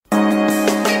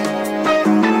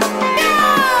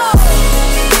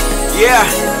Yeah.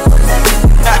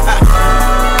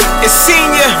 It's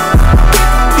senior.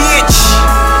 Bitch.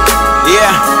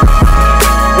 Yeah.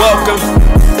 Welcome.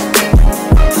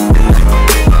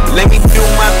 Let me do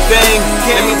my thing.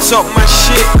 Let me talk my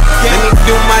shit. Let me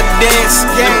do my dance.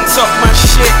 Let me talk my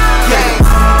shit.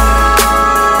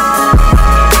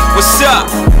 What's up?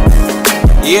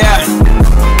 Yeah.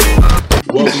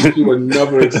 Welcome to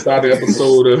another exciting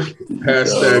episode of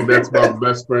Hashtag That's My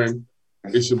Best Friend.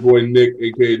 It's your boy Nick,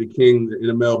 aka the King, the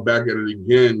NML, back at it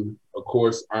again. Of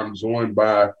course, I'm joined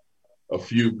by a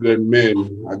few good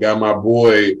men. I got my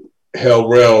boy Hell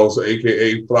Rails,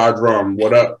 aka Fly Drum.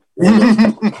 What up?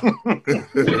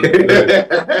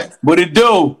 What it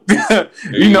do?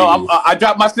 You know, I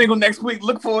drop my single next week.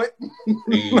 Look for it.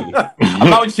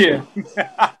 I'm out here.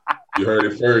 You heard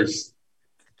it first.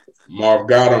 Marv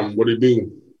got him. What it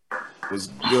do?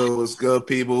 What's good,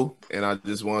 people? And I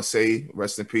just want to say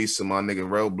rest in peace to my nigga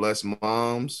Rel. Bless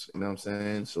moms. You know what I'm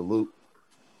saying? Salute.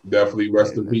 Definitely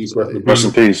rest in peace. Rest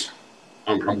in peace.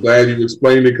 I'm glad you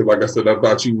explained it because, like I said, I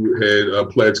thought you had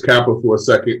pledged Kappa for a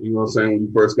second. You know what I'm saying? When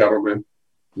you first got on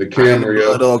the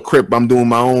camera. Blood Crip, I'm doing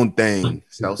my own thing.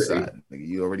 Southside. Nigga,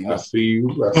 you already know. I see you.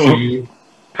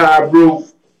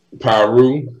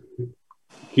 Pyru.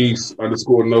 Keith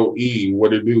 _no E.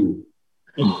 What it do?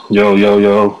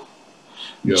 Yo.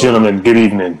 Gentlemen, good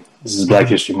evening. This is Black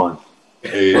History Month.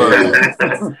 Hey.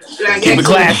 Keep it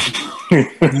classy.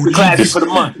 Classy for the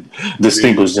month.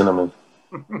 Distinguished gentlemen.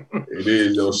 It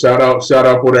is, yo. Shout out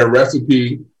for that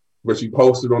recipe that you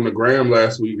posted on the gram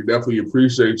last week. I definitely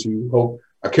appreciate you.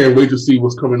 I can't wait to see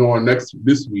what's coming on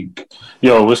this week.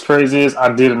 Yo, what's crazy is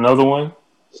I did another one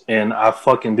and I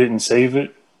fucking didn't save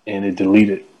it and it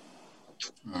deleted.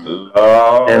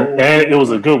 And it was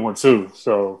a good one too.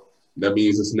 So that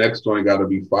means this next joint got to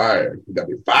be fire. It got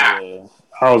to be fire. Yeah.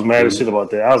 I was mad as shit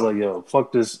about that. I was like, yo,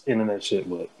 fuck this internet shit,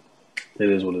 but it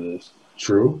is what it is.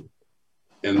 True.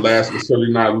 And last but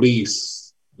certainly not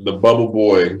least, the Bubble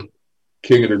Boy,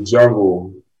 King of the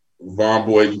Jungle, Von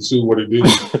Boy 82. What it do?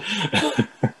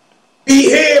 We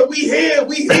here.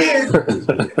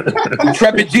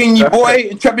 Intrepid Genie, boy.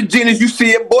 Intrepid Genius, you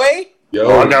see it, boy? Yo,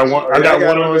 I got one on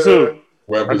too.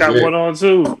 I got one on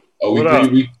too. Oh, we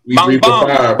 3 for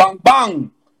 5. Bang.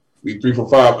 We 3 for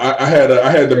 5. I had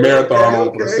the marathon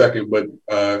on for a second, but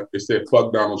it said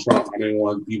fuck Donald Trump. I didn't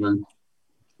want to even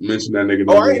mention that nigga.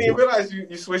 Oh, I didn't even realize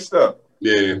you switched up.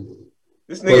 Yeah.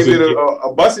 This nigga did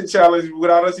a busting challenge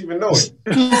without us even knowing.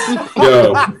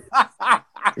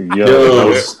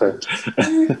 Yo.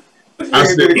 I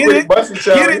said, get it,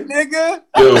 nigga.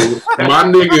 Yo, my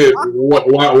nigga,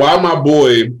 why my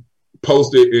boy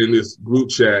posted in this group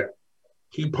chat,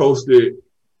 he posted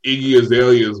Iggy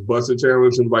Azalea's busting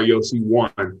challenge and like, yo, she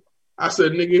won. I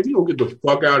said, nigga, if you don't get the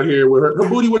fuck out of here with her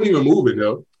booty wasn't even moving,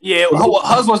 though. Yeah,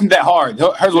 hers wasn't that hard.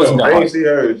 Hers wasn't that hard. I didn't see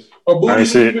hers. Her booty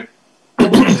didn't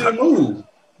move.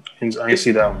 I didn't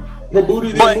see that one. Her booty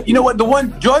didn't But move. you know what? The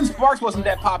one Jordan Sparks wasn't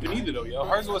that popping either, though, yo.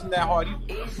 Hers wasn't that hard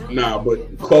either. Nah,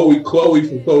 but Chloe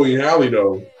from Chloe and Halle,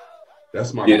 though,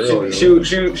 that's my girl. She was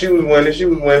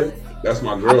winning. That's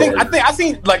my girl. I think I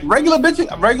seen like regular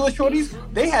shorties.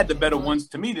 They had the better ones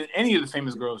to me than any of the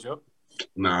famous girls, yo.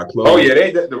 Nah, Chloe. Oh yeah,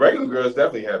 the regular girls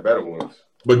definitely had better ones.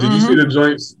 But did you see the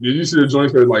joints? Did you see the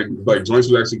joints that like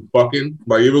joints was actually fucking?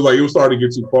 Like it was starting to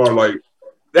get too far. Like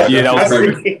yeah,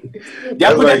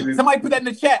 that was like, somebody put that in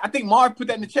the chat. I think Marv put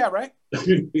that in the chat, right?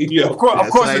 Yeah, of course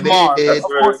it's Marv. Of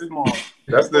course it's Marv.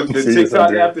 That's the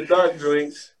TikTok after dark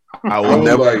drinks. I will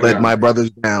never let my brothers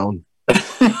down.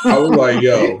 I was like,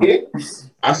 yo,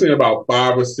 I seen about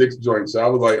 5 or 6 joints. So I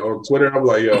was like, on Twitter, I was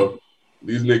like, yo,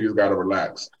 these niggas gotta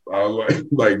relax. I was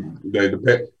like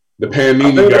the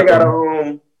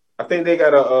Panini. I think they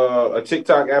got a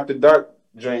TikTok after dark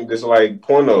drink that's like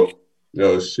porno.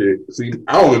 Yo, shit. See,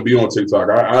 I don't even be on TikTok.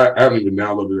 I haven't even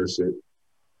downloaded that shit.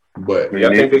 But yeah,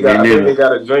 I think they got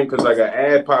a drink because like an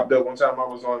ad popped up one time. I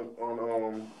was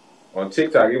on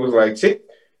TikTok. It was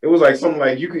like something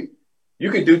like you could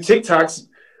do TikToks,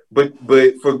 but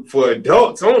for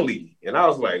adults only. And I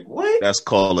was like, what? That's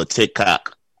called a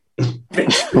TikTok.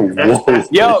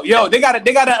 Yo, they got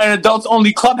an adults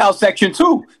only clubhouse section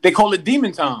too. They call it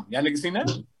Demon Time. Y'all niggas seen that?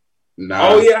 Nah.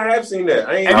 Oh yeah, I have seen that.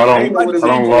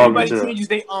 Everybody changes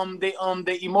they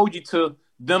emoji to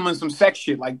them and some sex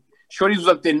shit. Like shorty was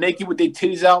up there naked with their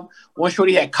titties out. One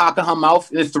shorty had cock in her mouth.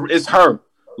 It's her.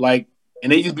 Like,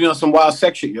 and they just be on some wild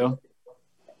sex shit, yo.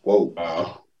 Whoa.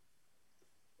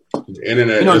 The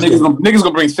internet. You know, niggas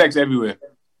gonna bring sex everywhere.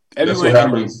 That's what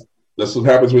happens. That's what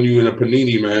happens when you in a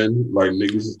panini, man. Like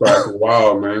niggas start for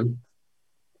wild, man.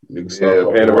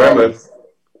 That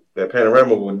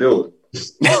panorama will do it.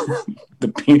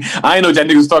 I ain't know what that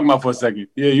nigga was talking about for a second.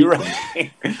 Yeah, you're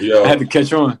right. Yo, I had to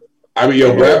catch on. I mean,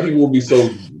 yo, black people be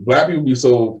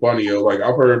so funny, yo. Like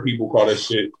I've heard people call that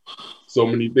shit so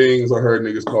many things. I heard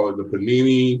niggas call it the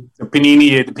panini, the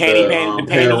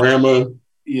panorama.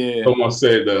 Yeah. Someone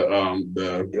said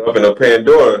You're up in the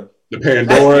Pandora. The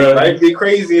Pandora. Life be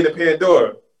crazy in the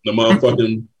Pandora. The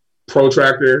motherfucking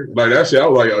protractor. Like that shit. I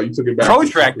was like, oh, you took it back.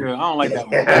 Protractor. I don't like that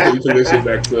one. You took that shit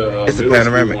back to it's a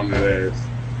panoramic.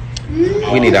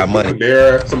 We need our money.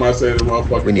 There, somebody said the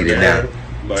motherfucker. We need it now.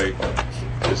 Like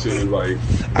this shit was like.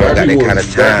 I don't got that kind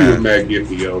of time. Black people mad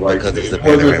gifty, yo. Like because if it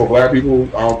wasn't for black people,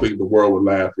 I don't think the world would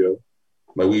laugh, yo.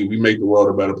 Like we make the world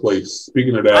a better place.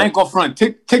 Speaking of that, I ain't gonna front.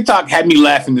 TikTok had me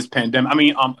laughing this pandemic. I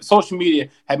mean, social media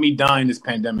had me dying this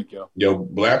pandemic, yo. Yo,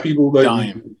 black people, like,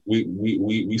 dying.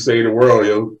 We save the world,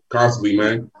 yo, constantly,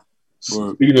 man.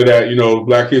 Word. Speaking of that, you know,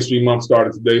 Black History Month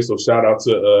started today, so shout out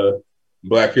to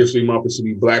Black History Month. It should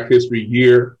be Black History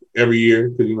Year every year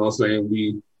because you know what I'm saying.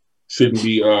 We shouldn't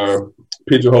be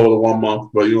pigeonholed in 1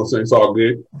 month, but you know what I'm saying. It's all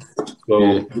good.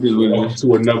 So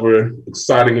to another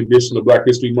exciting edition of Black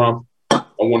History Month.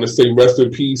 I want to say rest in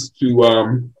peace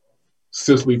to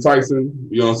Cicely Tyson.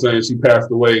 You know what I'm saying? She passed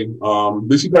away.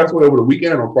 Did she pass away over the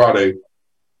weekend or Friday?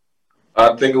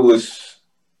 I think it was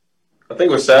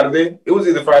Saturday. It was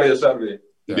either Friday or Saturday.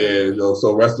 Yeah,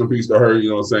 so rest in peace to her. You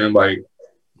know what I'm saying? Like,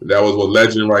 that was a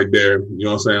legend right there. You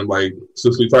know what I'm saying? Like,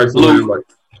 Cicely Tyson, man, like,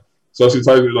 Cicely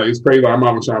Tyson, like, it's crazy. I'm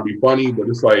not even trying to be funny, but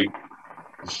it's like,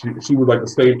 she was like the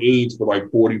same age for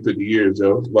like 40, 50 years,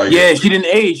 yo. Like, yeah, she didn't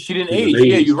age.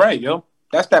 Yeah, you're right, yo.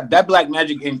 That's that black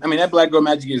magic. I mean, that black girl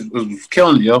magic was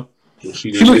killing it, yo.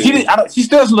 She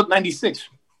still doesn't look 96.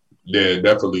 Yeah,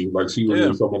 definitely. Like she was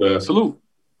in some of the salute.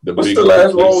 What's the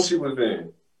last role she was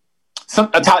in?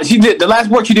 She did the last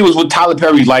work she did was with Tyler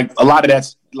Perry. Like a lot of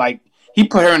that's like he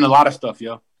put her in a lot of stuff,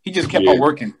 yo. He just kept on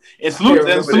working. And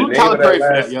salute Tyler Perry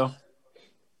for that, yo.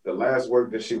 The last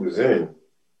work that she was in.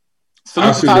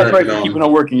 Salute to Tyler Perry for keeping her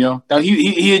working, yo.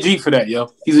 He a G for that,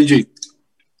 yo. He's a G.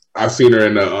 I've seen her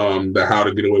in the How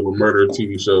to Get Away with Murder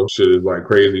TV show. Shit is like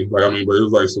crazy. Like, I mean, but it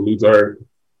was like salute to her.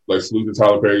 Like salute to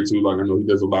Tyler Perry too. Like I know he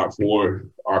does a lot for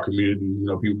our community. You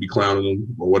know, people be clowning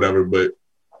him or whatever, but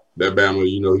that Bama,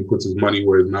 you know, he puts his money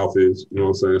where his mouth is. You know what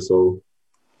I'm saying? So,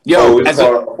 yo, as a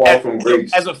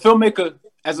filmmaker,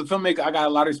 I got a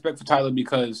lot of respect for Tyler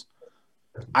because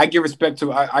I give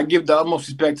I give the utmost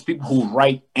respect to people who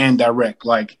write and direct.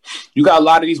 Like you got a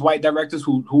lot of these white directors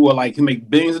who are like who make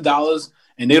billions of dollars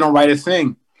and they don't write a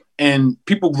thing, and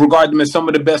people regard them as some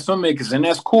of the best filmmakers, and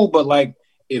that's cool. But like,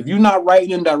 if you're not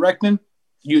writing and directing,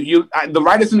 the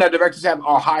writers and the directors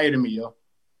are higher than me, yo.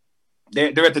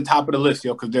 They're at the top of the list,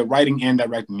 yo, because they're writing and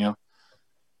directing, yo.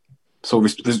 So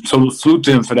salute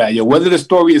to him for that, yo. Whether the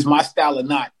story is my style or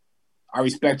not, I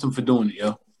respect him for doing it,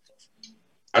 yo.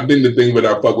 I think the thing that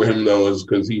I fuck with him though is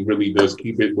because he really does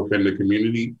keep it within the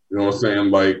community. You know what I'm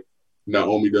saying? Like, not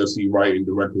only does he write and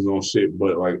direct his own shit,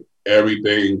 but like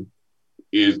everything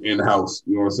is in house.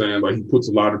 You know what I'm saying? Like he puts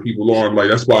a lot of people on. Like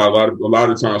that's why a lot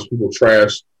of times people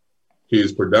trash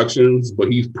his productions,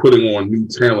 but he's putting on new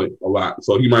talent a lot.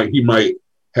 So he might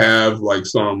have like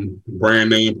some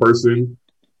brand name person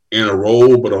in a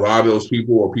role, but a lot of those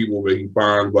people are people that he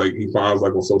finds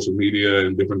like on social media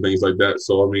and different things like that.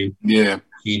 So I mean, yeah,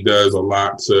 he does a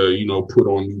lot to, you know, put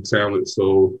on new talent.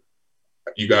 So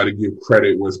you got to give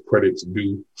credit where credit's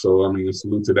due. So I mean,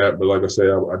 salute to that. But like I said,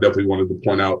 I definitely wanted to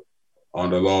point out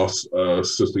on the loss,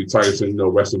 Cicely Tyson. You know,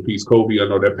 rest in peace, Kobe. I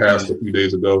know that passed a few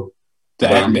days ago. The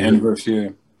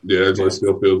anniversary. Yeah, it just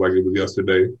still feels like it was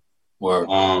yesterday. Word.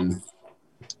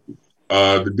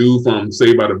 The dude from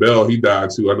Saved by the Bell, he died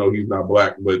too. I know he's not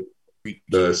black, but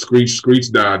the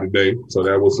Screech died today. So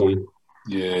that was some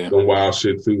wild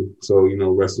shit too. So, you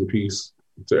know, rest in peace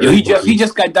to everybody. He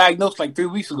just got diagnosed like 3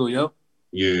 weeks ago, yo.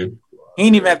 Yeah. He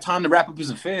didn't even have time to wrap up his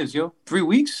affairs, yo. 3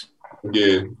 weeks?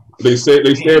 Yeah. They said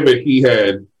that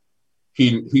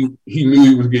he knew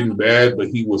he was getting bad, but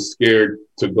he was scared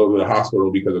to go to the hospital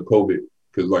because of COVID.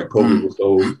 Because like COVID was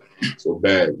so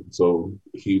bad, so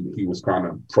he was kind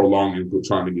of prolonging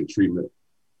trying to get treatment.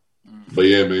 But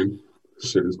yeah, man,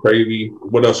 shit is crazy.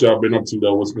 What else y'all been up to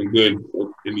though? What's been good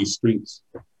in these streets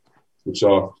with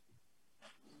y'all?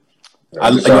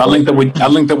 I linked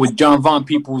up with John Von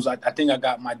Peoples. I think I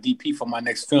got my DP for my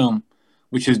next film,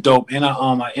 which is dope. And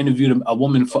I interviewed a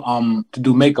woman for to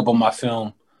do makeup on my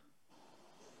film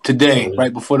today,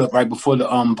 right before the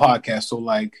podcast. So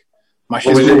like. What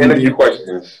was your interview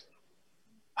questions?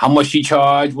 How much she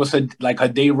charged? What's her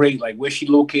day rate? Like where she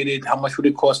located? How much would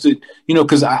it cost it? You know,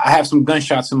 because I have some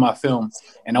gunshots in my film,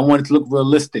 and I want it to look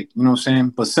realistic. You know what I'm saying?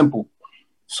 But simple.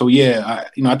 So yeah,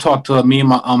 I talked to her. Me and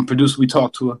my producer, we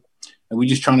talked to her, and we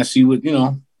just trying to see what get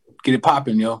it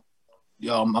popping, yo.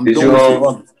 I'm Did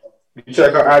doing you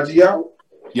check her IG out?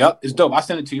 Yep, it's dope. I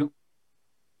sent it to you.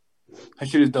 That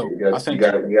shit is dope. You got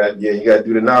to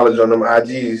do the knowledge on them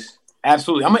IGs.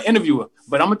 Absolutely, I'm an interviewer,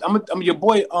 but I'm your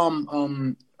boy,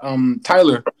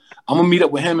 Tyler. I'm gonna meet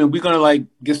up with him, and we're gonna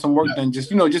get some work done. Just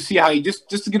see how he just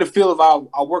to get a feel of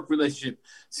our work relationship,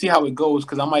 see how it goes,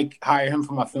 because I might hire him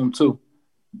for my film too.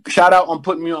 Shout out on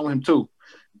putting me on with him too.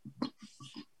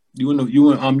 You and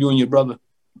your brother.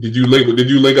 Did you link up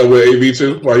with AV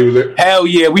too while he was there? Hell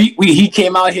yeah, he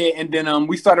came out here, and then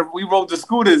we rode the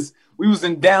scooters. We was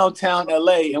in downtown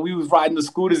LA, and we was riding the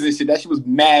scooters and shit. That shit was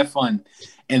mad fun.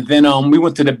 And then we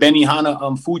went to the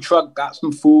Benihana food truck, got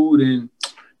some food, and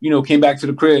came back to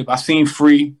the crib. I seen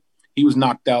Free, he was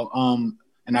knocked out. And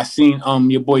I seen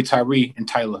your boy Tyree and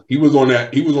Tyler. He was on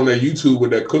that YouTube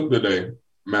with that cook today.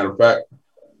 Matter of fact,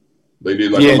 they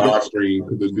did a live stream.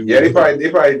 They probably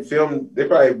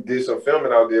did some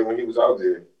filming out there when he was out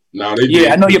there. No, they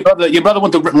did. I know your brother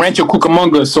went to Rancho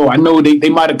Cucamonga, so I know they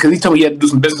might have, because he told me he had to do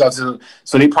some business out there,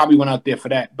 so they probably went out there for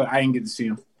that. But I didn't get to see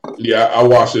him. Yeah, I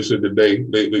watched this shit today.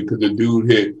 Because the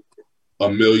dude hit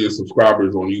 1 million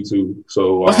subscribers on YouTube.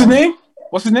 So what's his name?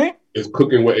 It's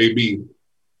Cooking with AB.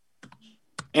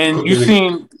 And you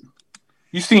seen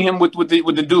him with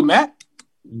the dude Matt?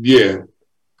 Yeah,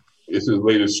 it's his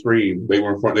latest stream. They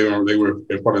were in front. They were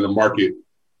in front of the market,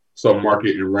 some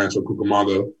market in Rancho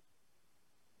Cucamonga.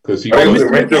 Because he was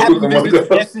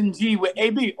SNG with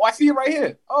AB. Oh, I see it right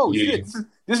here. Oh shit!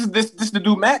 This is the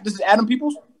dude Matt. This is Adam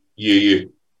Peoples. Yeah.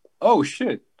 Oh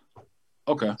shit.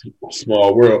 Okay.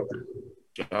 Small world.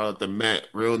 Shout out to Matt,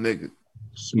 real nigga.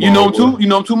 You know him too? You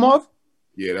know him too, Marv?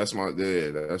 Yeah, that's my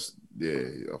I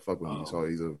fuck with him. So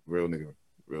he's a real nigga,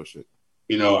 real shit.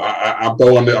 I'm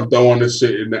throwing this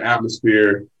shit in the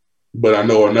atmosphere, but I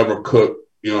know another cook,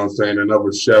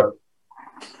 another chef.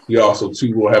 He also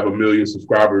too will have 1 million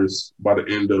subscribers by the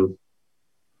end of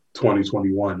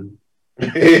 2021.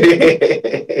 Nick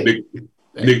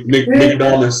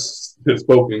Darmus has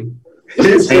spoken. I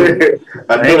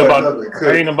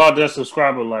ain't about that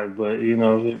subscriber life, but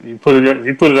you put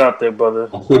it out there, brother.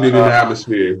 I'll put it in the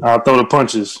atmosphere. I'll throw the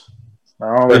punches.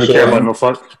 I don't really care about no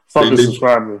fuck the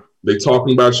subscriber. They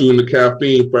talking about you in the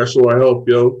caffeine, Fresh Oil Health,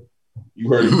 yo. You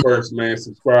heard it first, man.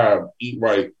 Subscribe, eat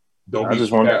right. Don't be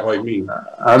fat like me.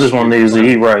 I just want niggas to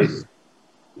eat right.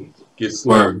 Get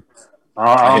slim.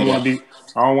 I don't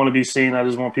want to be seen. I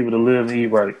just want people to live and eat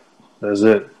right. That's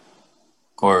it.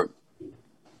 Or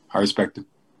I respect it.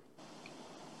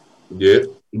 Yeah,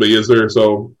 but yes, sir.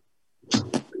 So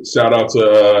shout out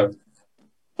to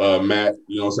Matt.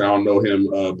 You know what I'm saying? I don't know him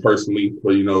personally,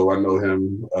 but I know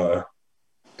him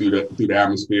through the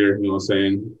atmosphere. You know what I'm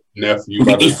saying? Neff, you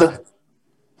about to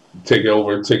take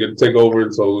over.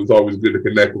 So it's always good to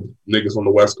connect with niggas on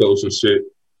the West Coast and shit.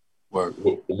 What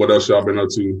else y'all been up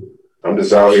to? I'm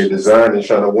just out here designing,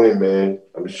 trying to win, man.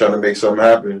 I'm just trying to make something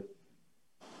happen.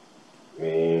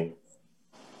 Man,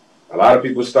 a lot of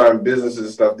people starting businesses and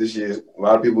stuff this year. A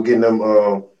lot of people getting them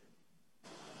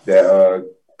that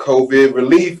COVID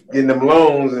relief, getting them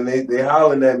loans, and they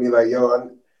hollering at me like,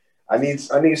 "Yo, I need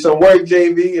some work,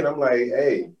 JV," and I'm like,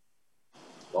 "Hey,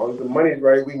 as long as the money's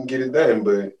right, we can get it done."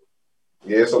 But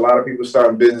yeah, it's a lot of people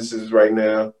starting businesses right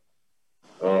now.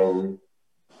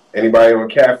 Anybody on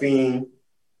caffeine?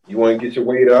 You want to get your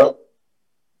weight up,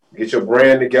 get your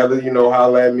brand together,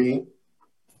 holla at me,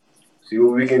 see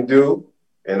what we can do.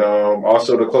 And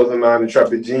also the clothing line,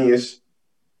 Intrepid Genius,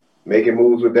 making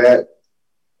moves with that.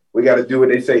 We got to do what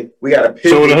they say. We got to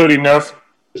pivot. Show the hoodie, Neff.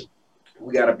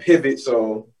 We got to pivot.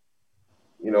 So,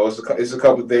 it's a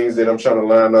couple things that I'm trying to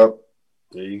line up.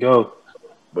 There you go.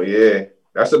 But yeah,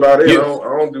 that's about it. Yeah.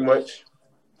 I don't do much.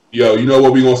 Yo, you know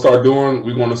what we're going to start doing?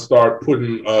 We're going to start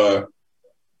putting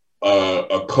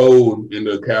a code in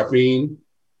the caffeine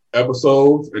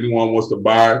episodes. Anyone wants to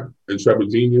buy Intrepid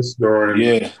Genius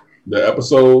during the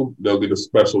episode, they'll get a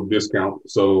special discount.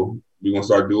 So we're going to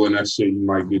start doing that shit. You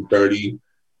might get 30,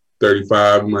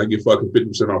 35, you might get fucking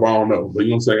 50% off. I don't know. But you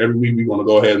know what I'm saying? Every week we're going to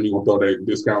go ahead and we're going to throw that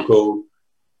discount code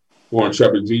for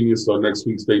Intrepid Genius. So next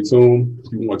week, stay tuned.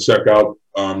 If you want to check out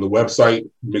the website,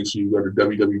 make sure you go to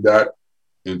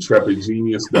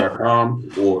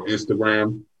www.intrepidgenius.com or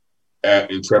Instagram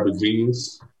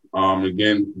 @IntrepidGenius.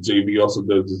 Again, JB also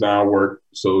does design work,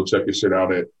 so check his shit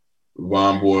out at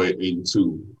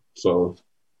VonBoy82. So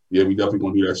yeah, we definitely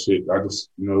gonna do that shit. I just,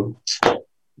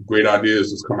 great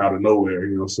ideas just come out of nowhere,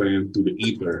 you know what I'm saying, through the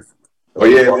ether. Oh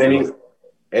yeah,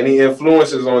 any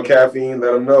influencers on caffeine,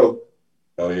 let them know.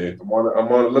 Oh yeah. I'm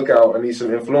on the lookout. I need some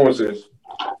influencers.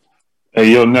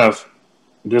 Hey, yo, Neff.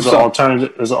 There's an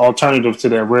alternative. There's an alternative to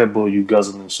that Red Bull you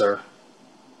guzzling, sir.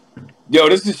 Yo,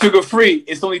 this is sugar free.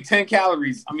 It's only 10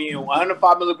 calories. I mean,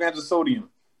 105 milligrams of sodium.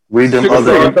 Read them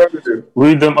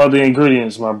other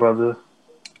ingredients, my brother.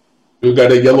 You got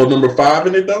that yellow number 5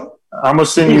 in it though. I'm gonna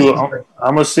send you.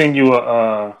 I'm gonna send you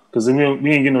a because we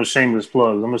ain't get no shameless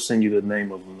plugs. I'm gonna send you the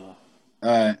name of them now.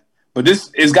 All right, but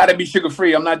it's got to be sugar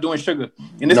free. I'm not doing sugar,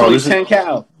 and it's only 10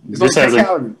 cal. This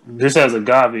has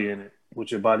agave in it,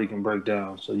 which your body can break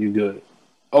down. So you good.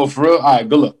 Oh, for real? All right,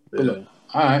 good luck. Good luck.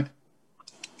 All right.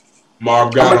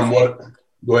 Marv got him. What?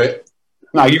 Go ahead.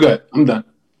 No, you good. I'm done.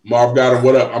 Marv got him.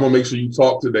 What up? I'm gonna make sure you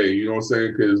talk today. You know what I'm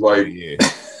saying? Because like,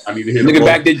 I need to hear nigga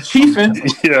back there chiefing.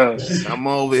 Yeah, I'm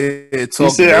over here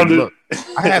talking. Look,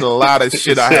 I had a lot of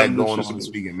shit I had going on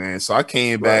this weekend, man. So I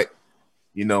came back.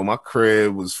 You know, my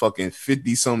crib was fucking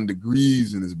 50-something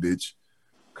degrees in this bitch.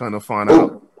 Kind of find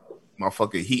out my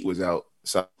fucking heat was out.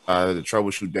 So I had to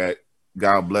troubleshoot that.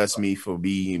 God bless me for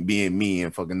being me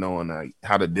and fucking knowing like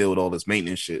how to deal with all this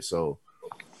maintenance shit. So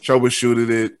troubleshooted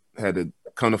it. Had to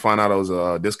come to find out it was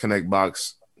a disconnect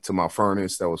box to my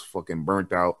furnace that was fucking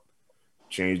burnt out.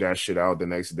 Changed that shit out the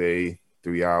next day,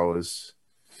 3 hours.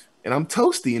 And I'm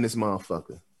toasty in this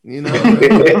motherfucker. You know,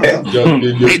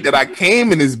 hate that I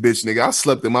came in this bitch, nigga. I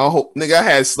slept in my whole nigga.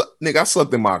 I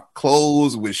slept in my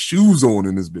clothes with shoes on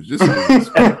in this bitch. This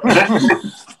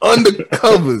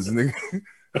undercovers, nigga.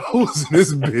 I was in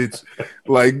this bitch.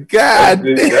 Like, God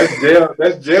damn.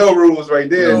 That's jail rules right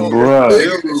there. Bro.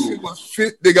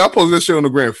 Nigga, I posted that shit on the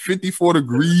ground. 54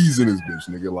 degrees in this bitch,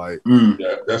 nigga. Like,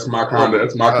 that's my kind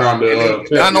of.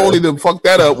 Not only to fuck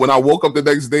that up, when I woke up the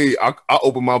next day, I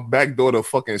opened my back door to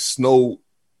fucking snow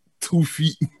 2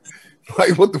 feet.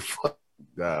 Like, what the fuck?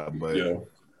 But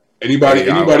anybody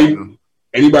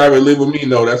that live with me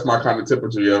know that's my kind of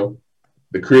temperature, yo.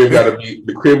 The crib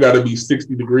gotta be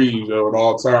 60 degrees, yo, at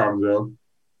all times, yo.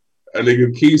 And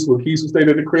nigga Keith would stay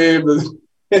at the crib,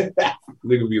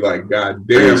 nigga be like, God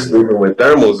damn, sleeping with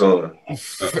thermals on.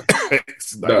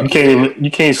 You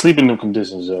can't sleep in them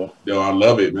conditions, yo. Yo, I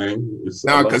love it, man.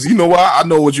 Because you know why? I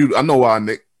know why,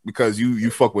 Nick. Because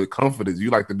you fuck with confidence. You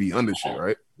like to be under shit,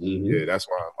 right? Mm-hmm. Yeah, that's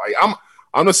why. Like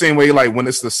I'm the same way. Like when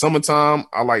it's the summertime,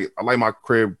 I like my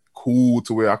crib cool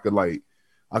to where I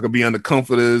could be under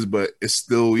comforters, but it's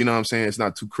still, you know what I'm saying? It's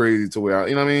not too crazy to where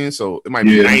you know what I mean? So it might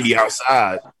be 90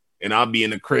 outside and I'll be in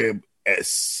the crib at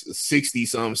 60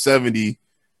 something, 70,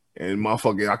 and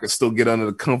motherfucker, I can still get under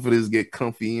the comforters, get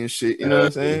comfy and shit. You know what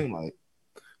I'm saying? Like,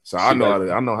 so I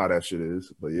know how that shit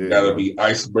is. But yeah, gotta be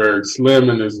iceberg slim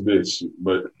in this bitch.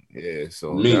 But yeah,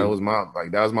 so that was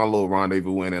my little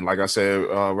rendezvous win. And like I said,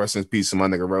 rest in peace to my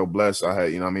nigga Real Bless. I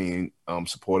had, you know what I mean,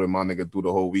 supported my nigga through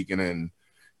the whole weekend, and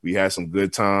we had some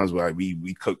good times. Like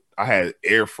we cooked. I had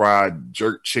air fried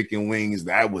jerk chicken wings.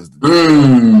 That was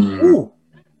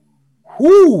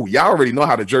y'all already know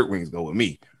how the jerk wings go with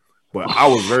me. But I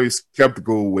was very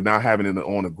skeptical with not having it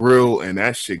on the grill, and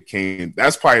that shit came.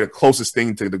 That's probably the closest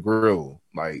thing to the grill,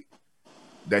 like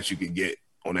that you could get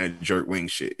on that jerk wing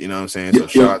shit. You know what I'm saying? So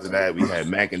shout out to that. We had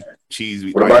mac and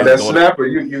cheese. What about that snapper?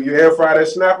 You air fried that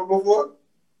snapper before?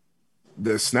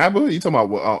 The snapper? You talking about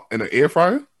what, in an air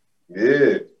fryer?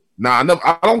 Yeah. Nah,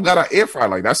 I don't got an air fryer.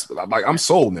 Like that's like I'm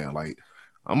sold now. Like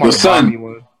I'm about to buy me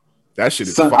one. That shit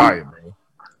is fire, bro.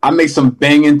 I make some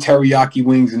banging teriyaki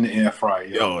wings in the air fryer.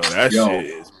 Yo, that shit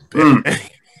is bang.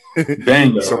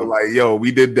 Bang. So like,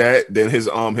 we did that. Then his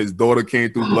daughter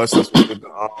came through, blessed us with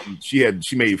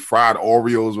she made fried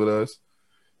Oreos with us.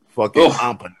 Fucking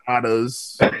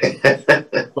empanadas.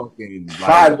 Fucking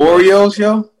fried Oreos,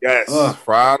 yo? Yes.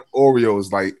 Fried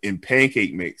Oreos like in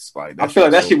pancake mix. Like I feel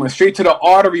like that shit went straight to the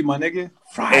artery, my nigga.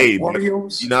 Fried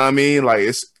Oreos. You know what I mean? Like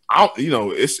it's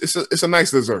a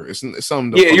nice dessert. It's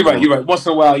something. Yeah, you're right. Once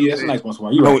in a while, it's a nice once in a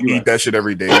while. You don't eat that shit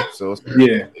every day, so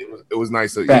it was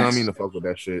nice to, you know what I mean, to fuck with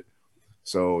that shit.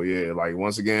 So yeah, like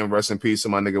once again, rest in peace to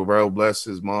my nigga Real Bless,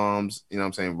 his mom's. You know what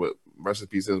I'm saying? But rest in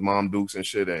peace to his mom Dukes and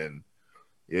shit. And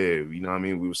yeah, you know what I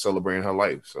mean. We were celebrating her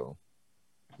life. So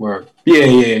word. Yeah.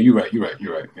 You're right.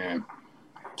 Yeah.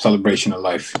 Celebration of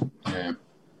life. Yeah.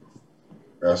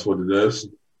 That's what it is.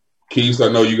 Keith,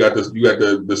 I know you got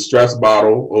the stress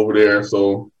bottle over there.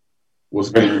 So what's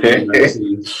good? I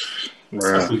see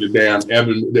the damn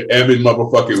Evan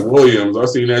motherfucking Williams. I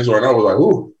seen that joint. I was like,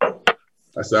 ooh.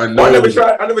 I said, I know. I never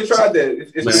tried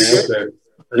that.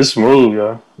 It's smooth,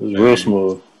 y'all. It's real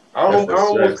smooth. I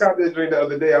almost caught this drink the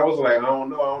other day. I was like, I don't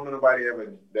know nobody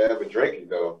ever drank it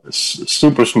though. It's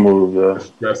super smooth, yeah.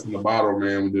 Stress in the bottle,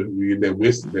 man. We get that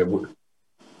whiskey,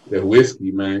 that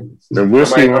whiskey, man. The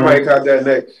whiskey, I might cop that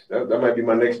next. That might be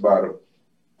my next bottle.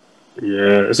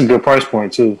 Yeah, it's a good price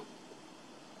point too.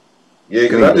 Yeah,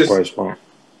 because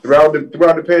throughout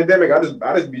the pandemic, I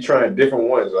just be trying different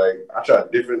ones. Like I try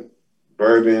different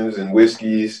bourbons and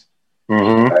whiskeys.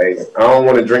 Mm-hmm. Like I don't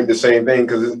want to drink the same thing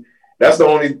because that's the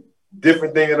only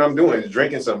different thing that I'm doing is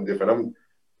drinking something different. I'm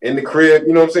in the crib,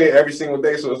 you know what I'm saying, every single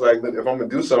day. So it's like if I'm gonna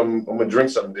do something, I'm gonna drink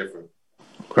something different.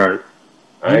 Right.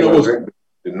 I ain't gonna drink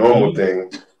the normal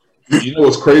thing. You know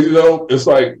what's crazy though? It's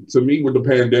like to me with the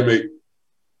pandemic,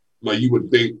 like you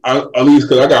would think, at least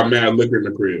because I got mad liquor in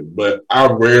the crib, but I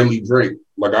rarely drink.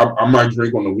 Like I might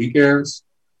drink on the weekends.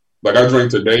 Like I drank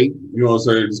today, you know what I'm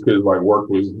saying, just because like work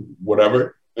was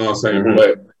whatever. You know what I'm saying? Mm-hmm.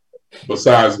 But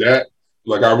besides that,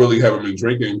 like I really haven't been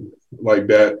drinking like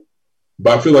that.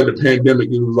 But I feel like the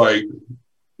pandemic, it was like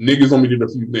niggas only did a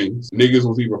few things. Niggas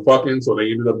was either fucking, so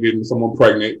they ended up getting someone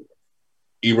pregnant.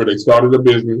 Either they started a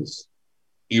business,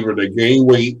 either they gained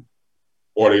weight,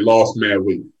 or they lost mad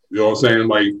weight. You know what I'm saying?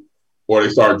 Like, or they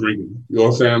started drinking. You know what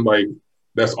I'm saying? Like,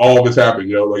 that's all that's happened,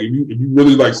 yo. Like, if you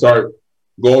really like start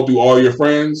going through all your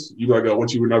friends, you like, oh,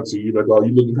 what you been up to? You like, oh,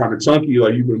 you looking kind of chunky.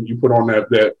 Like, you put on that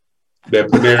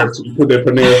Panera, you put that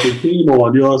Panera 15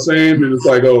 on. You know what I'm saying? And it's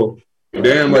like, oh,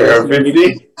 damn, like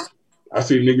I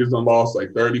see niggas done lost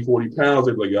like 30, 40 pounds.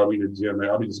 They're like, y'all be in the gym, man.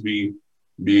 I'll be just be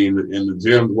in the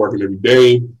gym working every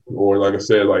day. Or like I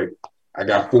said, like I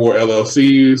got 4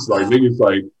 LLCs. Like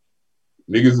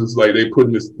niggas is like they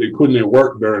putting in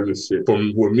work during this shit.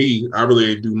 With me, I really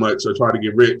didn't do much. I tried to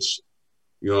get rich.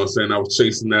 You know what I'm saying? I was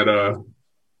chasing that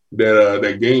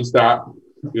GameStop.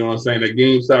 You know what I'm saying? That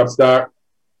GameStop stock.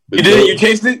 You did it? You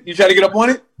chased it? You tried to get up on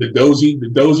it? The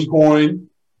Doji coin.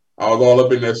 I was all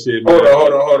up in that shit. Man.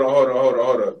 Hold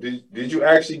on. Did you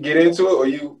actually get into it, or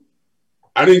you?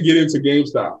 I didn't get into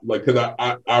GameStop, like, cause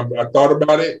I thought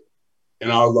about it,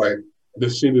 and I was like,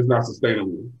 this shit is not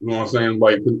sustainable. You know what I'm saying?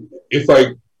 Like, it's like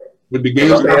with the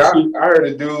GameStop. I heard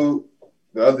a dude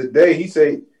the other day. He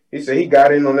said he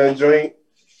got in on that joint,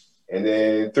 and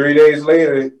then 3 days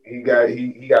later he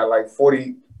got like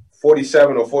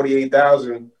 47 or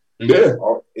 48,000. Yeah,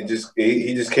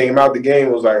 he just came out the game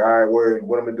and was like, all right, word,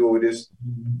 what I'm gonna do with this?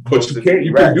 But you can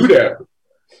do that.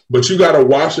 But you gotta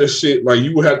watch that shit. Like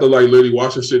you would have to like literally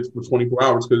watch that shit for 24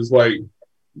 hours because it's like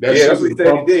that's what he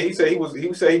said he did. He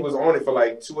said he was on it for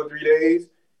like 2 or 3 days.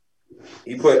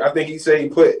 He put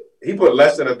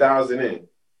less than 1,000 in,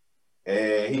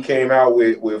 and he came out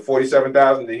with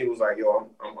 47,000. Then he was like,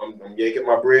 yo, I'm yanking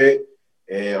my bread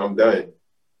and I'm done.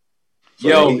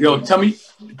 So tell me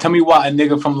why a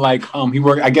nigga from like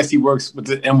he works with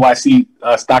the NYC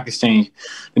stock exchange.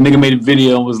 The nigga made a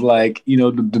video and was like, you know,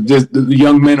 the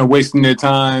young men are wasting their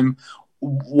time.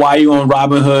 Why you on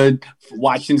Robinhood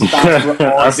watching stocks all day?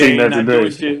 I seen that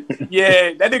today. Shit.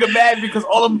 Yeah, that nigga mad because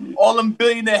all them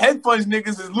billionaire hedge funds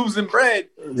niggas is losing bread.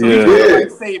 So he's gonna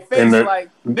like save face like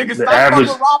niggas stop fucking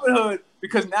Robinhood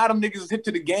because now them niggas is hip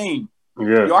to the game.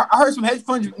 Yeah, yo, I heard some hedge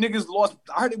funds niggas lost.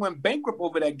 I heard they went bankrupt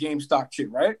over that GameStop shit,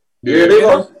 right? Yeah,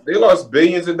 they lost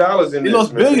billions of dollars in. They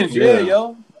lost billions,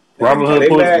 yo.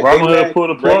 Robinhood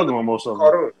pulled a plug on most of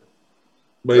them.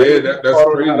 But yeah, that's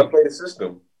crazy. How to play the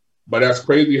system. But that's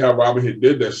crazy how Robinhood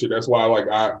did that shit. That's why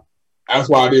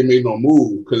I didn't make no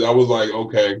move because I was like,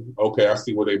 okay, I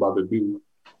see what they about to do.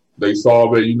 They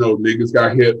saw that, you know, niggas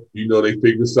got hip. You know, they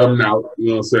figured something out. You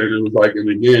know what I'm saying? It was like, and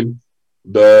again,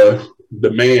 the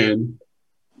demand.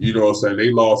 You know what I'm saying?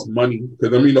 They lost money.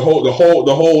 Because, I mean, the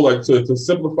whole like, to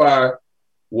simplify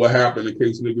what happened in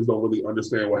case niggas don't really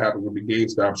understand what happened with the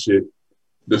GameStop shit,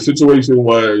 the situation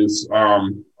was,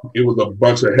 it was a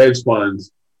bunch of hedge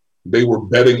funds. They were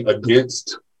betting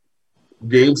against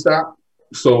GameStop.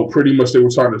 So pretty much they were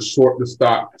trying to short the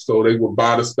stock. So they would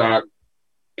buy the stock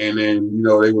and then, you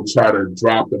know, they would try to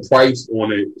drop the price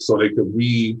on it so they could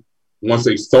once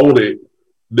they sold it,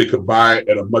 they could buy it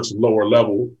at a much lower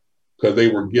level. Because they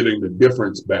were getting the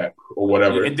difference back or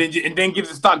whatever, and then give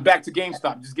the stock back to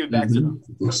GameStop. Just give it back to them.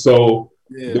 So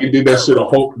they did that shit a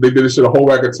whole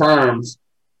rack of times.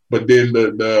 But then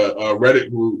the Reddit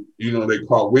group, you know, they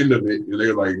caught wind of it and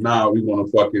they're like, nah, we want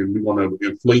to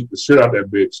inflate the shit out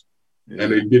that bitch. Yeah.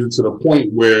 And they did it to the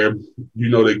point where, you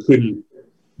know, they couldn't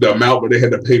the amount where they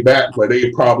had to pay back. Like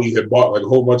they probably had bought like a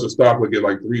whole bunch of stock like at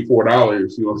like $3-4.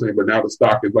 You know what I'm saying? But now the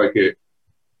stock is like at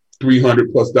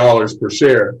 $300+ per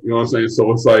share, you know what I'm saying?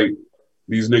 So it's like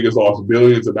these niggas lost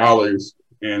billions of dollars,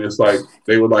 and it's like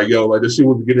they were like, yo, like this shit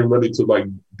was getting ready to like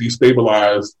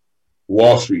destabilize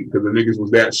Wall Street because the niggas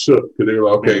was that shook because they were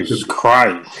like, okay, because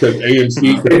crying, because AMC,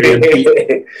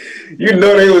 you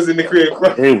know they was in the crib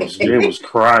crying. It was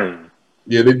crying.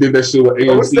 Yeah, they did that shit with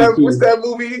AMC. What's that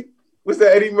movie? What's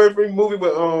that Eddie Murphy movie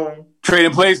with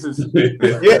Trading Places?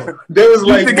 Yeah, there was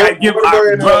like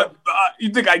You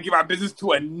think I give our business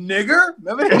to a nigger?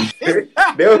 Remember?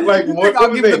 They was like,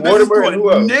 I'll give the business to a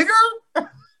nigger?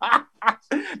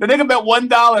 The nigga bet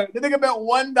 $1. The nigga bet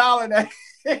 $1 that.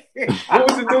 What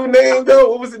was the dude name though?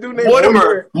 What was the dude name?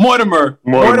 Mortimer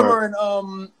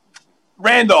and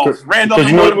Randolph.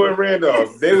 Mortimer and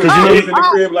Randolph. They was in the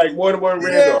crib like Mortimer and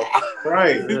Randolph.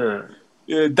 Right.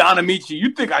 Yeah, Don Amici,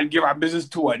 you think I'd give our business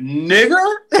to a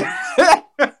nigger?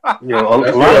 A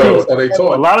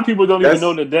lot of people don't even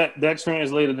know that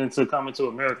translated into Coming to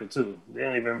America too.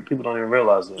 People don't even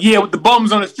realize that. Yeah, with the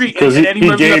bums on the street and Eddie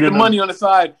Murphy left the money on the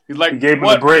side. He's like, gave him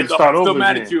the bread. Start over. Still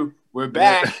mad at you. We're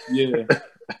back.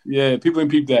 Yeah. People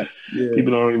didn't peep that. Yeah.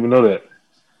 People don't even know that.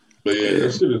 But yeah,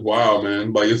 that shit is wild,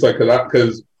 man. Like it's like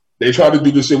because they tried to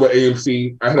do this shit with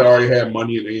AMC. I had already had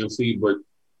money in AMC, but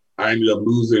I ended up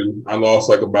losing. I lost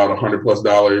like about $100+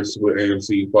 with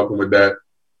AMC, fucking with that.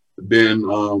 Then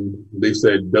they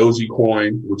said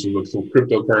Dogecoin, which is some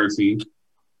cryptocurrency.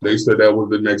 They said that was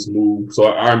the next move, so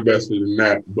I invested in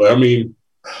that. But I mean,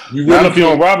 if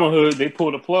you're on Robinhood, they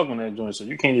pulled a plug on that joint, so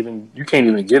you can't even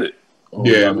get it.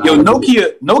 Yeah.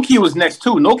 Nokia was next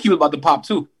too. Nokia was about to pop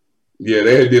too. Yeah,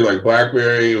 they did like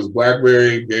BlackBerry. It was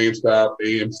BlackBerry, GameStop,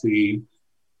 AMC,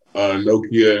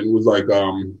 Nokia, and it was like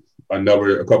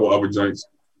a couple other joints.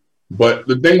 But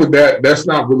the thing with that's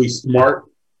not really smart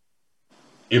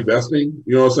investing.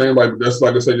 You know what I'm saying? Like that's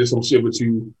like I said, just some shit. But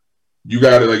you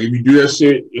gotta like if you do that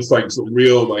shit, it's like some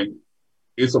real like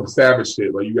it's some savage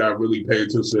shit. Like you gotta really pay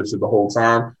attention to that shit the whole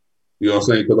time. You know what I'm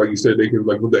saying? Because like you said, they can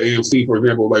like with the AMC, for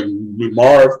example, like with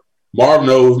Marv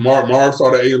knows Marv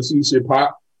saw the AMC shit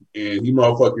pop, and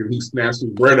he snatched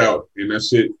his bread out, and that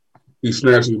shit he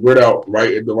snatched his bread out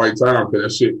right at the right time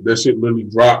because that shit literally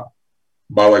dropped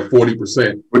by like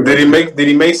 40%. But did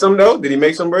he make some though? Did he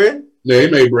make some bread? Yeah, he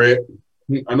made bread.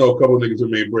 I know a couple of niggas who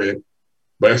made bread,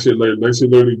 but that shit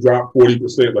literally dropped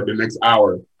 40% like the next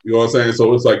hour. You know what I'm saying?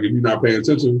 So it's like if you're not paying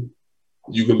attention,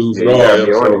 you can lose it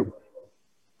all.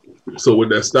 So with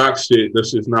that stock shit, that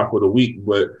shit's not for the weak.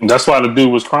 But that's why the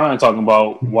dude was crying, talking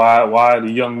about why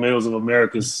the young males of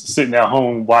America is sitting at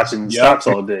home watching stocks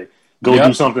all day. Go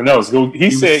do something else.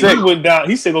 He said he went down.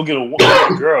 He said go get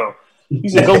a girl. He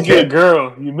said go get a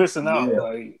girl. You're missing out. Yeah.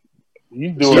 Like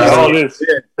you doing all this.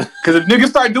 Because if niggas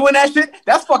start doing that shit,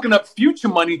 that's fucking up future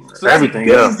money. So everything.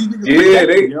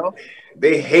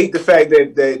 They hate the fact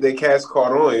that they cats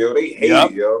caught on, yo. They hate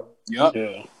it, yo. Yep.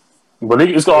 Yeah. But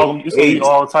it's gonna be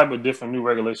all type of different new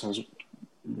regulations.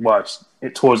 Watch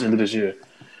it towards the end of this year.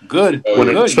 Good,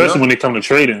 especially when they come to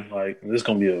trading. Like this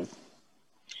gonna be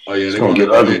they're gonna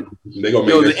get ugly.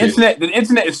 The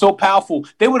internet is so powerful.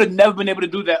 They would have never been able to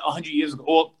do that 100 years ago,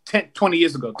 or 10, 20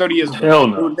 years ago, 30 years ago. Hell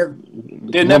no.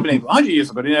 They'd never been able. 100 years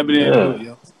ago, they never been able to do it.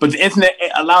 Yo. But the internet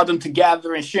allowed them to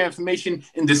gather and share information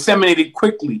and disseminate it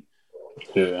quickly.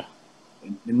 Yeah.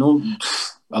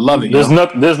 I love it. There's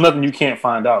nothing you can't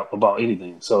find out about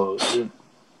anything. So a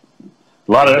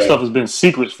lot of that stuff has been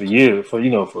secrets for years.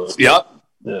 Yep.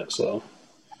 Yeah. So.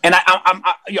 And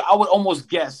I would almost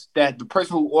guess that the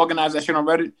person who organized that shit on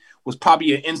Reddit was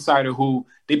probably an insider who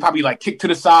they probably like kicked to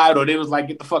the side, or they was like,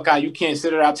 "Get the fuck out! You can't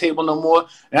sit at our table no more."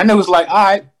 And I know it was like, "All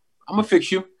right, I'm gonna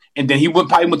fix you." And then he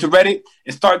probably went to Reddit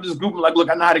and started this group like, "Look,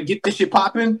 I know how to get this shit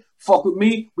popping. Fuck with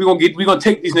me. We gonna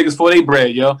take these niggas for their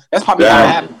bread, yo." That's probably how it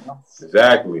happened. Yo.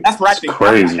 Exactly. That's what I think.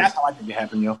 Crazy. That's how I think it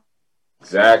happened, yo.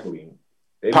 Exactly.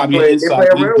 They probably play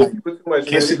around with people too much.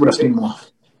 Can't sit with us anymore.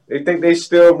 They think they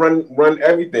still run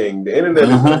everything. The internet is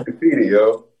undefeated,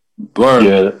 yo. Burn.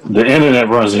 Yeah, the internet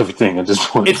runs everything at this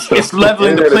point. It's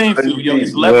leveling the playing field, yo.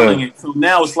 It's leveling it. So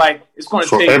now it's like it's going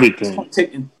to take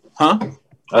everything.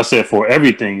 I said for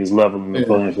everything is leveling the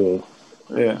playing field.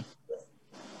 Yeah.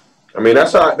 I mean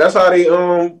that's how they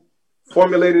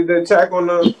formulated the attack on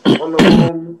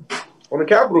the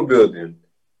Capitol building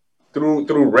through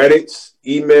Reddit's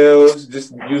emails,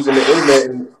 just using the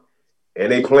internet,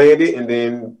 and they planned it, and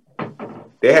then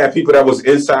they had people that was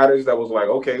insiders that was like,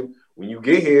 okay, when you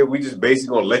get here, we just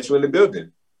basically gonna let you in the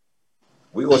building.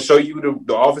 We're gonna show you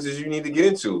the offices you need to get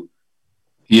into.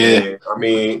 Yeah. And, I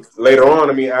mean, later on,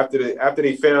 after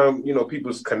they found,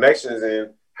 people's connections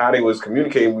and how they was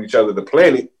communicating with each other to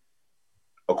plan it,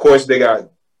 of course they got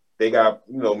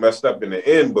messed up in the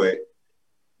end, but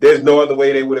there's no other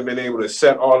way they would have been able to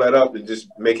set all that up and just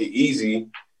make it easy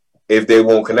if they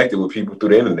weren't connected with people through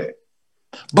the internet.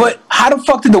 But how the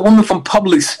fuck did the woman from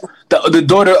Publix, the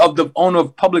daughter of the owner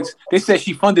of Publix, they said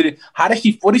she funded it.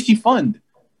 What did she fund?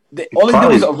 All they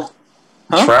did was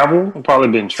travel. Probably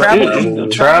been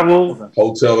travel,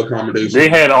 hotel accommodation. They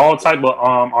had all type of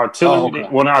artillery.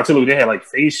 Well, not artillery. They had like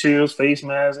face shields, face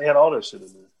masks. They had all that shit in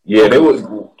there. Yeah,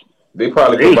 They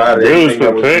probably provided everything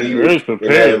that was needed in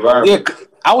that environment. Yeah,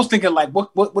 I was thinking like,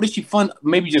 what is she fund?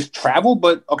 Maybe just travel,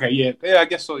 but okay, yeah, I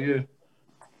guess so, yeah.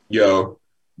 Yo,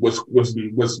 what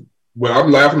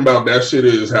I'm laughing about that shit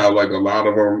is how like a lot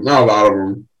of them, not a lot of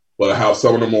them, but how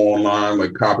some of them are online,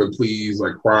 like copping pleas,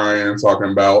 like crying,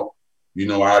 talking about, you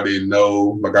know, I didn't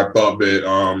know. Like I thought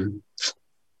that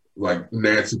like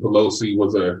Nancy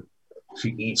Pelosi she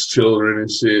eats children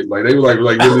and shit. Like they were like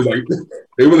really like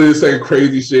they were just saying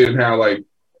crazy shit and how like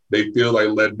they feel like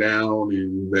let down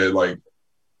and that like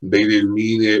they didn't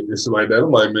mean it and shit like that. I'm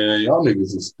like, man, y'all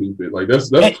niggas is stupid. Like that's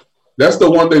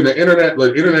the one thing. The internet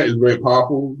is very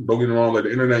powerful. Don't get me wrong. Like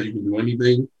the internet, you can do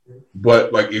anything,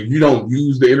 but like if you don't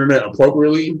use the internet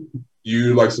appropriately,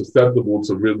 you're like susceptible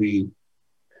to really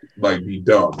like be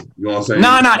dumb. You know what I'm saying?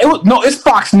 It's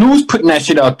Fox News putting that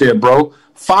shit out there, bro.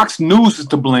 Fox News is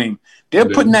to blame. They're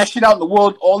putting that shit out in the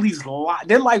world. All these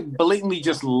they're like blatantly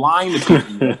just lying to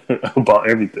people about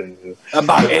everything. Yeah.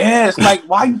 It's like,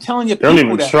 why are you telling your people They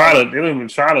don't even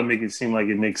try to make it seem like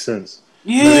it makes sense.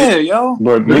 Yeah, yo.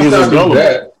 But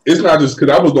it's not just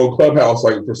because I was on Clubhouse.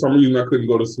 Like for some reason, I couldn't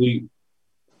go to sleep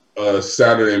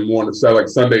Saturday morning,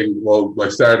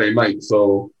 Saturday night.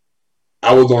 So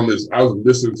I was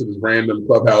listening to this random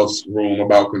Clubhouse room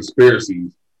about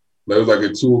conspiracies. It was like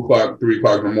at 2 o'clock, 3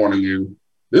 o'clock in the morning, and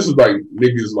this is like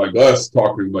niggas like us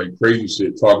talking like crazy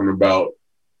shit, talking about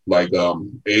like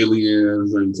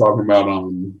aliens and talking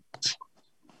about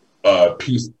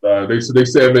peace. They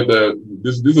said that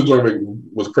this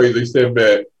was crazy. They said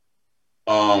that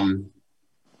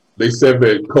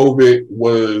COVID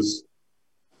was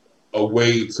a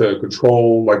way to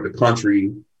control like the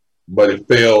country, but it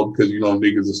failed because you know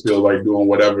niggas are still like doing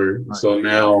whatever. Right. So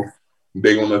now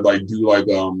they're gonna like do like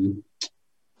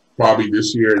probably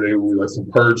this year they will like some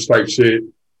purge type shit,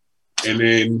 and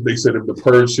then they said if the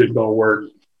purge shit don't work,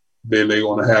 then they're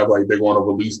gonna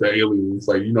release the aliens.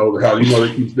 Like you know how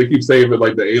they keep saying that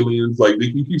like the aliens like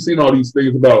you keep seeing all these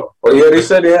things about. Oh yeah, they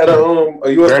said they had a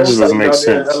UFO. That just doesn't make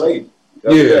sense.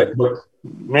 But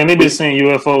man, they've been saying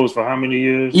UFOs for how many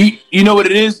years? You know what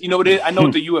it is? You know what it is? I know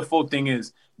what the UFO thing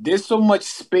is. There's so much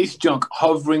space junk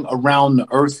hovering around the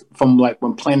Earth from like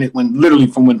when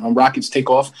rockets take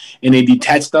off and they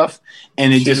detach stuff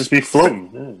and it just be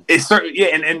floating. Yeah. It's certain, yeah,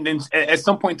 and then at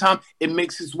some point in time it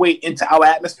makes its way into our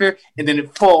atmosphere and then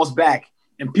it falls back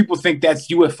and people think that's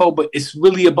UFO, but it's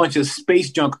really a bunch of space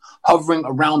junk hovering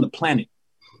around the planet.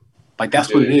 Like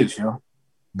that's what it is, you know.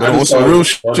 But on some real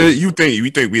shit, you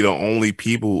think we the only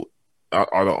people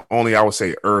are the only, I would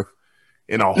say, Earth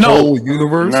in a whole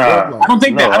universe? Nah, I don't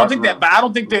think that. But I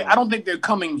don't think they're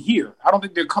coming here. I don't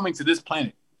think they're coming to this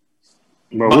planet.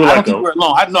 But I don't think we're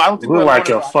alone. I don't think we're like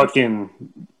a fucking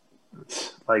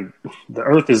like the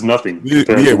Earth is nothing.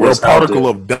 Yeah, we're a particle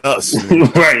of dust.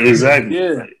 Right, exactly.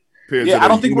 Yeah. Yeah, I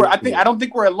don't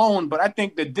think we're alone, but I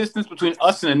think the distance between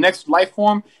us and the next life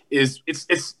form is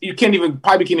it's you can't even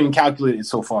calculate it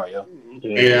so far, yo.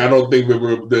 Yeah, I don't think that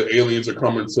the aliens are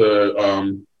coming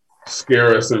to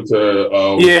scare us into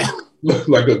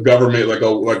like a government,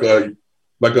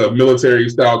 like a military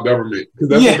style government, because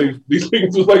that's what these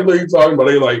things was like talking about.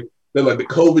 They're like the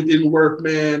COVID didn't work,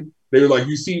 man. They were like,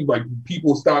 you see, like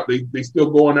people stop, they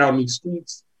still going out in these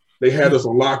streets. They had us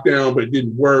on lockdown, but it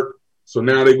didn't work. So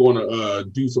now they're going to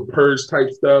do some purge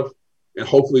type stuff, and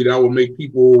hopefully that will make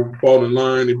people fall in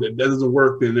line. If that doesn't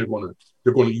work, then they're going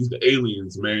to use the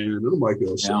aliens, man. And I'm like,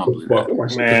 yo, shut the fuck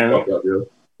up, yo.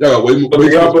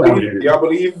 Y'all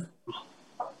believe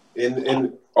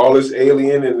in all this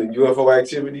alien and the UFO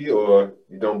activity, or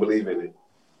you don't believe in it?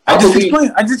 I just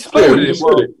explained what it is.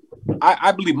 Well,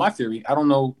 I believe my theory. I don't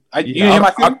know. You hear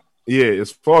my theory? Yeah,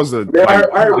 as far as the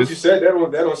I heard what you said.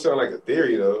 That don't sound like a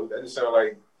theory though. That just sound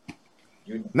like.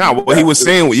 What he was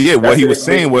saying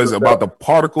was about the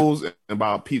particles and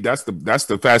about people. That's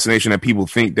the fascination that people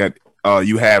think that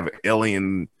you have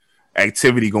alien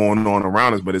activity going on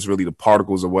around us, but it's really the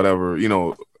particles or whatever, you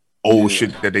know,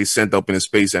 shit that they sent up into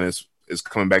space and it's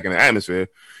coming back in the atmosphere.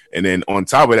 And then on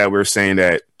top of that, we're saying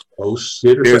that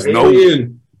there's no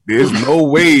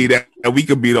way that we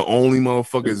could be the only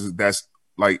motherfuckers that's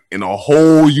like in a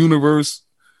whole universe.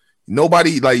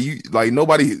 Nobody's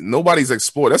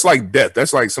explored. That's like death.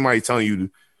 That's like somebody telling you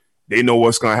they know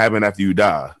what's gonna happen after you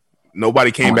die.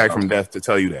 Nobody came back from death to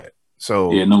tell you that.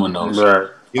 So no one knows. Right.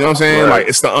 You know what I'm saying? Right. Like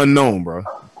it's the unknown, bro.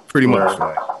 Pretty much.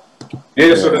 Like.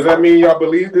 Yeah. So does that mean y'all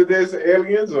believe that there's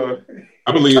aliens, or?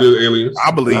 I believe there's aliens.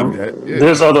 I believe that. Yeah.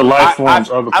 There's other life forms,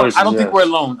 other places. I don't think we're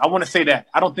alone. I want to say that.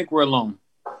 I don't think we're alone.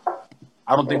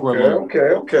 I don't think we're alone.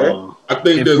 Okay. I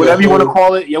think whatever you want to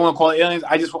call it, you want to call it aliens.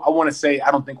 I want to say I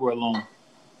don't think we're alone.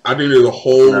 I think there's a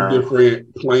whole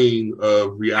different plane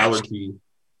of reality.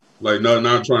 Like,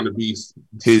 not trying to be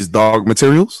his dog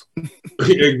materials.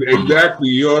 Exactly.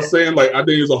 You know what I'm saying? Like, I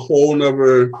think there's a whole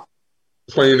nother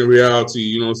plane of reality.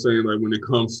 You know what I'm saying? Like, when it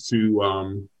comes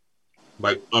to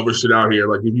like other shit out here.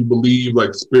 Like, if you believe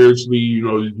like spiritually, you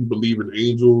know, you believe in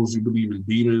angels, you believe in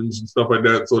demons and stuff like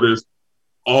that. So there's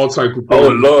all types of things. Oh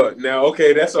Lord! Now,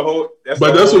 okay, that's a whole. That's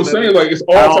but that's what I'm saying. Like, it's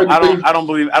all types of things. I don't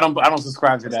believe. I don't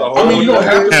subscribe to that. I mean, you don't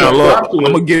have to subscribe to it.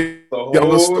 I'm gonna give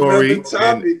y'all a story.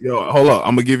 Hold up.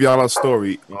 I'm gonna give y'all a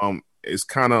story. It's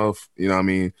kind of, you know what I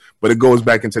mean, but it goes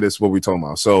back into this what we're talking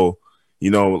about. So,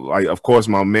 you know, like, of course,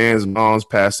 my man's mom's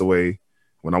passed away.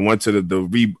 When I went to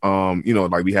you know,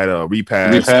 like we had a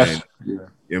repast.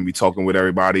 And we talking with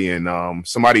everybody, and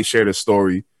somebody shared a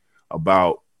story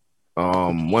about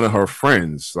one of her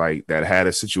friends, like, that had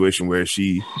a situation where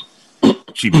she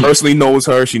personally knows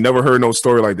her. She never heard no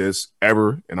story like this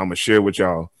ever, and I'm gonna share with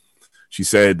y'all. She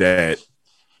said that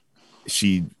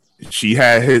she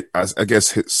had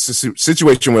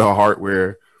situation with her heart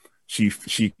where she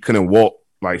couldn't walk.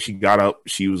 Like, she got up,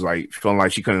 she was like feeling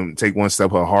like she couldn't take one step.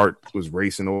 Her heart was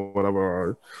racing or whatever,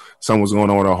 or something was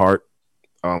going on with her heart.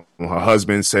 Her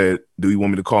husband said, "Do you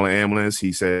want me to call an ambulance?"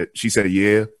 She said,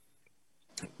 "Yeah."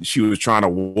 She was trying to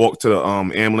walk to the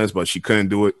ambulance, but she couldn't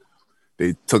do it.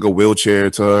 They took a wheelchair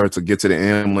to her to get to the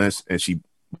ambulance, and she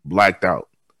blacked out.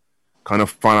 Kind of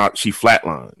found out she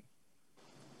flatlined.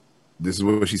 This is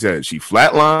what she said. She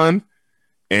flatlined,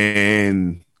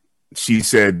 and she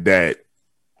said that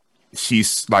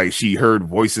she heard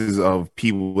voices of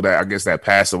people that I guess that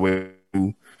passed away,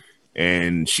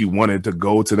 and she wanted to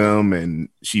go to them, and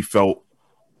she felt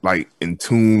like in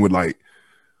tune with like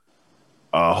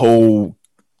a whole.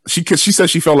 She said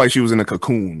she felt like she was in a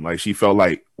cocoon, like she felt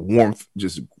like warmth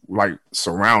just like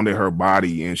surrounded her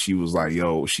body, and she was like,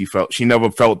 yo, she never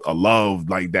felt a love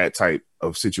like that type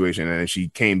of situation, and she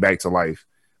came back to life,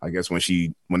 I guess, when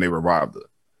they robbed her.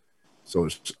 So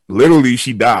literally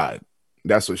she died.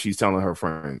 That's what she's telling her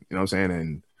friend, you know what I'm saying?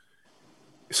 And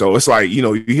so it's like, you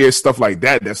know, you hear stuff like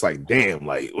that, that's like, damn,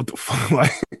 like, what the fuck?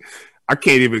 Like, I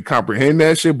can't even comprehend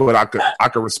that shit, but I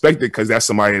could respect it because that's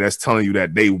somebody that's telling you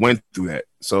that they went through that.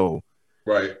 So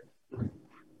right,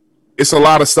 it's a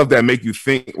lot of stuff that make you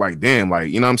think like, damn, like,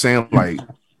 you know what I'm saying? Like,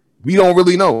 we don't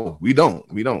really know. We don't.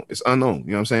 It's unknown.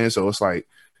 You know what I'm saying? So it's like,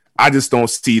 I just don't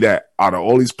see that out of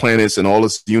all these planets and all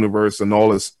this universe and all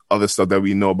this other stuff that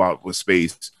we know about with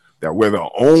space, that we're the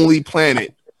only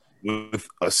planet with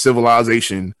a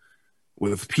civilization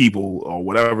with people or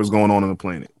whatever's going on the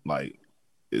planet. Like,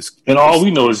 and all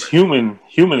we know is human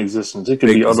existence. It could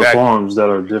be other forms that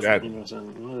are different. Exactly. You know what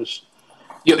I'm saying?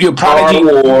 Your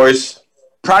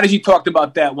Prodigy talked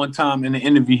about that one time in the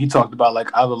interview. He talked about like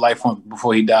other life forms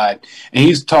before he died, and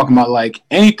he's talking about like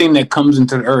anything that comes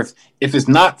into the earth, if it's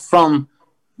not from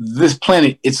this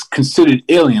planet, it's considered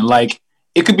alien. Like,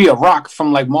 it could be a rock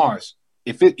from like Mars.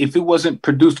 If it wasn't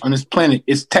produced on this planet,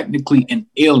 it's technically an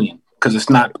alien. Because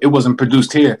it wasn't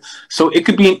produced here. So it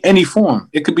could be in any form.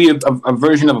 It could be a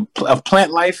version of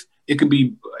plant life. It could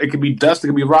be dust. It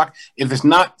could be rock. If it's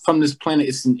not from this planet,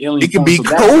 it's an alien. It could be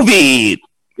COVID.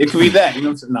 It could be that. You know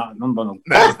what I'm saying?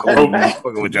 No.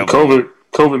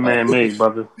 COVID man-made,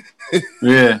 brother.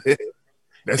 Yeah.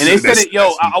 And they said it,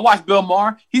 yo, I watched Bill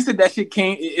Maher. He said that shit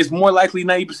it's more likely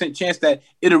 90% chance that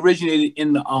it originated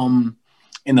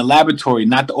in the laboratory,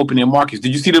 not the open air markets.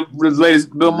 Did you see the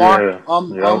latest Bill Maher?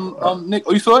 Nick,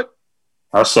 you saw it?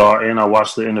 I saw it, and I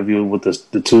watched the interview with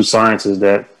the two scientists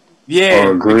that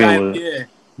are agreeing with.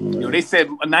 Yo, they said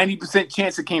a 90%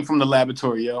 chance it came from the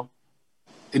laboratory, yo.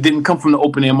 It didn't come from the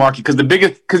open air market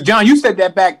because John, you said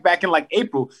that back in like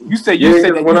April. You said you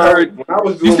heard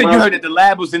that the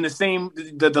lab was in the same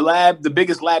the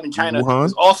biggest lab in China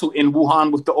was also in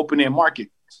Wuhan with the open air market.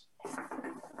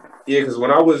 Yeah, because when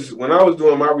I was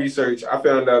doing my research, I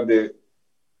found out that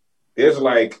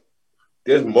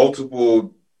there's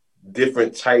multiple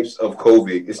different types of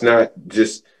COVID. It's not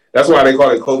just, that's why they call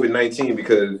it COVID-19,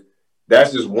 because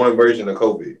that's just one version of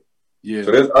COVID. Yeah.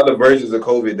 So there's other versions of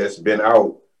COVID that's been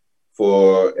out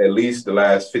for at least the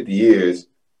last 50 years.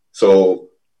 So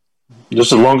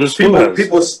just as long as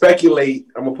people speculate,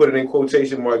 I'm gonna put it in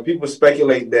quotation marks, people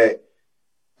speculate that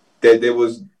there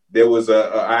was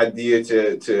a idea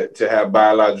to have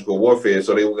biological warfare,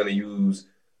 so they were going to use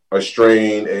a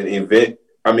strain and invent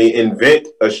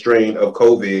a strain of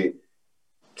COVID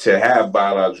to have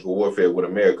biological warfare with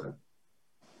America.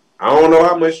 I don't know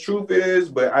how much truth it is,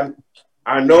 but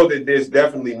I know that there's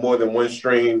definitely more than one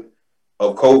strain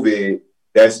of COVID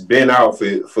that's been out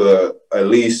for at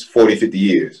least 40, 50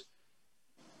 years.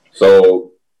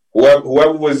 So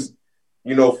whoever was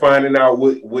finding out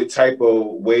what type of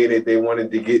way that they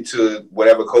wanted to get to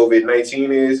whatever COVID-19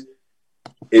 is.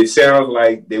 It sounds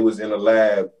like they was in a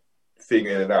lab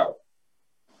figuring it out.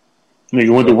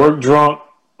 Nigga went to work drunk.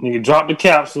 Nigga dropped the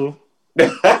capsule.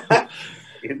 Fuck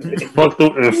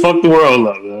the world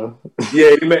up, man.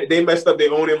 Yeah, they messed up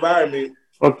their own environment.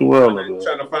 Fuck the world up,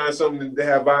 trying to find something to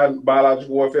have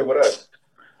biological warfare with us.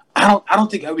 I don't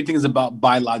think everything is about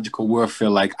biological warfare.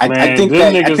 Like I think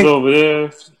over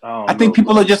there. I think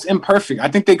people are just imperfect. I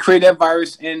think they created that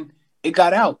virus and it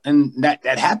got out, and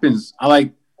that happens.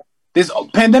 This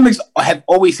pandemics have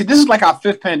always hit. This is like our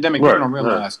fifth pandemic. Right, I don't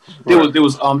realize there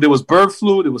was bird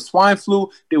flu, there was swine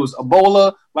flu, there was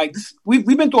Ebola. Like this, we've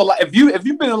been through a lot. If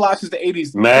you've been alive since the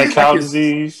 80s, mad cow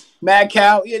disease, mad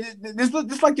cow. Yeah, this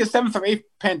is like your 7th or 8th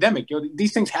pandemic. Yo,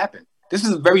 these things happen. This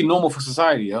is very normal for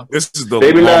society. Yo, this is the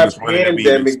maybe not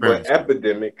pandemic, but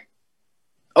epidemic.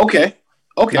 Okay.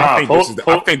 I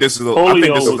think this is the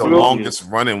longest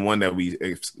running one that we.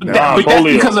 But that's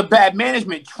because of bad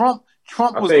management. Trump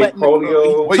was letting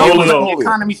the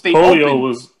economy stay open.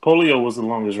 Polio was the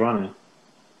longest running. I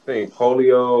think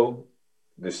polio,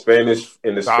 the Spanish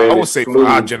flu. I would say for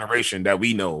our generation that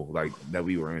we know, like that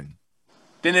we were in.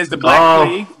 Then there's the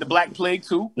Black Plague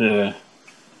too. Yeah,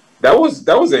 that was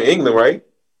in England, right?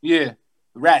 Yeah,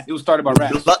 rat. It was started by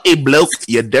rats. Dirty bloke,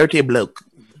 you dirty bloke.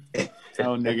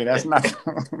 Oh, nigga, that's not.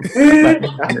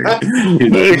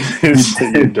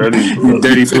 dirty bloke.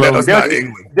 They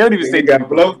don't even say got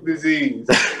bloke disease.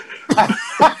 But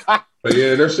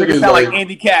yeah, that shit you is sound like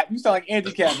Andy Cap. You sound like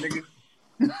Andy Cap, nigga.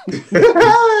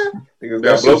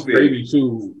 That's just crazy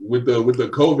too. With the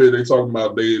COVID, they talking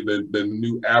about the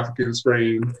new African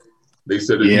strain. They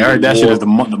said that shit is the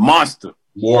monster,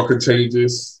 more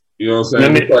contagious. You know what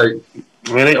I'm saying?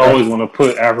 They always want to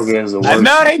put Africa as the worst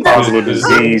possible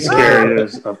disease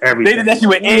carriers of everything. They did that shit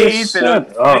with AIDS, and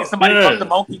somebody fucked the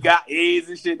monkey, got AIDS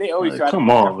and shit. They always try.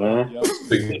 Come on, man.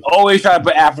 They always try to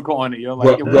put Africa on it, yo.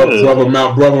 Like, brother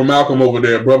Malcolm over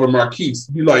there, brother Marquise.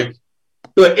 He like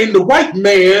in the white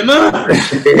man. What's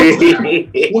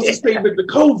the statement? The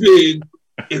COVID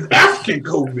is African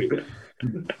COVID.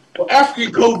 Well,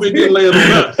 African COVID didn't land on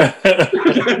us.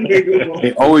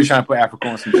 They always trying to put Africa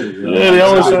on some shit. Yeah, they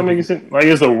always try to make it seem like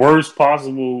it's the worst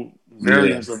possible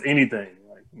variance of anything.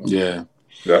 Yeah,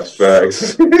 that's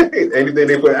facts. Anything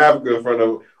they put Africa in front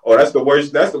of, that's the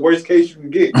worst. That's the worst case you can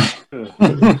get.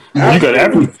 You got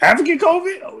African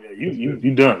COVID? Oh yeah,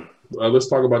 you done. Let's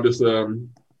talk about this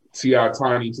T.I.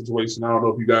 Tiny situation. I don't know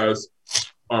if you guys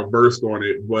are versed on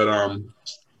it, but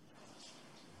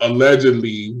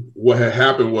allegedly, what had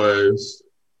happened was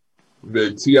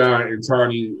that T.I. and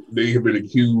Tiny, they have been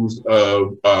accused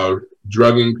of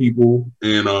drugging people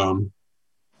and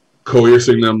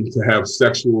coercing them to have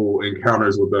sexual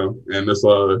encounters with them. And this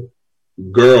girl,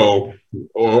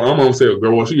 or I'm going to say a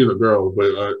girl, well, she is a girl, but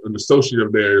an associate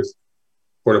of theirs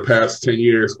for the past 10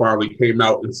 years finally came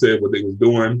out and said what they was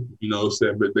doing,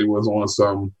 said that they was on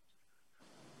some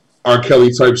R.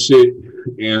 Kelly type shit,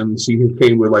 and she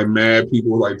came with like mad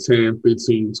people, like 10,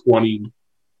 15, 20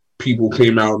 people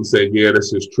came out and said, yeah,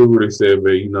 this is true. They said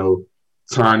that,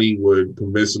 Tiny would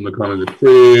convince them to come to the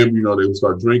crib, they would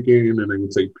start drinking and they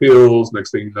would take pills. Next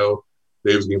thing you know,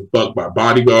 they was getting fucked by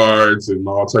bodyguards and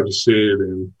all types of shit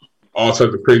and all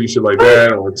types of crazy shit like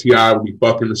that, or T.I. would be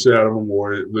fucking the shit out of them,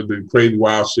 or the crazy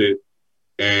wild shit.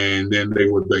 And then they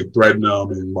would threaten them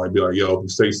and like be like, yo, if you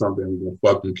say something, we're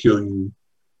gonna fucking kill you.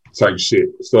 Type shit.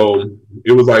 So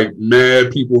it was like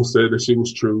mad people said that shit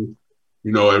was true.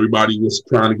 Everybody was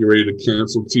trying to get ready to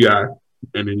cancel T.I.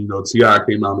 And then, T.I.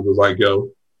 came out and was like, yo,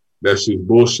 that shit's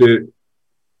bullshit.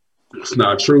 It's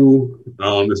not true.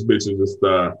 This bitch is just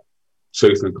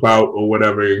chasing clout or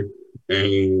whatever.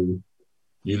 And,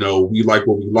 we like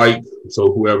what we like.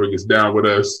 So whoever gets down with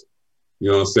us,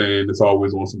 it's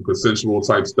always on some consensual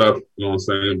type stuff,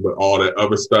 but all that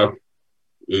other stuff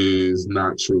is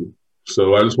not true.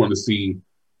 So I just want to see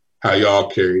how y'all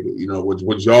carried it,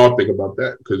 what y'all think about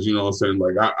that. Because,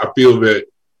 like I feel that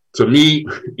to me,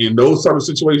 in those type of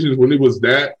situations, when it was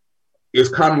that, it's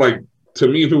kind of like, to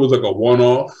me, if it was like a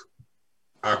one-off,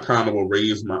 I kind of will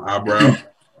raise my eyebrow.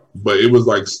 But it was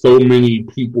like so many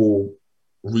people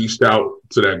reached out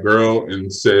to that girl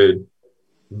and said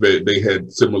that they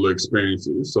had similar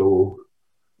experiences. So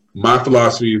my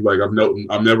philosophy is like, I'm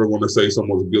never going to say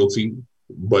someone's guilty.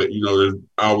 But,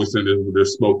 I always think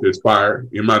there's smoke, there's fire.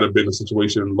 It might have been a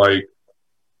situation like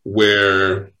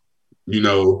where,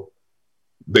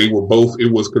 they were both,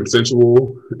 it was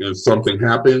consensual and something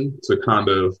happened to kind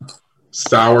of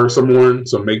sour someone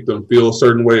to make them feel a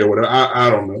certain way or whatever. I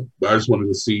don't know. But I just wanted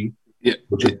to see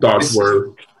what your thoughts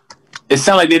were. It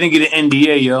sounded like they didn't get an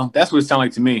NDA, yo. That's what it sounded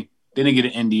like to me. They didn't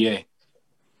get an NDA.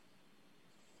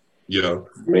 Yeah,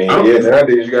 man. Yeah,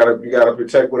 nowadays you gotta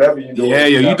protect whatever you doing. Yeah,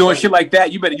 yo, you doing shit like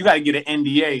that, you gotta get an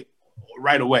NDA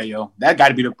right away, yo. That got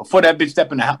to be before that bitch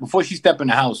step in the house. Before she step in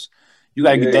the house, you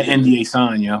gotta get that NDA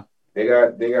signed, yo. They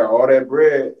got all that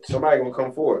bread. Somebody gonna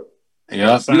come for it.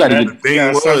 Yeah, you gotta get. You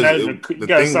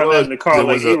gotta sign that in the car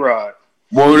like E-Rod.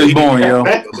 Word is born, yo.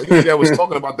 The lady that was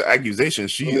talking about the accusation,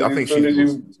 I think she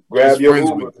was grab your friends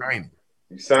Uber. with Tiny.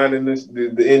 You signing the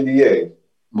NDA.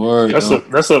 Word,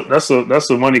 that's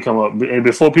a money come up. And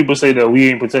before people say that we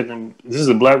ain't protecting, this is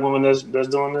a black woman that's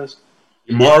doing this.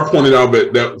 Mar pointed out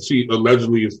that she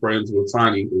allegedly is friends with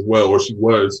Tiny as well, or she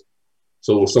was.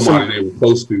 So somebody they were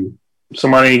close to.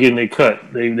 Somebody ain't getting their cut.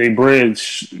 They bread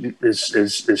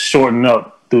is shortening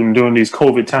up during these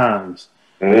COVID times.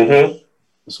 Mm-hmm.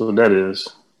 That's what that is.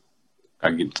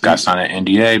 Got to sign an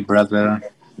NDA, brother.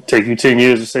 Take you 10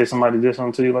 years to say somebody did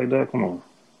something to you like that? Come on.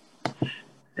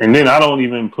 And then I don't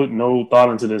even put no thought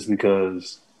into this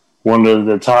because one of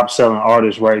the top selling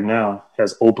artists right now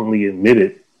has openly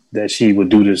admitted that she would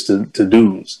do this to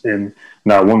dudes. And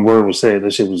not one word was said.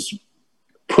 That shit was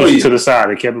pushed to the side.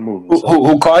 They kept it moving.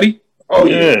 Who Cardi? Oh,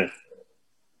 yeah.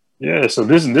 Yeah, so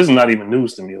this is not even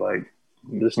news to me. Like,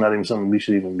 this is not even something we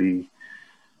should even be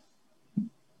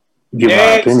giving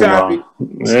our opinion on.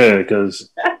 Yeah, because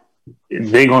if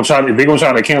they're gonna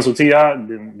try to cancel T.I.,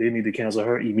 then they need to cancel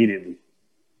her immediately.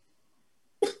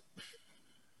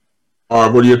 All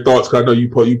right, what are your thoughts? Cause I know you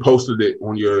posted it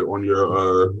on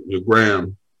your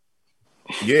gram.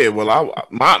 Yeah, well,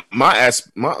 my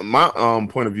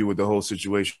point of view with the whole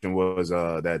situation was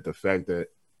that the fact that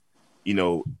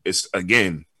it's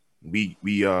again we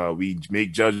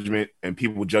make judgment and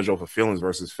people judge off of feelings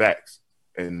versus facts,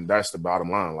 and that's the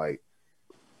bottom line. Like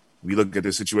we look at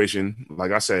this situation,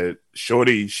 like I said,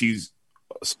 Shorty, she's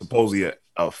supposedly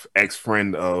a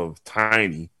ex-friend of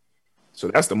Tiny. So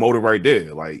that's the motive right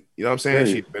there. Like, you know what I'm saying?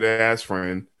 She's a better-ass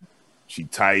friend. She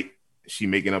tight. She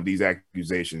making up these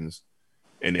accusations.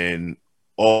 And then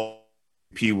all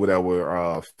people that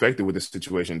were affected with this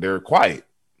situation, they're quiet.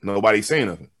 Nobody's saying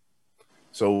nothing.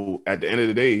 So at the end of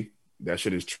the day, that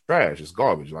shit is trash. It's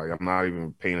garbage. Like, I'm not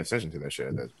even paying attention to that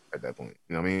shit at that point.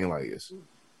 You know what I mean? Like,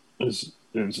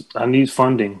 I need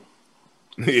funding.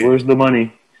 Yeah. Where's the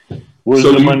money? Where's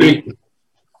the money?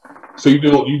 So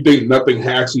you think nothing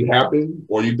actually happened,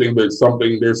 or you think there's some?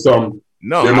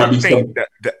 No, I think that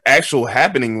the actual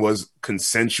happening was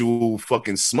consensual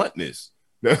fucking smutness.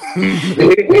 It's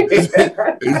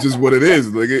just what it is.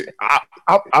 Like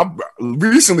I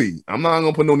recently, I'm not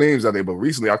gonna put no names out there, but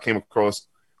recently I came across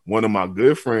one of my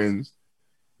good friends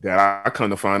that I come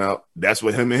to find out that's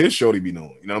what him and his shorty be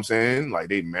doing. You know what I'm saying? Like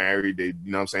they married, they,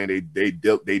 you know what I'm saying? They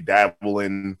dabble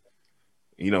in,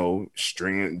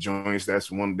 string joints.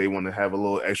 That's one they want to have a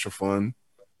little extra fun,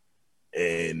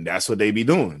 and that's what they be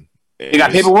doing. And they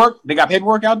got paperwork. They got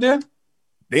paperwork out there.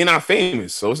 They not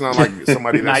famous, so it's not like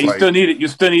somebody that's you still need it. You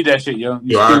still need that shit, yo.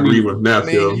 I agree with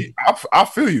Nath, yo. I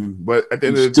feel you, but at the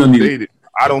end of the day,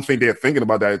 I don't think they're thinking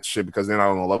about that shit because they're not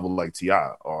on a level like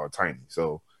T.I. or Tiny.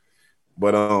 So,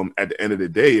 but at the end of the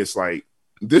day, it's like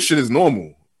this shit is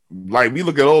normal. Like we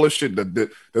look at all this shit, the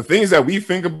things that we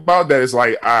think about that is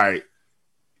like, all right.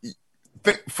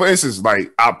 For instance,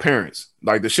 like our parents,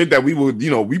 like the shit that we would,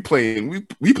 we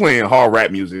playing hard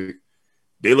rap music.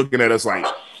 They looking at us like,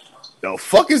 the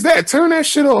fuck is that? Turn that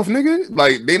shit off, nigga.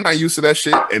 Like they not used to that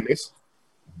shit, and it's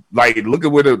like look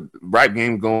at where the rap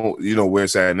game going. Where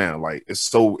it's at now. Like it's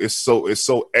so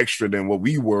extra than what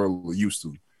we were used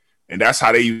to, and that's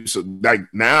how they used to. Like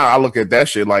now, I look at that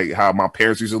shit like how my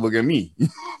parents used to look at me,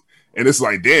 and it's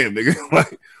like, damn, nigga,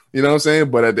 like. You know what I'm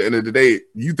saying? But at the end of the day,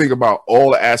 you think about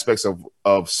all the aspects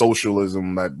of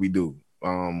socialism that we do.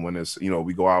 When it's,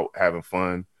 we go out having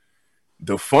fun.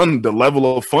 The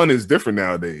level of fun is different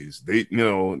nowadays.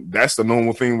 That's the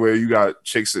normal thing where you got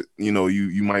chicks that,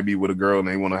 you might be with a girl and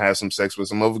they want to have some sex with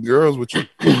some other girls with you.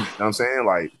 You know what I'm saying?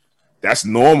 Like, that's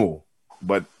normal.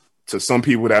 But to some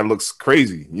people, that looks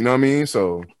crazy. You know what I mean?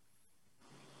 So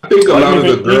I think a lot of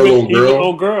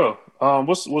the girl.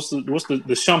 What's the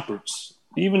Shumperts?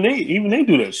 Even they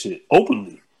do that shit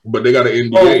openly. But they got an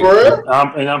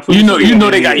NDA. And I'm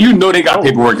they got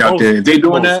paperwork out there. They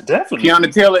doing that. Definitely.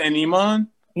 Keanu Taylor and Iman.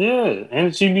 Yeah,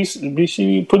 and she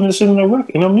putting this shit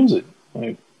in her music.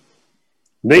 Like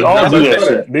they all do that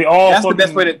shit. They all. That's the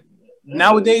best way to.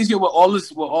 Nowadays,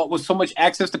 with so much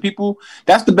access to people,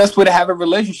 that's the best way to have a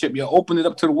relationship. Yo, open it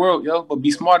up to the world, yo, but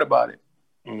be smart about it.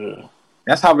 Yeah,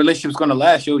 that's how relationships gonna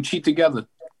last. Yo, cheat together.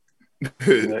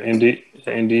 The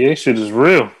NDA shit is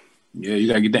real. Yeah, you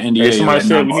gotta get the NDA. Hey, somebody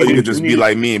said you could just be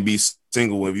like me and be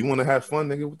single. If you want to have fun,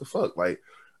 nigga, what the fuck? Like,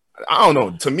 I don't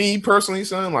know. To me personally,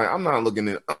 son, like I'm not looking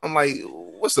at. I'm like,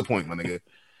 what's the point, my nigga?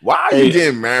 Why are you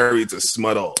getting married to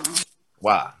smut off?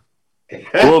 Why?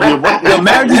 Well,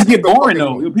 marriages get boring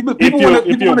though. People want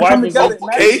to come together.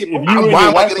 Okay, why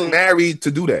am I getting married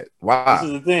to do that? Why? This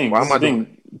is the thing. Why am I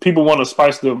doing? People want to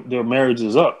spice their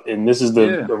marriages up, and this is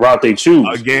the route they choose.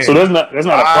 Again, so that's not a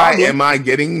problem. Why am I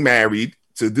getting married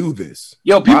to do this?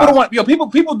 People don't want.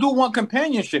 People do want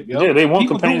companionship. Yo. Yeah, they want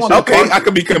companionship. Okay, I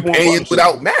could be companion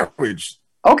without marriage.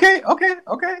 Okay. Yeah,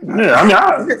 I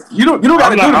mean, you don't got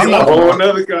to do that. That's a whole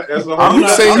nother guy. That's a whole. I'm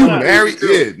saying you married.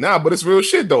 Yeah, nah, but it's real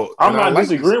shit though. I'm not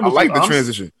disagreeing with you. I like the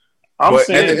transition. I'm but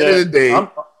saying at the end of the day,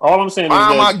 all I'm saying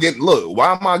why is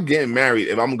why am I getting married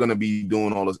if I'm gonna be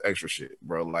doing all this extra shit,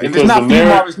 bro? Like, if it's not for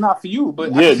you, it's not for you.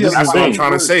 But yeah, that's what I'm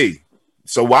trying to say.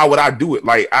 So why would I do it?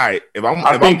 Like, all right,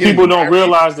 I think people don't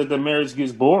realize that the marriage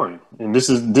gets boring, and this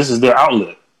is their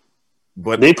outlet.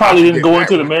 But they probably didn't go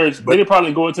into the marriage. They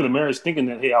probably go into the marriage thinking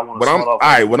that, hey, I want to start off. All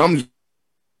right, what I'm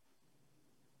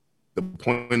the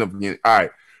point of getting, all right,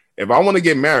 if I want to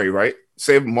get married, right?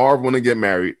 Say if Marv want to get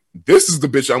married, this is the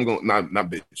bitch I'm going. Not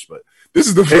bitch, but this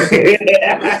is the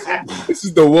this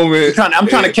is the woman. I'm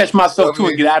trying to catch myself too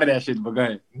and get out of that shit. But go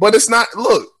ahead. But it's not.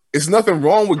 Look, it's nothing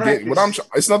wrong with getting.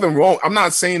 It's nothing wrong. I'm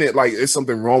not saying it like it's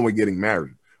something wrong with getting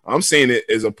married. I'm saying it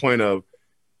as a point of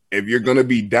if you're gonna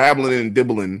be dabbling and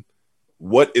dibbling.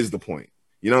 What is the point?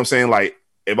 You know what I'm saying? Like,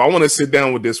 if I want to sit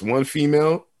down with this one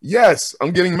female, yes,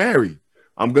 I'm getting married.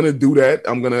 I'm going to do that.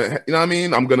 I'm going to, you know what I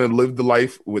mean? I'm going to live the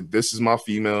life with this is my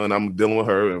female and I'm dealing with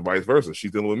her and vice versa. She's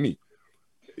dealing with me.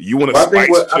 You want to spice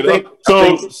shit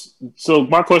up? So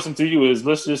my question to you is,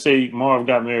 let's just say Marv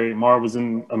got married. Marv was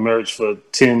in a marriage for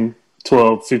 10,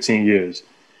 12, 15 years.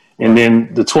 And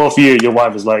then the 12th year, your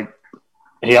wife is like,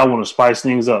 hey, I want to spice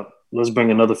things up. Let's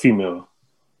bring another female.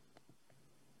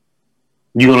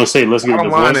 You're gonna say, "Let's get a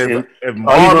divorce." If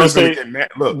Marv is gonna get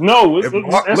married, look. No,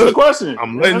 that's the question.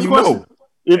 I'm letting you know.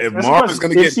 If Marv is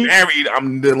gonna get married,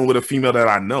 I'm dealing with a female that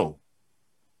I know.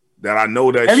 That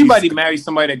everybody marries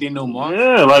somebody that they know, Marv.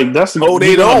 Yeah, like that's no,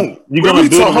 they don't. You're gonna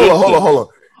do. Hold on.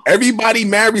 Everybody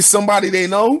marries somebody they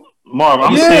know. Marv,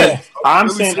 I'm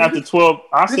saying after 12.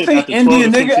 I said after 12.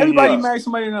 Indian nigga. Everybody marries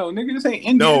somebody they know. Nigga, this ain't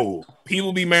Indian. No,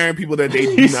 people be marrying people that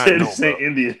they do not know. This ain't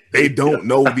Indian. They don't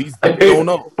know these. They don't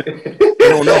know. They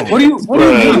don't know. What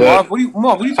do you mean, Marv? What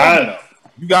are you talking about?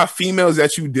 You got females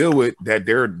that you deal with that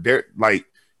they're like.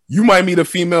 You might meet a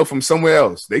female from somewhere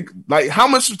else. They like how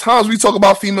much times we talk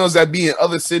about females that be in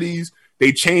other cities.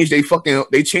 They change their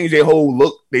whole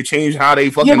look. They change how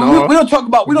they fucking are. We don't talk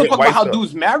about how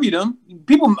dudes marry them.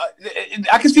 People,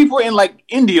 I can see for in like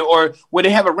India or where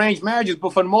they have arranged marriages,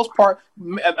 but for the most part,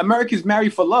 Americans marry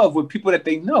for love with people that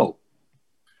they know.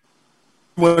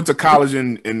 Went to college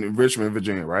in Richmond,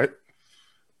 Virginia, right?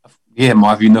 Yeah,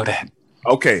 Marv, you know that.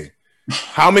 Okay.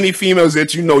 How many females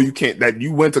that you know that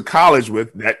you went to college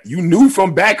with that you knew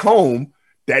from back home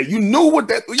that you knew what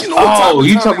that you know? Oh,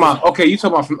 you talking about? Okay, you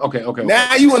talking about from? Okay.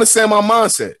 Now you understand my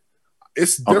mindset.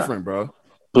 It's different, bro.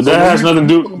 But that has nothing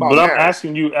to do. But I'm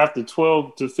asking you after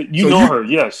 12 to 15. You know her,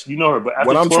 yes, you know her. But after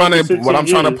what I'm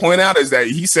trying to point out is that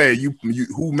he said you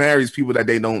who marries people that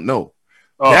they don't know.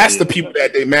 That's the people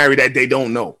that they marry that they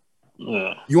don't know.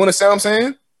 Yeah. You understand what I'm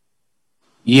saying?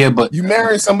 Yeah, but you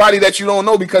marrying somebody that you don't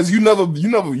know because you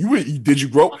did you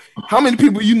grow? How many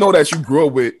people you know that you grew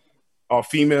up with are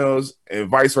females and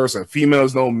vice versa?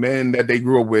 Females know men that they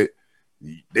grew up with.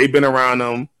 They've been around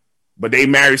them, but they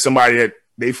married somebody that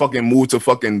they fucking moved to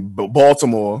fucking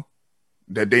Baltimore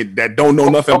that don't know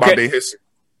nothing about their history.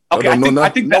 Okay, I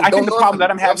think the problem that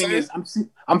I'm having is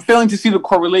I'm failing to see the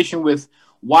correlation with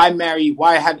why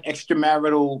I have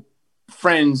extramarital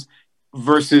friends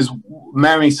versus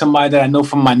marrying somebody that I know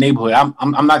from my neighborhood.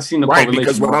 I'm not seeing the correlation.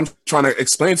 Because what I'm trying to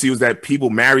explain to you is that people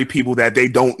marry people that they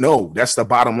don't know. That's the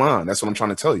bottom line. What I'm trying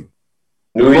to tell you.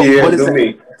 What is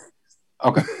that?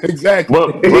 Okay, exactly.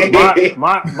 But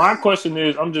my question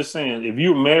is, I'm just saying, if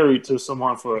you're married to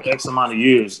someone for X amount of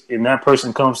years, and that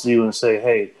person comes to you and say,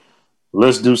 "Hey,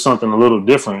 let's do something a little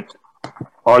different,"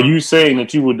 are you saying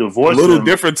that you would divorce them? A little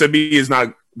different to me is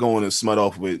not going to smut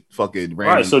off with fucking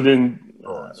random. Right. So then.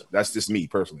 That's just me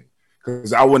personally,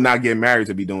 because I would not get married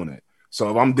to be doing that. So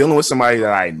if I'm dealing with somebody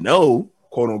that I know,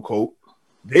 quote unquote,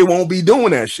 they won't be doing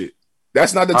that shit.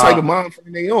 That's not the type of mind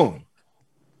frame they on.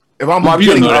 If I'm Marv,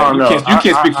 you can't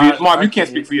speak for yourself. Marv, you can't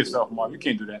speak for yourself. Marv, you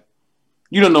can't do that.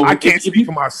 You don't know. I can't speak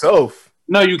for myself.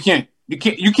 No, you can't. You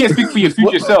can't speak for your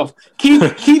future self. Keith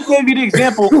gave you the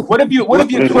example. What if you're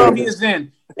 12 years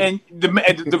in and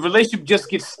the relationship just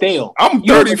gets stale. I'm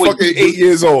 8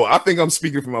 years old. I think I'm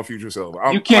speaking for my future self.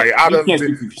 I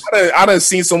done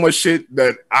seen so much shit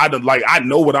that I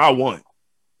know what I want.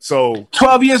 So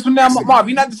 12 years from now, Marv,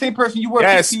 you're not the same person you were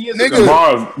 15 years ago.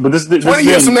 Marv, but this 20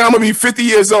 years from now, I'm gonna be 50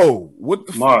 years old. What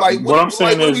the Marv, what I'm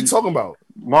saying what is, are we talking about?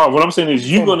 Marv, what I'm saying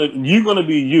is you're gonna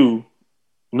be you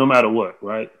no matter what,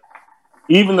 right?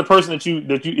 Even the person that you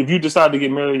if you decide to get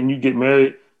married and you get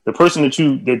married, the person that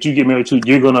you get married to,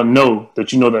 you're gonna know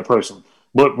that you know that person.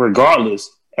 But regardless,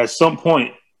 at some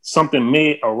point, something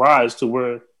may arise to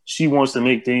where she wants to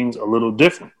make things a little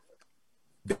different.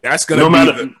 That's gonna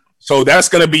that's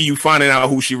gonna be you finding out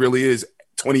who she really is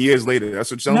 20 years later.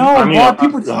 That's what you're telling me. No,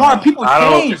 people change.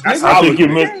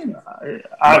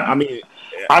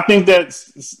 I think that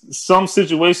some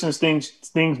situations things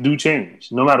do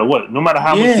change, no matter what. No matter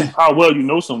how well you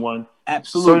know someone.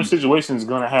 Absolutely. Certain situations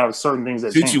going to have certain things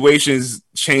that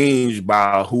change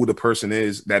by who the person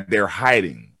is that they're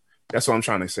hiding. That's what I'm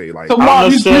trying to say. Like,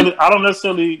 I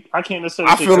can't necessarily.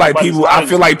 I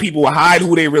feel like people hide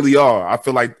who they really are. I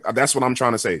feel like that's what I'm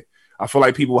trying to say. I feel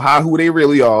like people hide who they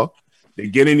really are. They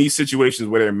get in these situations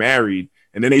where they're married,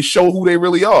 and then they show who they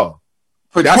really are.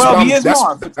 For 12 years,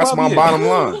 that's my bottom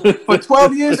line. For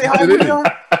 12 years, they hide who they are.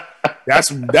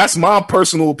 That's my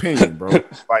personal opinion, bro.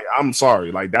 Like, I'm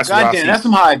sorry. Like, that's what I see. That's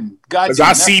some hiding. Because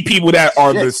I see people that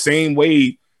are the same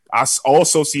way. I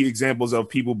also see examples of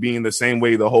people being the same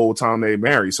way the whole time they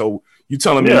marry. So you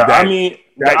telling me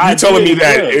it's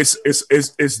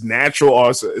natural,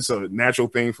 or it's a natural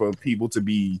thing for people to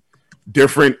be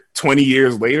different 20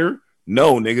 years later?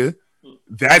 No, nigga.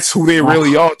 That's who they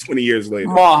really are 20 years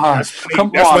later.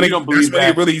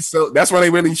 That's when they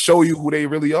really show you who they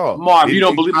really are. Marv, you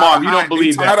don't believe that. You cannot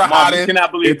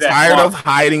believe that. Tired of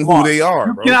hiding who they are.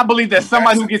 You cannot believe that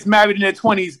somebody who gets married in their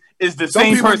 20s is the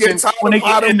same person when they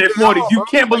get in their 40s. You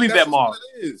can't believe that, Marv.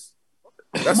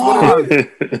 That's what it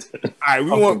is. All right,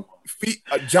 we want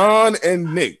John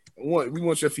and Nick. We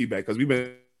want your feedback because we've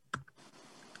been.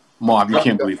 Marv, you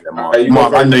can't believe that, Marv.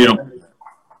 Marv, I know you don't.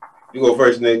 You go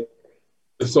first, Nick.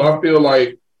 So I feel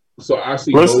like, I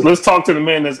see. Let's talk to the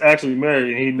man that's actually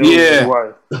married and he knows his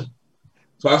wife.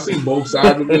 So I see both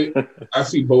sides of it. I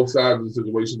see both sides of the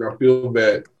situation.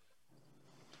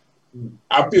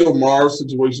 I feel Marv's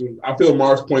situation. I feel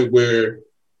Marv's point where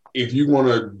if you want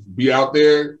to be out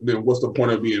there, then what's the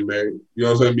point of being married? You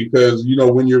know what I'm saying? Because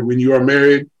when you are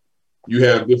married, you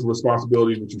have different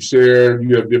responsibilities that you share.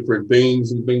 You have different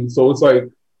things and things. So it's like,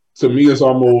 to me, it's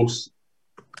almost.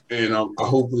 And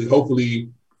hopefully,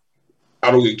 I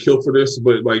don't get killed for this.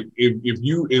 But like, if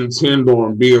you intend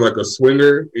on being like a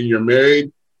swinger and you're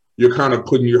married, you're kind of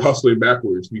you're hustling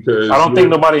backwards because I don't think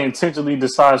nobody intentionally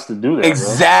decides to do that.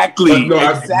 Exactly.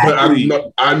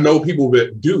 I know people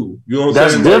that do. You know what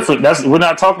I'm saying? That's different. We're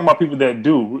not talking about people that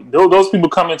do. Those people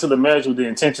come into the marriage with the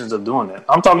intentions of doing that.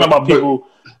 I'm talking about people.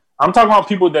 I'm talking about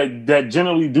people that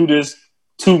generally do this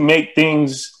to make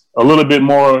things a little bit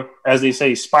more, as they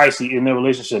say, spicy in their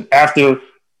relationship after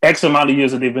X amount of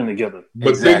years that they've been together.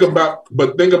 But think about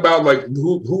like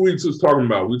who we just talking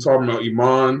about. We're talking about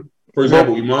Iman, for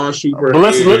example, Iman Shumpert. But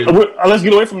let's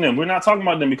get away from them. We're not talking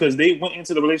about them because they went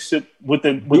into the relationship with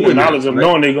the knowledge of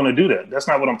knowing they're going to do that. That's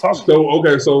not what I'm talking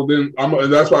about. So then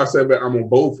that's why I said that I'm on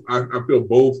both. I feel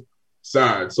both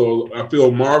sides. So I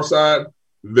feel Marv's side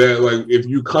that like if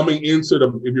you're coming into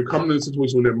the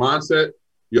situation with that mindset,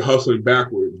 you're hustling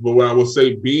backwards. But what I will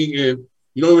say, you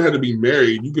don't even have to be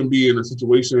married. You can be in a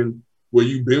situation where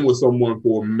you've been with someone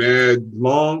for mad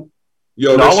long.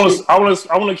 I want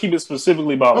to keep it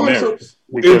specifically about marriage.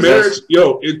 In marriage,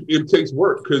 it takes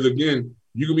work because again,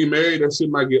 you can be married. That shit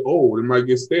might get old. It might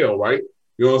get stale, right?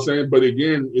 You know what I'm saying? But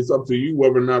again, it's up to you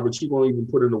whether or not. But you're going to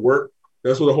even put in the work.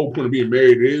 That's what the whole point of being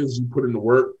married is. You put in the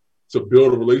work to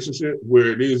build a relationship where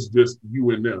it is just you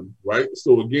and them, right?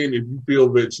 So again, if you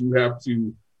feel that you have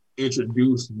to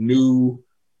introduce new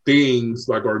things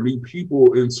or new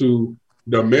people into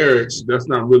the marriage, that's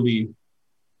not really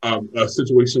a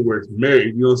situation where it's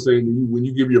married. You know what I'm saying? When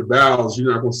you give your vows,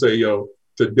 you're not going to say, to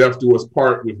death do us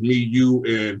part with me, you,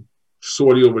 and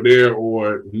shorty over there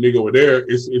or nigga over there.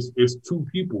 It's two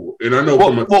people. And I know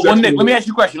Nick, let me ask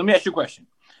you a question.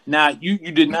 Now, you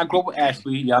did not grow up with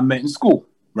Ashley. Y'all met in school,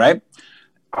 right?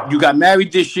 You got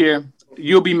married this year.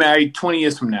 You'll be married 20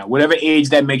 years from now, whatever age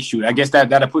that makes you. I guess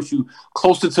that'll put you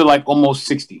closer to like almost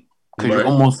 60 because you're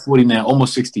almost 40 now,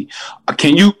 almost 60.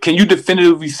 Can you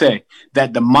definitively say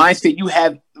that the mindset you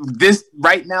have this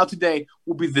right now today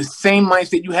will be the same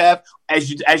mindset you have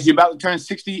as you're about to turn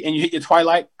 60 and you hit your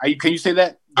twilight? Can you say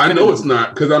that? I know it's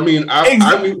not because I mean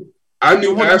I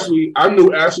knew Ashley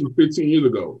 15 years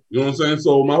ago. You know what I'm saying?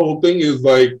 So my whole thing is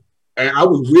like, and I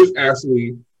was with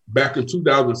Ashley back in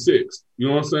 2006. You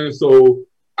know what I'm saying? So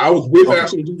I was with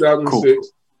Ashley in 2006. Cool.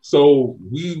 So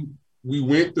we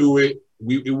went through it.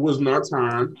 It wasn't our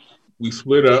time. We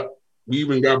split up. We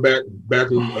even got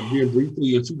back in, again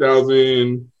briefly in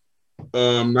 2009,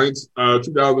 and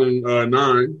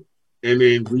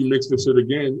then remixed the shit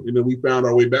again, and then we found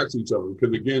our way back to each other.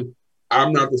 Because again,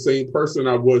 I'm not the same person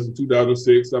I was in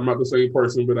 2006. I'm not the same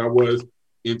person that I was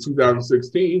in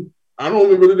 2016. I don't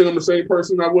even really think I'm the same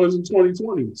person I was in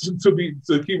 2020.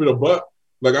 To keep it a buck,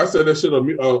 like I said that shit a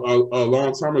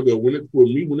long time ago. When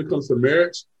it comes to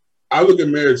marriage, I look at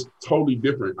marriage totally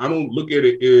different. I don't look at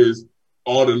it as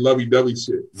all the lovey-dovey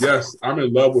shit. Yes, I'm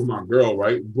in love with my girl,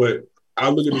 right? But I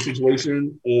look at the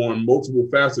situation on multiple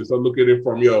facets. I look at it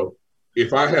from,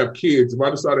 if I have kids, if I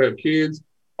decide to have kids,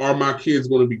 are my kids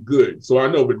going to be good? So I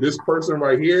know, but this person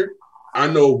right here, I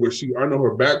know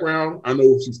her background, I know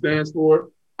what she stands for,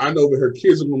 I know that her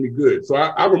kids are going to be good. So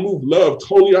I remove love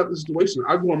totally out of the situation.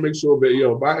 I want to make sure that,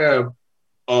 if I have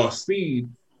a seed,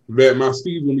 that my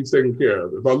seed's going to be taken care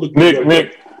of. If I look at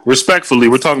Nick, respectfully,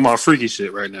 we're talking about freaky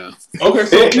shit right now. Okay,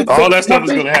 so all that stuff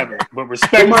is going to happen. But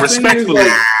respectfully,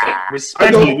 we're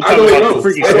talking about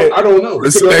freaky shit. I don't know.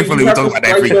 Respectfully, we're talking about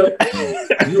that freaky.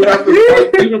 You have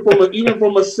to, even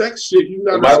from a sex shit, you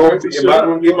got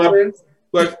to.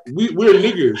 Like we're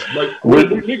niggas. Like we're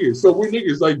niggas. So we're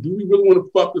niggas. Like, do we really want to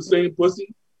fuck the same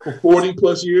pussy for 40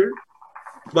 plus years?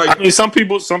 Like, I mean, some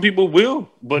people will,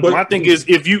 but my thing is,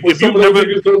 if you never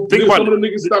think about some of the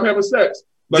niggas stop having sex.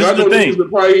 Like, I know niggas that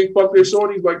probably ain't fuck their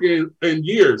shorties like in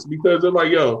years because they're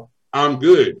like, I'm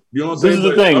good. You know what I'm saying? This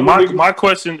is the thing. My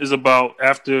question is about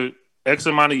after X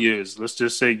amount of years. Let's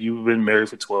just say you've been married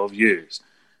for 12 years.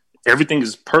 Everything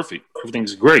is perfect. Everything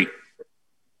is great.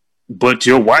 But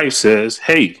your wife says,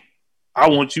 hey, I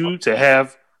want you to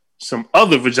have some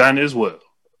other vagina as well.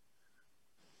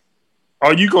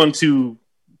 Are you going to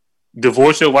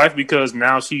divorce your wife because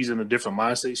now she's in a different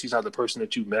mindset? She's not the person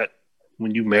that you met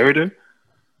when you married her?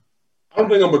 I don't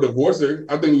think I'm going to divorce her.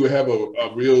 I think we would have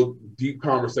a real deep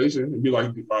conversation and be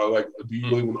like, do you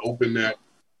really want to open that?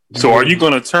 So are you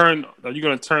going to turn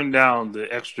down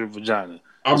the extra vagina?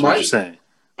 That's what you're saying.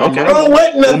 Okay. I don't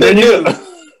want nothing new.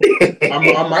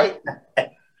 I might.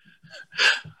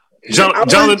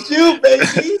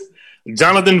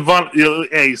 Jonathan Von.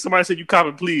 Hey, somebody said you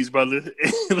copping, please, brother.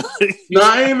 No,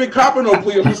 I ain't even copping no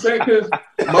plea. I'm just saying because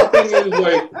my thing is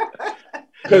like,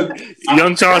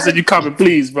 Young Charles said you copping,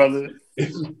 please, brother.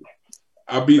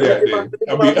 I'll be that then.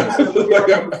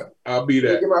 I'll be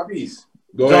that. Get my piece.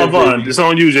 Go John ahead, Vaughn. JV. It's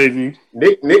on you, JV.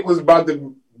 Nick was about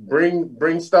to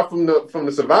bring stuff from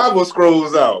the survival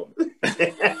scrolls out.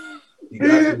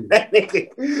 That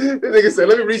nigga said,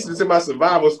 "Let me reach into my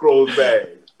survival scrolls bag."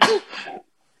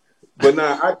 But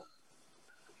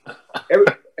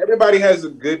everybody has a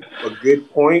good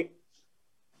point.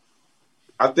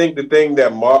 I think the thing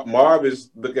that Marv is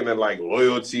looking at, like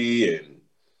loyalty and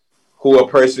who a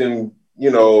person,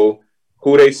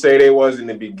 who they say they was in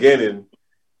the beginning.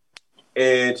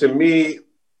 And to me,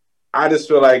 I just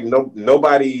feel like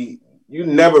nobody, you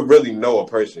never really know a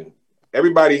person.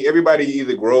 Everybody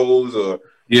either grows or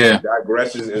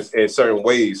digresses in certain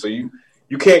ways. So you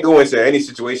can't go into any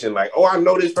situation like, oh, I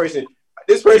know this person.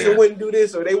 This person wouldn't do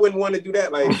this or they wouldn't want to do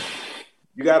that. Like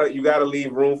you gotta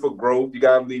leave room for growth. You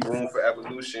gotta leave room for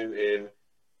evolution. And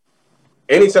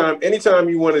anytime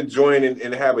you want to join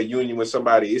and have a union with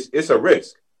somebody, it's a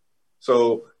risk.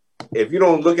 So if you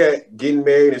don't look at getting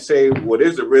married and say, well,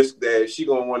 there's a risk that she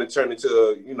gonna want to turn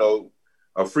into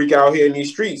a freak out here in these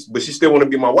streets, but she still want to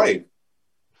be my wife.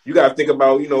 You gotta think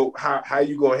about, how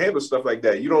you gonna handle stuff like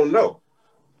that. You don't know.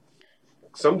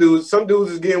 Some dudes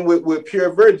is getting with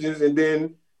pure virgins, and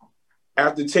then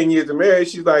after 10 years of marriage,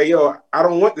 she's like, yo, I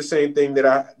don't want the same thing that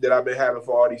I've been having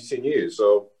for all these 10 years.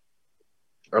 So,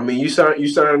 I mean, you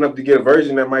signing up to get a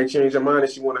virgin that might change her mind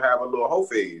if she want to have a little hoe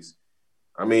phase.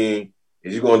 I mean,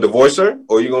 is you gonna divorce her,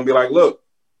 or are you gonna be like, look,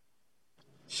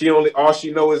 all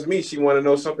she knows is me. She want to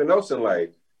know something else in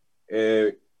life,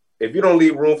 and if you don't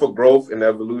leave room for growth and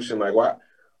evolution, like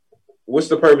what's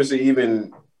the purpose of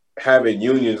even having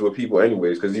unions with people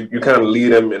anyways? Because you kind of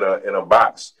leave them in a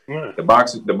box. Yeah. The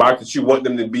box that you want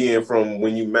them to be in from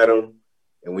when you met them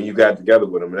and when you got together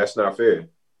with them, and that's not fair.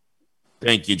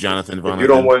 Thank you, Jonathan. You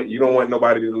don't want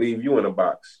nobody to leave you in a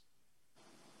box.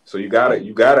 So you gotta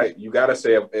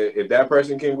say if that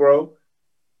person can grow,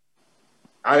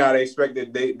 I gotta expect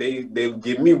that they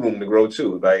give me room to grow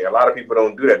too. Like a lot of people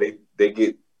don't do that. They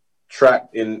get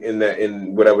trapped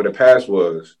in whatever the past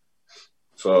was.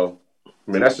 So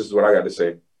I mean that's just what I got to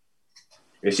say.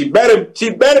 And she better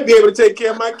be able to take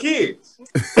care of my kids.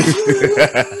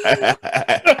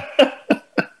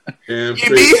 And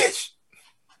bitch.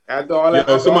 After all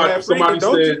that, somebody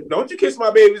said, don't you kiss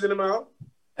my babies in the mouth.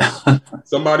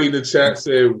 Somebody in the chat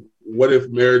said, what if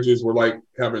marriages were like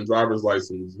having driver's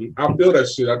license? I feel that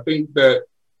shit. I think that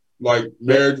like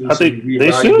marriages should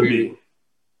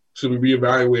be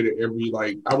reevaluated every,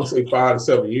 like, I would say 5 to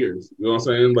 7 years. You know what I'm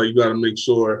saying? Like, you got to make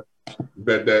sure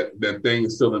that thing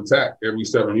is still intact every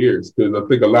 7 years. Because I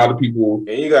think a lot of people,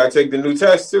 and you got to take the new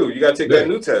test too. You got to take that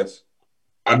new test.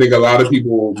 I think a lot of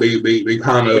people they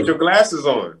kind of put your glasses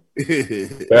on.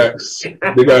 Facts.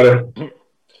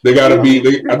 They gotta be.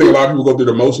 I think a lot of people go through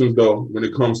the motions though when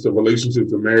it comes to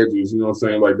relationships and marriages. You know what I'm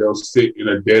saying? Like they'll sit in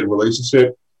a dead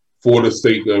relationship for the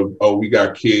sake of, oh, we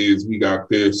got kids, we got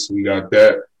this, we got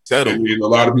that. And a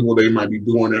lot of people, they might be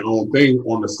doing their own thing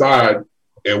on the side,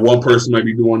 and one person might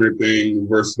be doing their thing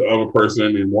versus the other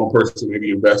person, and one person may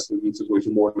be invested in the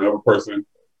situation more than the other person.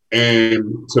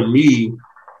 And to me,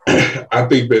 I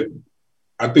think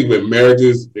that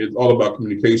marriages is all about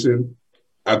communication.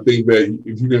 I think that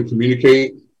if you can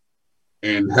communicate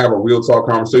and have a real talk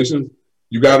conversation,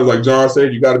 you got to, like John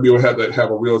said, you got to be able to have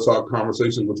a real talk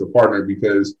conversation with your partner,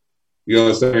 because you know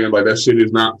what I'm saying, like that shit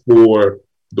is not for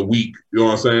the weak. You know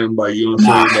what I'm saying? Like, you know what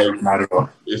I'm saying? Like, not at all.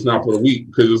 It's not for the weak,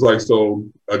 because it's like, so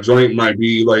a joint might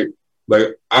be like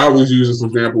I always use this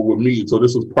example with me. So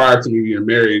this was prior to me being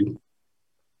married.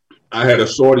 I had a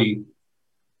shorty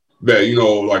that, you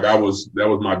know, like I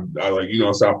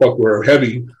fucked with her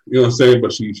heavy, you know what I'm saying?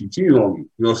 But she cheated on me. You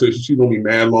know what I'm saying? She cheated on me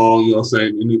mad long, you know what I'm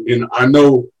saying? And I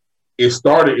know it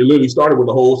literally started with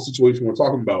the whole situation we're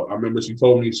talking about. I remember she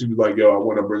told me, she was like, yo, I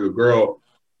want to bring a girl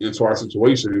into our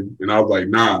situation. And I was like,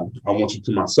 nah, I want you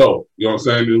to myself. You know what I'm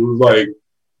saying? It was like,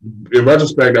 in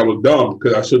retrospect, I was dumb,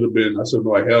 because I should have been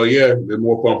like, hell yeah, they're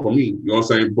more fun for me. You know what I'm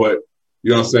saying? But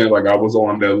you know what I'm saying? Like I was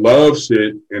on that love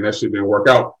shit, and that shit didn't work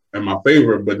out in my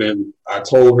favor. But then I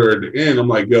told her at the end, I'm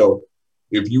like, yo,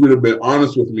 if you would have been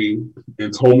honest with me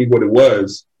and told me what it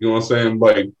was, you know what I'm saying?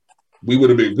 Like, we would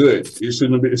have been good. It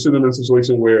shouldn't have been a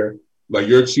situation where like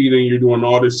you're cheating, you're doing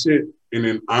all this shit, and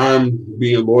then I'm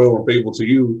being loyal and faithful to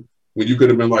you, when you could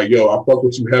have been like, yo, I fuck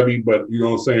with you heavy, but you know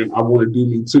what I'm saying, I want to do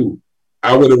me too.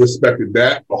 I would have respected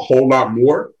that a whole lot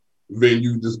more than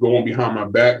you just going behind my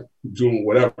back doing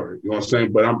whatever. You know what I'm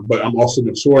saying? But I'm also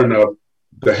mature enough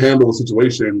to handle a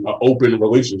situation, an open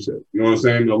relationship. You know what I'm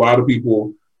saying? A lot of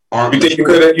people aren't. You think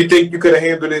you could have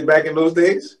handled it back in those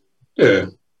days? Yeah.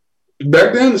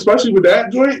 Back then, especially with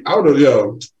that joint, I would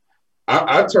have,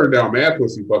 I turned down mad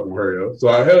pussy fucking with her, yo. So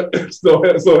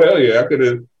hell yeah, I could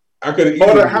have.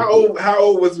 Hold on, how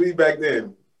old was we back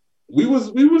then? We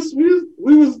was 20.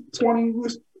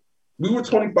 We were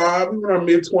 25. We were in our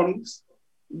mid-20s,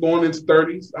 going into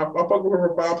 30s. I fucked with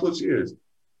her for 5+ years.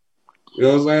 You know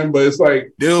what I'm saying? But it's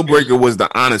like deal breaker was the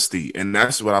honesty, and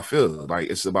that's what I feel like.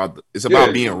 It's about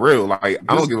being real. Like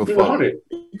I don't give a fuck. It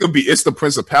could be. It's the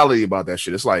principality about that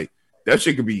shit. It's like that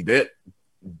shit could be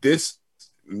this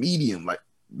medium, like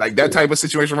that type of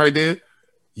situation right there.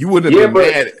 You wouldn't have been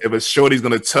mad if a shorty's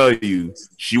gonna tell you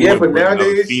she wouldn't bring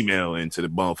another female into the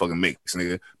motherfucking mix,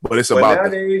 nigga. But it's about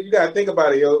nowadays. You gotta think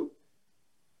about it, yo.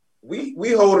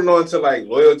 We holding on to like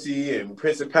loyalty and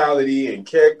principality and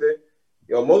character.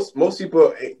 Yo, most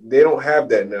people, they don't have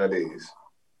that nowadays.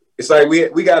 It's like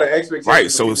we got an expectation.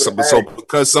 Right. So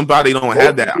because somebody don't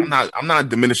have that, I'm not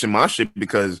diminishing my shit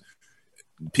because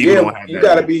people don't have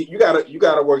that. You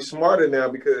gotta work smarter now,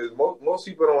 because most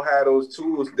people don't have those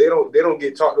tools. They don't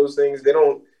get taught those things. They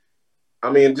don't.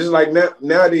 I mean, just like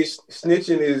nowadays,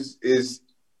 snitching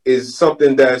is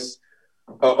something that's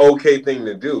an okay thing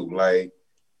to do. Like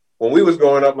when we was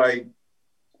growing up, like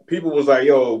people was like,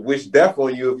 "Yo, wish death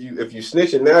on you if you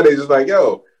snitching." Nowadays, it's like,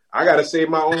 "Yo, I gotta save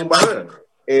my own behind,"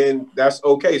 and that's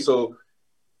okay. So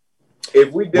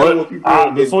if we deal with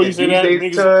people before you say that,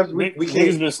 niggas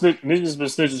been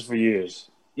snitches for years.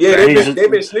 Yeah, they've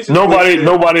been snitching. Nobody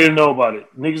didn't know about it.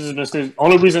 Niggas has been snitching.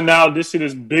 Only reason now this shit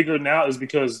is bigger now is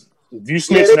because if you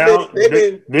snitch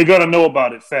they're gonna know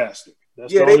about it faster.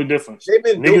 That's the only difference.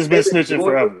 Niggas been snitching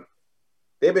forever.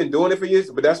 They've been doing it for years,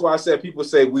 but that's why I said people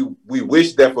say we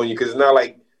wish death on you, because it's not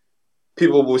like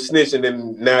people were snitching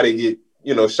and now they get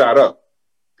shot up.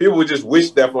 People would just wish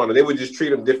death on them. They would just treat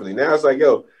them differently. Now it's like,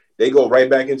 yo, they go right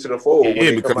back into the fold.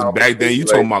 Yeah, because back then you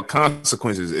talking about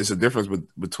consequences. It's a difference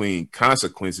between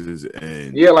consequences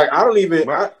and like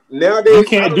nowadays you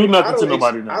can't do nothing to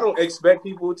nobody. Now. I don't expect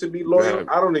people to be loyal.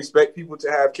 Yeah. I don't expect people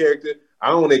to have character. I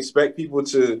don't expect people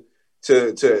to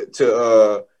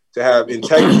have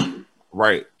integrity.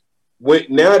 Right.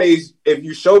 Nowadays, if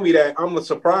you show me that, I'm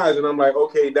surprised, and I'm like,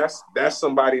 okay, that's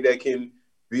somebody that can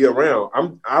be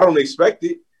around. I don't expect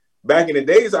it. Back in the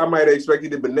days, I might have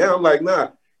expected it, but now I'm like, nah.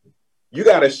 You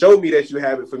got to show me that you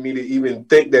have it for me to even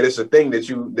think that it's a thing that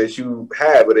you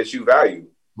have or that you value.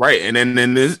 Right,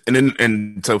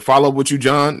 and to follow up with you,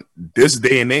 John, this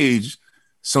day and age,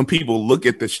 some people look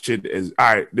at this shit as,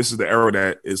 all right, this is the era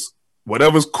that is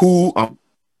whatever's cool.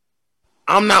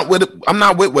 I'm not with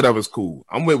whatever's cool.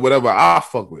 I'm with whatever I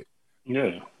fuck with.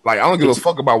 Yeah, like I don't give a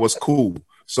fuck about what's cool.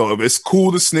 So if it's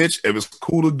cool to snitch, if it's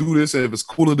cool to do this, and if it's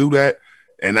cool to do that,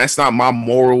 and that's not my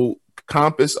moral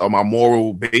compass or my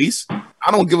moral base,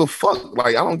 I don't give a fuck.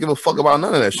 Like I don't give a fuck about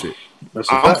none of that shit.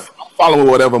 I'm following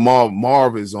whatever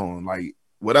Marv is on. Like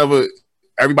whatever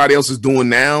everybody else is doing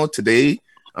now today,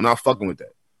 I'm not fucking with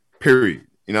that. Period.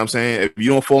 You know what I'm saying? If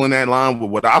you don't fall in that line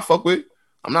with what I fuck with,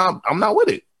 I'm not with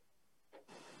it.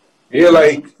 Yeah,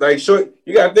 like short.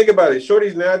 You gotta think about it.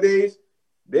 Shorties nowadays,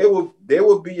 they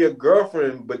will be your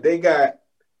girlfriend, but they got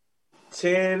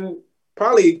 10,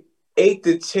 probably 8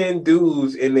 to 10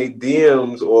 dudes in their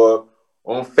DMs or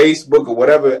on Facebook or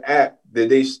whatever app that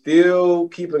they still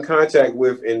keep in contact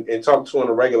with and talk to on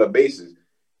a regular basis.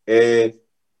 And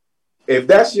if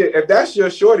that's your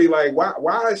shorty, like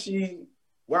why is she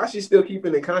still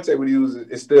keeping in contact with you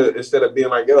instead of being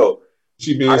like, yo,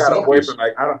 she being I got selfish. a boyfriend,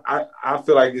 like I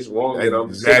feel like it's wrong that I'm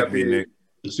exactly, Nick.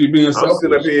 She being selfish. I'm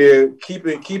sitting up here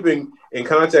keeping in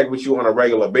contact with you on a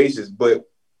regular basis, but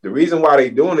the reason why they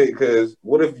doing it because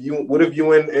what if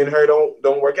you and her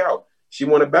don't work out? She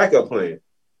want a backup plan.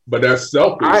 But that's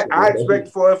selfish. I expect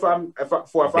if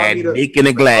I meet a dick in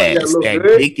a glass,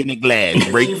 that dick in a glass,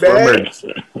 break for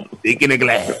emergency, dick in a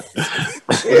glass.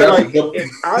 Yeah, like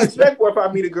I expect if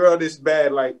I meet a girl this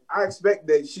bad, like I expect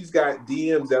that she's got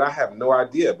DMs that I have no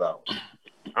idea about.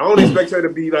 I don't expect her to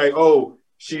be like, oh,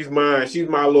 she's mine, she's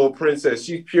my little princess,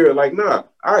 she's pure. Like, nah,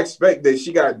 I expect that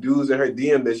she got dudes in her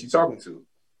DM that she's talking to.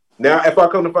 Now, if I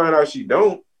come to find out she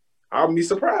don't, I'll be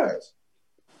surprised.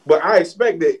 But I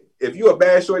expect that if you a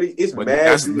bad shorty, it's but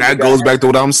mad. That goes back to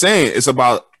what I'm saying. It's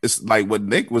like what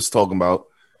Nick was talking about.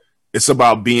 It's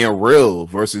about being real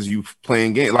versus you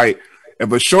playing games. Like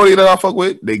if a shorty that I fuck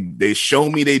with, they show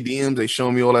me their DMs, they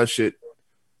show me all that shit.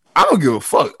 I don't give a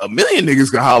fuck. A million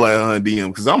niggas can holler at her DM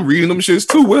because I'm reading them shits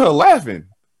too with her laughing.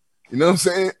 You know what I'm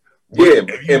saying? Yeah,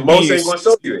 and most ain't gonna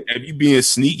show you it. If you being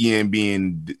sneaky and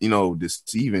being,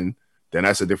 deceiving, then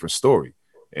that's a different story.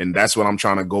 And that's what I'm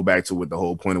trying to go back to with the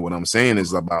whole point of what I'm saying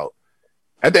is about.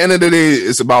 At the end of the day,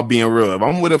 it's about being real. If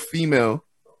I'm with a female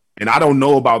and I don't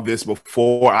know about this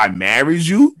before I married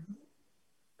you,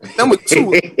 number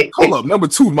two,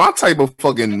 my type of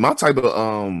judgment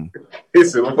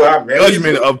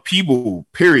of people,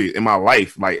 period, in my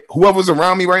life. Like whoever's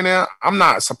around me right now, I'm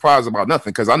not surprised about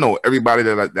nothing because I know everybody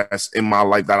that's in my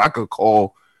life that I could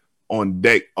call on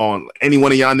deck on any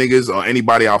one of y'all niggas or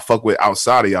anybody I fuck with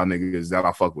outside of y'all niggas that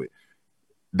I fuck with.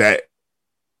 That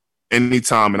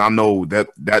anytime, and I know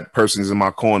that person's in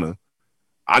my corner.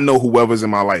 I know whoever's in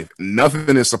my life.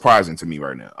 Nothing is surprising to me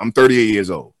right now. I'm 38 years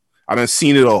old. I done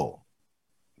seen it all.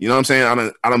 You know what I'm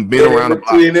saying? I done been around the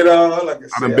block. I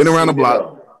done been around the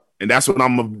block, and that's what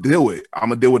I'm gonna deal with. I'm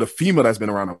gonna deal with a female that's been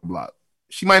around the block.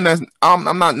 She might not.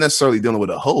 I'm not necessarily dealing with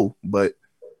a hoe, but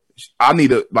I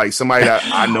need somebody that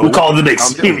I know. We call them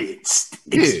experience.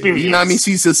 Yeah, you know what I mean.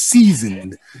 She's a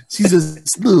seasoned. She's a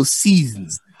little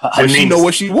seasoned. She know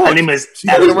what she wants. Her name is. She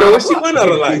know what she want out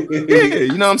of life. Yeah,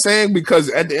 you know what I'm saying? Because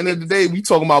at the end of the day, we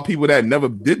talking about people that never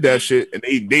did that shit, and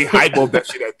they hype off that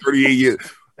shit at 38 years.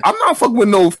 I'm not fucking with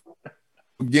no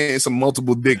getting some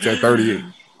multiple dicks at 38.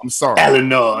 I'm sorry.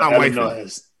 Eleanor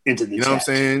has into the You know what I'm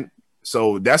saying?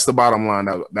 So that's the bottom line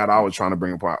that I was trying to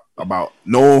bring up about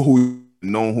knowing who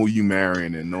you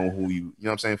marrying and knowing who you know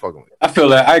what I'm saying, fucking with. I feel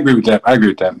that. I agree with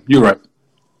that. You're right.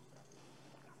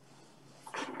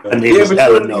 But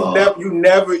you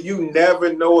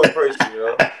never know a person,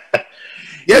 yo.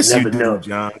 Yes, you do,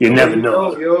 John. You never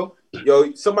know.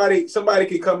 Yo, somebody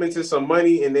could come into some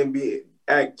money and then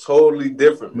act totally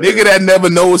different. Man. Nigga that never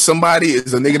knows somebody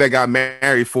is a nigga that got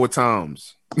married 4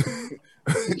 times.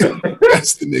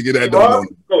 That's the nigga that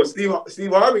don't know.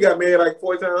 Steve Harvey got married like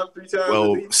 4 times, 3 times.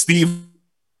 Well, Steve.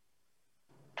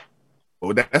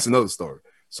 Well, that's another story.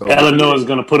 So Eleanor is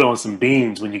gonna put on some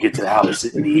beans when you get to the house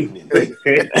in the evening. Go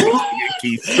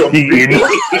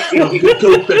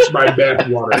fetch my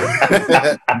bathwater.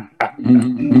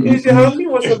 Is your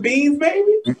husband want some beans,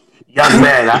 baby? Young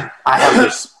man, I have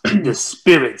the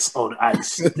spirits on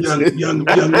ice. Young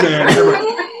man,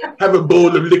 have a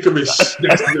bowl of licorice.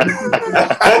 That's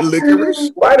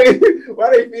licorice. Why they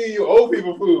feed you old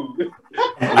people food?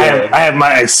 I have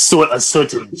my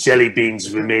assorted jelly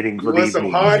beans remaining for want these.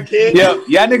 Some hard candy? Yeah,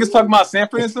 y'all niggas talking about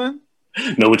Sanford and Son?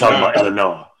 No, we're talking about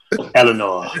Eleanor.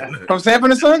 Eleanor. From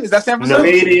Sanford and Son? Is that Sanford and Son?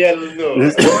 Lady Eleanor.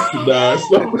 Nah,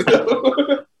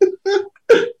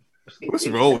 What's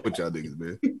wrong with y'all niggas,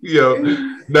 man? yo,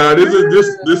 nah, this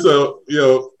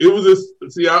it was this.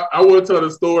 See, I want to tell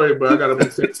the story, but I gotta.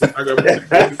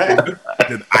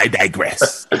 I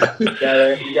digress. You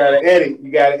gotta edit.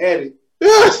 You gotta edit.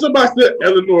 Yeah, somebody said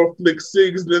Eleanor flick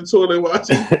cigs in the toilet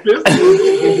watching this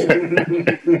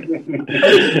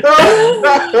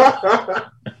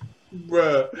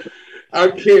Bruh, I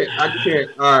can't.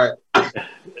 All right.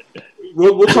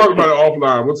 We'll talk about it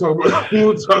offline. We'll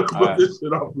talk about this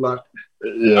shit offline.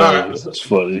 Yeah, all right. That's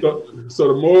funny. So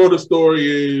the moral of the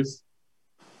story is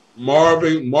Marv,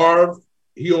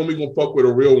 he only gonna fuck with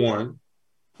a real one.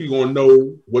 He gonna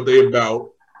know what they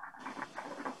about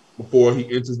before he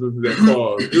enters into that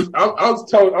cause. I was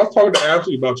talking to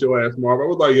Ashley about your ass, Marv. I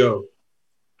was like,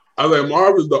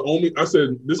 Marv is the only. I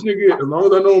said, this nigga, as long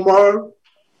as I know Marv,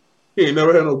 he ain't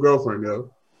never had no girlfriend,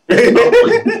 yo.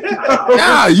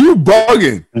 Nah, you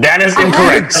bugging. That is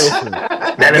incorrect.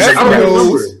 That is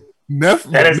incorrect. Neff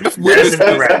is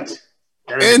incorrect.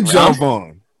 And jump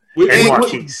on. And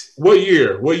Marquise. What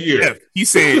year? Neff, he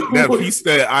said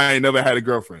I ain't never had a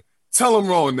girlfriend. Tell him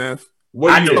wrong, Neff.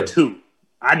 I know two.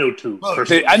 I know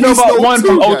about one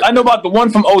from I know about the one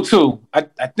from 02. I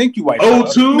think you white.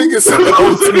 02? Nigga said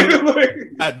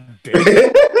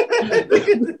 02.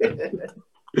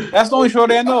 That's the only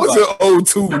shorty I know about.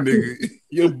 What's an 02, nigga?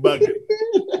 You're bugging.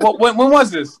 When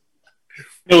was this?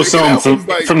 It was something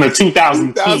from the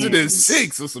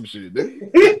 2006 or some shit. No,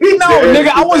 nigga,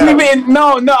 I wasn't even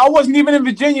I wasn't even in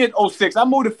Virginia in 06. I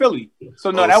moved to Philly.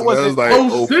 So no, that wasn't like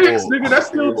 06, nigga. That's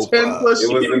still 10 plus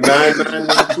years. It was the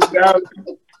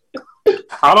 2000.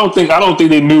 I don't think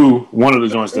they knew one of the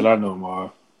joints that I know,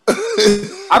 Marv.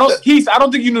 I don't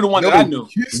think you knew the one that I knew.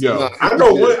 Yo, I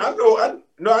know one.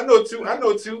 I know two.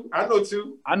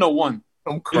 I know one.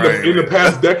 I'm crying. In the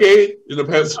past decade? In the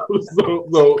past I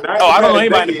don't know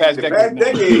anybody in the past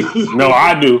decade. No,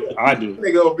 I do.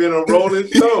 Nigga been a rolling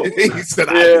stone. He said,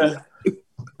 yeah.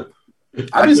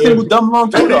 I've been single dumb long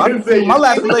too though. My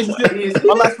last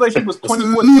relationship was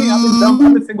 2014. I've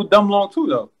been single dumb long too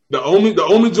though. The only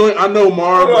joint I know,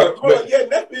 Marv.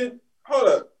 Hold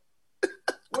up.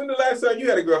 When the last time you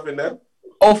had a girlfriend, Neff?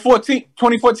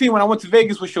 2014 when I went to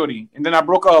Vegas with Shorty, and then I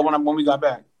broke up when we got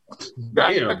back.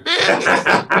 Damn.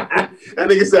 That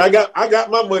nigga said, I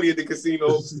got my money at the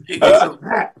casino.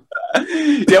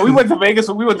 Yeah, we went to Vegas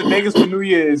for New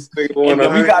Year's, and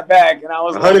then we got back, and I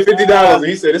was like, $150, and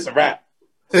he said it's a wrap.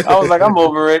 I was like, I'm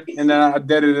over it, and then I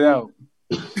deaded it out.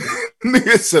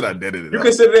 Nigga said I deaded it. You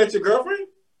consider that your girlfriend?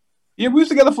 Yeah, we was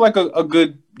together for like a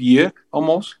good year,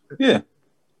 almost. Yeah.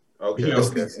 Okay.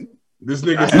 This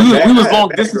nigga. We was long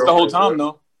distance the whole time,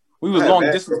 though. We was long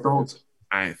distance the whole time.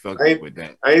 I ain't fucking with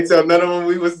that. I ain't tell none of them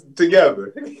we was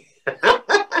together.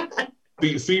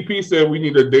 The CP said we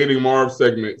need a dating Marv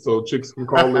segment so chicks can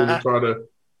call in and try to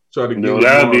get. No,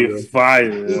 that'd be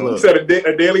fire. You said a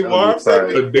daily Marv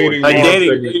segment. A dating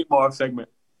Marv segment.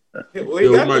 Well, he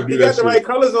got the right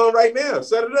colors on right now.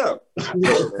 Set it up.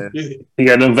 He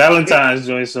got them Valentine's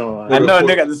joints on. I know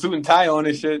they got the suit and tie on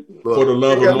and shit. For the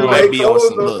love of Marv.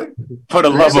 For the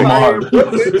love of Marv.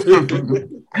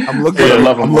 I'm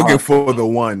looking for the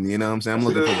one. You know what I'm saying? I'm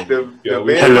looking for the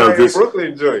Hello, this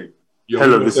Brooklyn joint.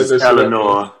 Hello, this is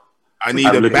Eleanor. I need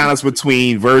a balance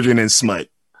between virgin and smut.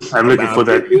 I'm looking for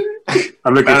that.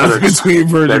 I'm looking for that between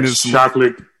virgin and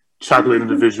smut. Chocolate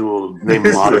individual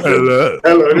named Marvin.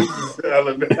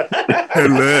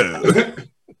 Hello.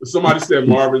 Somebody said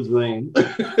Marvin's room.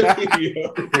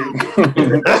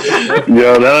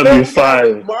 Yo, that'll be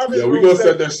fire. Yo, we gonna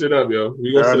set that shit up, yo.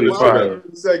 We gonna set that shit up.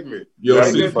 Segment. Yo,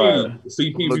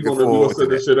 CP, we gonna set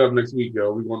that shit up next week,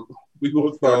 yo. We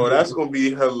gonna start. Oh, that's gonna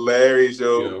be hilarious,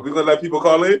 yo. We gonna let people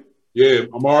call in. Yeah,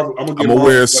 I'm gonna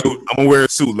wear a suit. I'm gonna wear a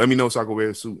suit. Let me know so I can wear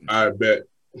a suit. I bet.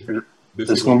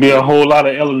 There's gonna be a whole lot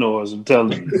of Eleanors, I'm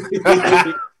telling you.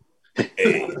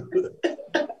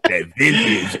 That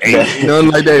vintage ain't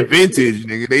nothing like that vintage,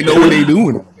 nigga. They know what they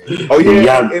doing. Oh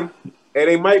yeah, and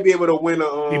they might be able to win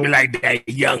a. People like that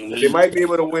young. They might be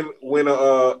able to win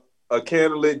a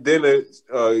candlelit dinner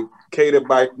catered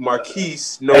by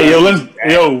Marquise. Hey,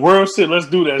 world shit, let's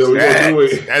do that. Yo,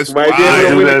 That's might be able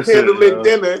to win a candlelit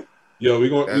dinner. Yo, we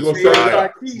gonna start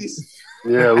Marquise.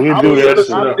 Yeah, we do that.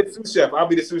 I'll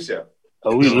be the sous chef.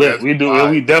 Oh, we lit. We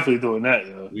definitely doing that,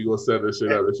 yo. We gonna set that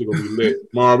shit up. That shit gonna be lit.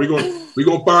 Marv, we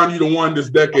gonna find you the one this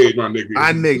decade, my nigga.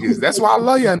 My niggas. That's why I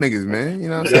love y'all niggas, man. You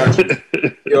know what I'm saying?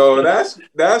 Yo, that's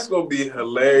gonna be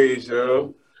hilarious,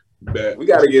 yo. Bet. We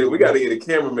gotta get a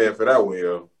cameraman for that one,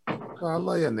 yo. I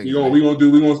love y'all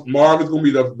niggas. Marv is gonna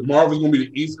be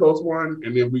the East Coast one,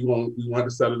 and then we want to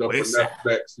set it up for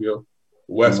next, yo.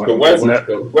 West Coast now.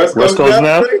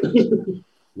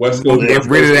 West Coast. Get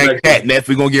rid of that cat, Neff.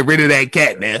 We're gonna get rid of that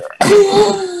cat, Neff.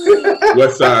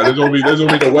 West Side. There's gonna be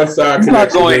the West Side. He's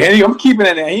not going. I'm keeping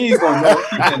it there. He ain't going.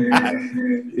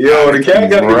 Yo, the cat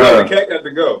got to go. The cat got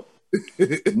to go.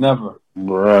 Never,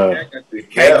 bruh. The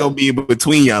cat gonna be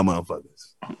between y'all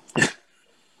motherfuckers.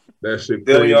 That shit.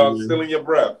 Still in your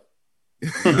breath.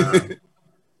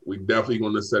 We definitely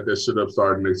gonna set that shit up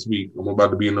starting next week. I'm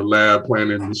about to be in the lab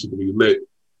planning. This shit to be lit.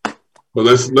 But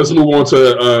let's move on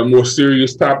to a more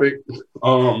serious topic.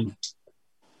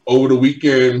 Over the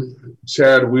weekend,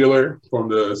 Chad Wheeler from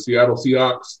the Seattle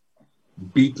Seahawks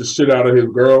beat the shit out of his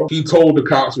girl. He told the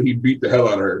cops when he beat the hell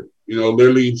out of her. You know,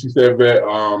 literally, she said that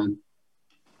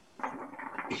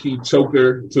he choked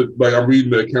her. I'm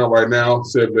reading the account right now.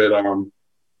 Said that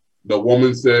the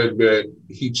woman said that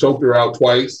he choked her out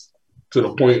twice to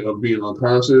the point of being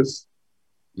unconscious,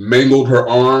 mangled her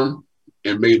arm,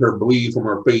 and made her bleed from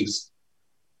her face.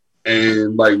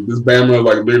 And like this Bama,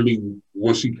 like literally,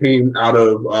 when she came out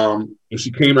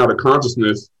of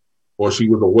consciousness, or she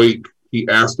was awake, he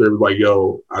asked her like,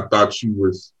 "Yo, I thought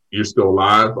you're still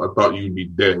alive. I thought you'd be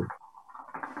dead."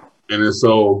 And then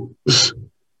so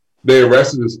they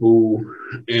arrested this fool,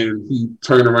 and he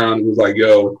turned around and was like,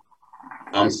 "Yo,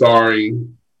 I'm sorry.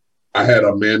 I had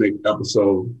a manic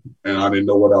episode, and I didn't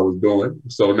know what I was doing."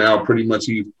 So now, pretty much,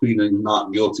 he's pleading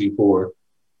not guilty for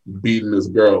beating this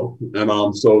girl.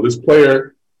 And so this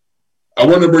player, I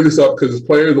want to bring this up because this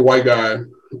player is a white guy.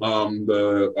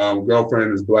 The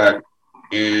girlfriend is black,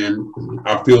 and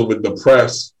I feel with the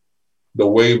press, the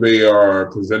way they are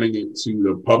presenting it to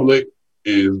the public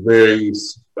is very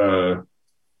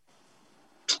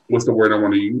what's the word I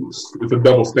want to use? It's a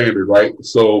double standard, right?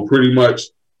 So pretty much,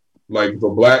 like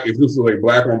if this was like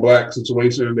black on black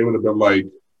situation, they would have been like,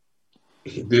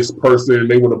 this person,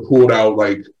 they would have pulled out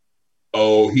like,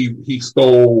 oh, he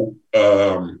stole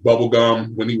bubble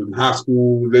gum when he was in high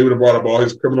school. They would have brought up all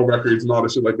his criminal records and all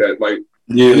this shit like that. Like,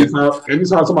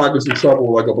 anytime somebody gets in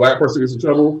trouble, like a black person gets in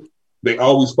trouble, they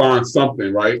always find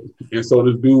something, right? And so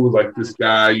this dude was like this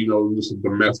guy, you know, just a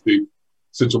domestic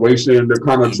situation. They're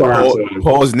kind of trying to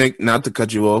pause, Nick, not to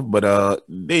cut you off, but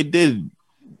they did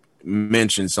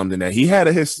mention something that he had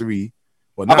a history.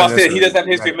 Well, I'm about to say he does have a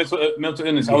history of mental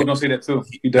illness. I was going to say that too.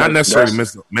 Not necessarily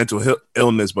mental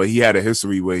illness, but he had a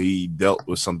history where he dealt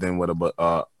with something with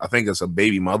I think it's a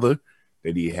baby mother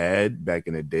that he had back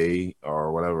in the day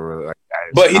or whatever.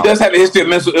 But he does have a history of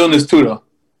mental illness too, though.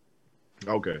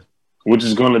 Okay, which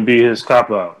is going to be his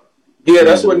cop out. Yeah,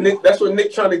 that's what Nick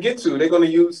trying to get to. They're going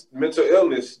to use mental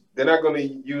illness. They're not going to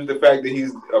use the fact that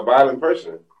he's a violent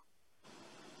person.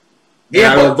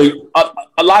 Yeah, but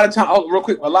a lot of times, real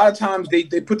quick, a lot of times they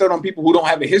put that on people who don't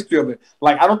have a history of it.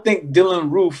 Like, I don't think Dylan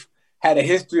Roof had a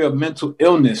history of mental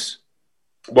illness.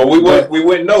 But we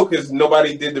wouldn't know because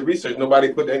nobody did the research.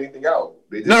 Nobody put anything out.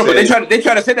 But they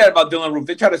try to say that about Dylan Roof.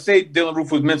 They try to say Dylan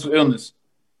Roof was mental illness.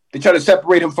 They try to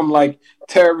separate him from like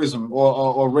terrorism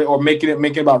or make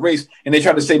it about race, and they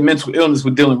try to say mental illness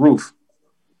with Dylan Roof.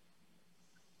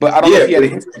 But I don't know if he had a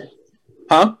history.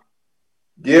 Huh?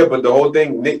 Yeah, but the whole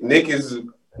thing, Nick is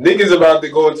about to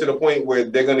go to the point where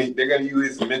they're gonna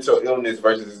use his mental illness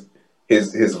versus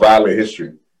his violent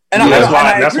history. And that's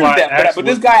why I asked. But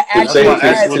this guy actually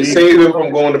to save him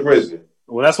from going to prison.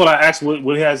 Well, that's what I asked.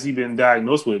 What has he been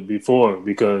diagnosed with before?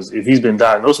 Because if he's been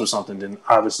diagnosed with something, then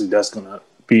obviously that's gonna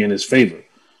be in his favor.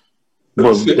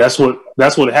 But that's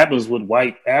what happens with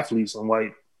white athletes and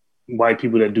white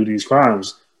people that do these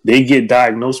crimes. They get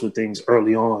diagnosed with things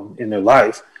early on in their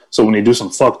life. So when they do some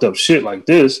fucked up shit like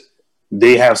this,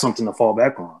 they have something to fall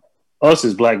back on. Us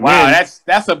as black men. Wow,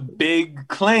 that's a big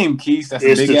claim, Keith. That's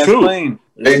a big ass claim.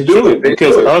 They do it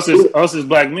because us as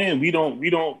black men, we don't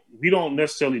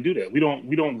necessarily do that. We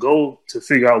don't go to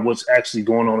figure out what's actually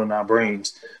going on in our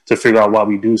brains to figure out why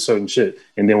we do certain shit.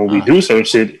 And then when we do certain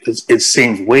shit, it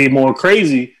seems way more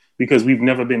crazy because we've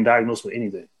never been diagnosed with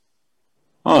anything.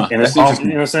 And it's all, you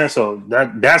know what I'm saying? So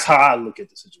that's how I look at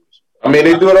the situation. I mean,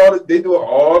 they do it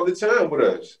all the time with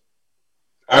us.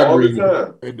 I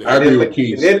agree with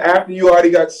Keith. And then after you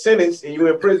already got sentenced and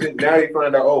you're in prison, now they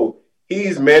find out, oh,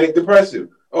 he's manic depressive.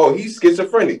 Oh, he's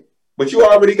schizophrenic. But you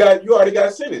already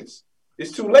got sentenced.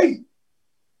 It's too late.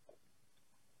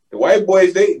 The white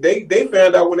boys, they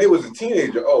found out when they was a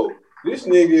teenager, oh, this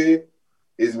nigga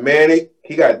is manic.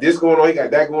 He got this going on. He got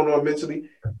that going on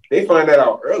mentally. They find that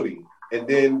out early. And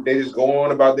then they just go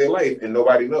on about their life and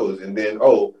nobody knows. And then,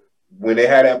 when they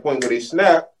had that point where they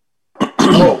snap,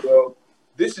 oh, well,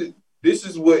 this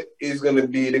is what is going to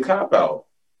be the cop out.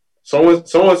 so and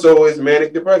so is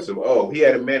manic depressive. Oh, he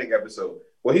had a manic episode.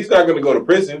 Well, he's not going to go to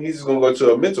prison. He's just going to go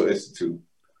to a mental institute.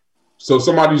 So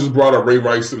somebody just brought up Ray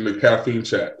Rice in the caffeine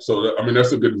chat. So I mean,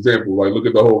 that's a good example. Like, look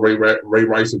at the whole Ray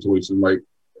Rice situation. Like,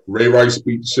 Ray Rice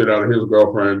beat the shit out of his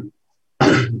girlfriend.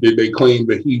 Did they claim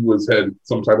that he had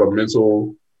some type of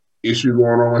mental issue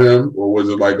going on with him, or was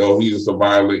it like, oh, he just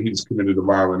committed a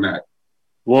violent act?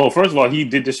 Well, first of all, he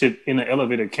did this shit in an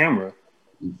elevator camera.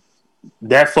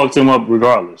 That fucked him up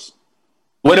regardless.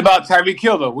 What about Tyreek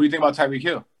Hill, though? What do you think about Tyreek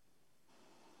Hill?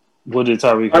 What did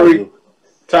Tyreek Hill do?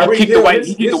 He kicked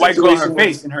the white girl in her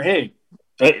face, in her head.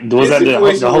 Was that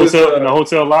the hotel in the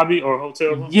hotel lobby or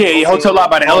hotel room? Yeah, hotel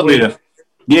lobby by the elevator.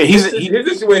 Yeah, his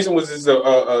situation was just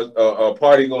a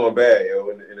party going bad,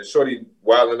 yo, and a shorty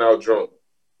wilding out drunk.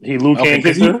 He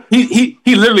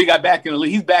literally got back in the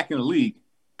league. He's back in the league.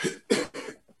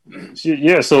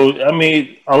 Yeah, so I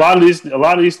mean, a lot of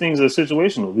these things are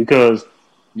situational because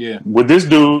with this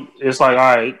dude, it's like,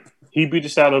 all right, he beat the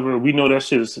shit out of her. We know that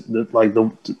shit is like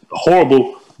the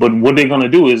horrible. But what they're gonna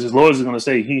do is his lawyers are gonna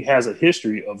say he has a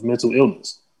history of mental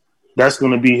illness. That's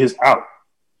gonna be his out.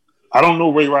 I don't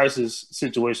know Ray Rice's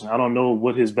situation. I don't know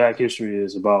what his back history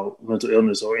is about mental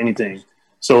illness or anything.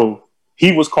 So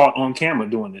he was caught on camera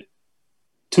doing it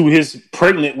to his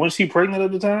pregnant. Was she pregnant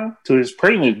at the time? To his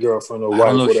pregnant girlfriend or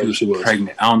wife, whatever she was.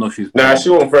 Pregnant. I don't know if she was. Nah, she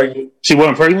wasn't pregnant. She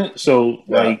wasn't pregnant. So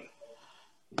like,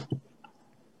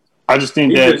 I just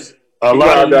think that a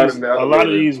lot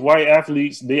of these white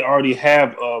athletes, they already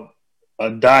have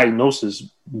a diagnosis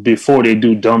before they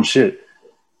do dumb shit,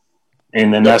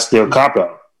 and then that's their cop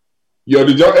out. Yo,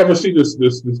 did y'all ever see this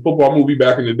football movie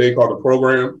back in the day called The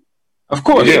Program? Of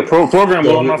course, yeah. Program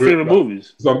was one of my favorite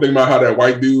movies. Something about how that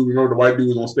white dude, remember the white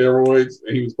dude was on steroids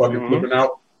and he was fucking flipping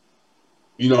out.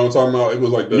 You know what I'm talking about? It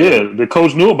was like the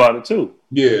coach knew about it too.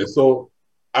 Yeah, so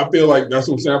I feel like that's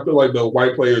what I'm saying. I feel like the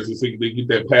white players, they get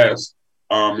that pass.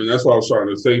 And that's why I was trying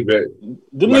to say that.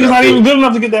 The niggas not even good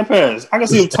enough to get that pass. I can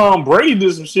see if Tom Brady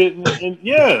did some shit, and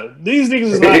yeah, these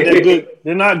niggas is not that good.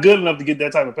 They're not good enough to get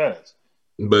that type of pass.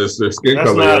 But it's their skin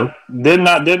color. They're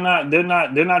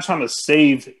not trying to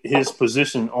save his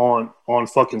position on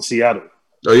fucking Seattle.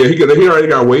 Oh yeah, he already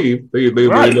got waived. They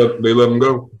let him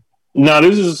go. Now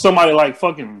this is somebody like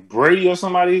fucking Brady or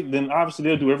somebody. Then obviously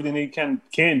they'll do everything they can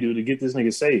do to get this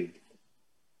nigga saved.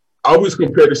 I always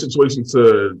compare the situation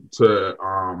to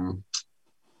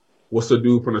what's the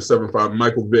dude from the 7-5,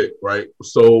 Michael Vick, right?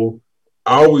 So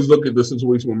I always look at the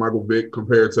situation with Michael Vick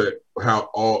compared to how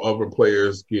all other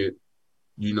players get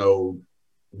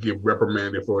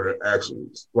reprimanded for their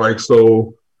actions. Like,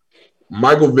 so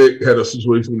Michael Vick had a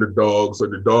situation with the dogs. So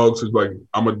the dogs is like,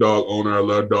 I'm a dog owner, I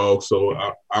love dogs, so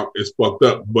it's fucked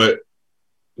up. But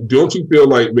don't you feel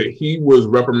like that he was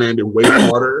reprimanded way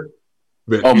harder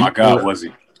than was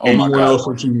he? Anyone else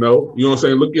that you know? You know what I'm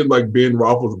saying? Look at like Ben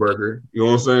Roethlisberger. You know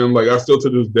what I'm saying? Like, I still to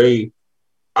this day,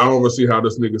 I don't ever see how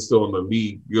this nigga's still in the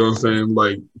league. You know what I'm saying?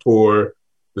 Like, for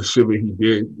the shit that he did.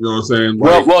 You know what I'm saying?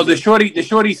 Like, well, the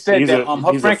shorty said that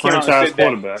her friend came out and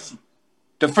said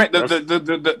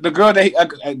that the girl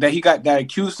that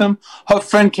accused him, her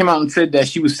friend came out and said that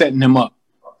she was setting him up.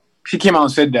 She came out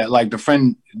and said that, like, the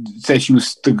friend said she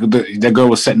was the girl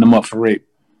was setting him up for rape.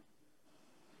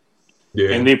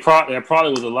 Yeah. And that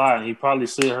probably was a lie. And he probably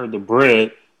sent her the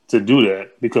bread to do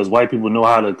that because white people know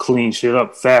how to clean shit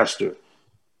up faster.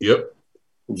 Yep.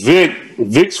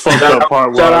 Vic's fucked up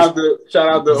part was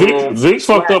Vic's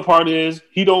fucked up part is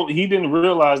he didn't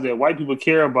realize that white people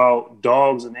care about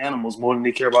dogs and animals more than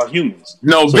they care about humans.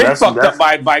 No, so Vic fucked up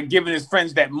by giving his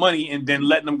friends that money and then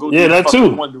letting them go. Yeah, that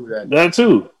too. That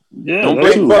too. Yeah,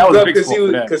 that too. Fucked up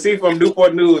because he from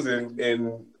Newport News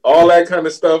and all that kind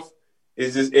of stuff.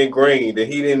 Is just ingrained that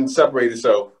he didn't separate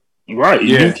himself. Right.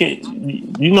 Yeah. You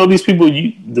can't. You know these people.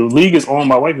 The league is owned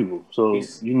by white people, so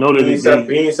you know that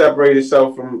he ain't separated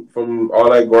himself from all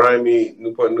that grimy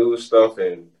Newport News stuff.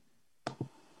 And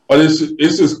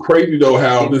it's just crazy though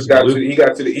how he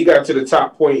got to the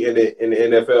top point in the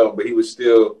NFL, but he was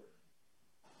still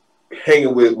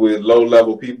hanging with low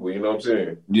level people. You know what I'm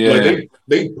saying? Yeah. Like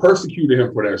they persecuted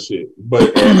him for that shit,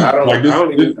 but I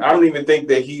don't even think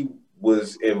that he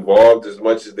was involved as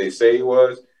much as they say he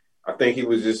was. I think he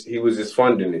was just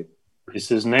funding it. It's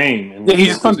his name, and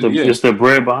he's funding it. It's the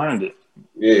bread behind it.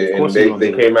 Yeah, and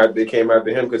they came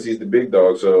after him because he's the big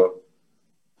dog. So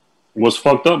what's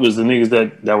fucked up is the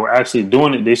niggas that were actually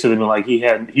doing it. They should have been like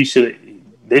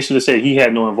they should have said he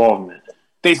had no involvement.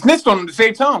 They snitched on him at the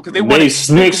same time because they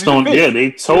snitched on. Yeah,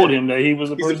 they told him that he was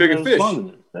the person that was funding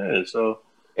it. Yeah, so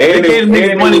and they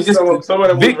gave him money. Some of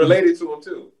them was related to him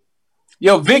too.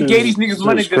 Yo, Vic gave these niggas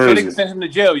money just so they could send him to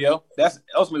jail, yo. That's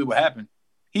ultimately what happened.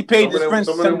 He paid his friends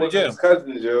to send him to jail.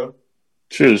 Cousin in jail.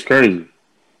 Shit is crazy.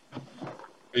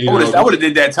 I would have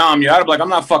did that time, yo. I'd be like, I'm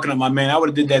not fucking up my man. I would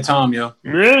have did that time, yo.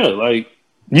 Yeah, like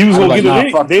you was gonna get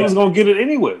it. They was gonna get it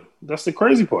anyway. That's the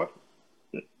crazy part.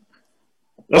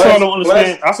 That's why I don't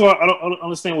understand. That's why I don't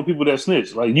understand with people that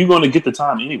snitch. Like you're gonna get the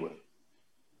time anyway.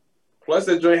 Plus,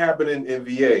 that joint happened in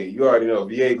VA. You already know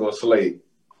VA gonna slay.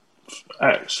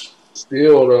 Facts.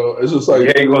 Still though, it's just like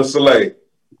VA gonna slay.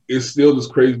 It's still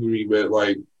just crazy to me that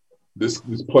like this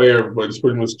player, but it's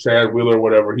pretty much Chad Wheeler or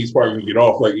whatever. He's probably gonna get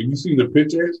off. Like, if you seen the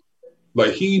pictures,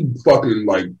 like he fucking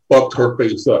like fucked her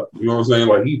face up. You know what I'm saying?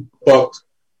 Like he fucked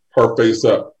her face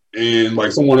up. And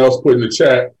like someone else put in the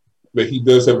chat that he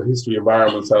does have a history of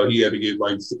violence. How he had to get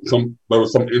like there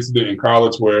was some incident in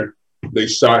college where they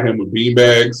shot him with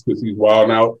beanbags because he's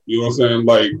wilding out. You know what I'm saying?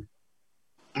 Like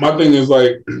my thing is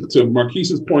like to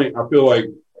Marquise's point. I feel like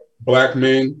black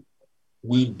men,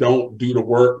 we don't do the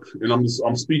work, and I'm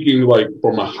speaking like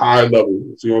from a high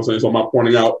level. So, you know what I'm saying? So I'm not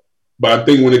pointing out, but I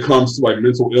think when it comes to like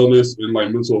mental illness and like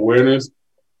mental awareness,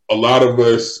 a lot of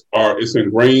us it's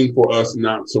ingrained for us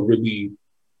not to really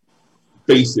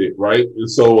face it, right? And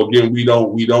so again, we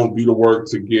don't do the work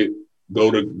to go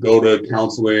to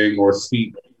counseling or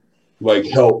seek like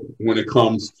help when it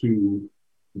comes to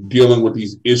dealing with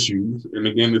these issues. And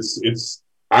again, it's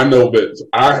I know that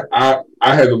I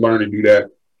had to learn to do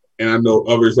that. And I know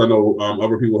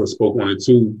other people have spoken on it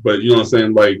too, but you know what I'm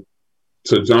saying? Like,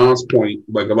 to John's point,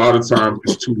 like a lot of times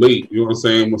it's too late. You know what I'm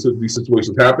saying? When these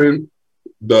situations happen,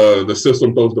 the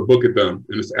system throws the book at them.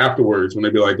 And it's afterwards when they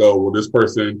be like, oh, well, this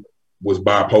person was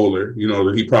bipolar. You know,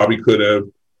 that he probably could have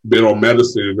been on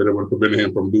medicine, but it would have prevented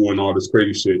him from doing all this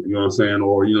crazy shit. You know what I'm saying?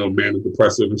 Or, you know, manic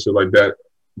depressive and shit like that.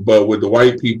 But with the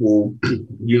white people,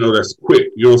 you know, that's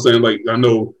quick. You know what I'm saying? Like, I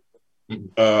know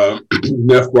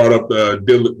Neff brought up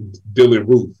Dylan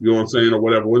Roof, you know what I'm saying, or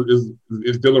whatever.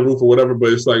 It's Dylan Roof or whatever,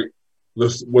 but it's like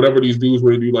whatever these dudes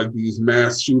when they do like these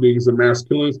mass shootings and mass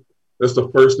killings, that's the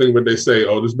first thing that they say,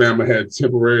 oh, this man had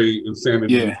temporary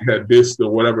insanity, had this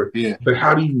or whatever. Yeah. But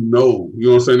how do you know? You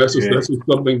know what I'm saying? That's just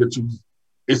something that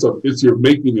you're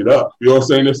making it up. You know what I'm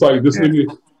saying? It's like this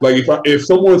nigga, like if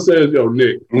someone says, yo,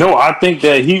 Nick. No, I think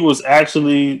that he was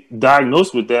actually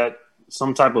diagnosed with that.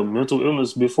 Some type of mental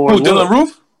illness before. Who, Dylan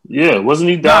Roof? Yeah, wasn't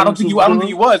he? No, I don't think he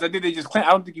was. I think they just claimed.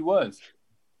 I don't think he was.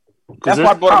 That's why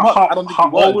I brought him up. I don't think he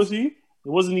was. How old was he?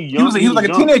 Wasn't he young? He was like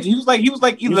a teenager. He was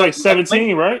like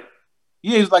 17, right?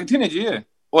 Yeah, he was like a teenager. Yeah,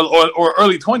 or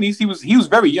early 20s. He was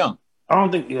very young. I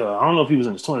don't know if he was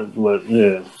in his 20s, but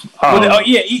yeah.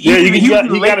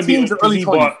 He got to be early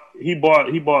 20s.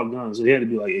 He bought guns, so he had to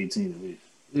be like 18 at least.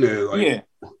 Yeah,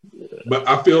 But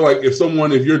I feel like if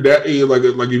you're that age, like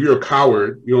if you're a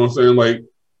coward, you know what I'm saying? Like,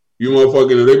 you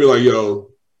motherfucking, they be like, yo,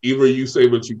 either you say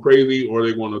that you crazy or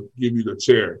they want to give you the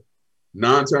chair.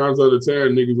 9 times out of 10,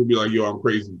 niggas will be like, yo, I'm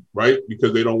crazy, right?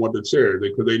 Because they don't want the chair.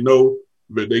 Because they know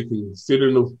that they can sit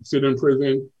in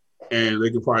prison and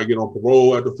they can probably get on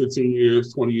parole after 15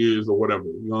 years, 20 years, or whatever.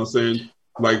 You know what I'm saying?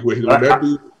 Like with that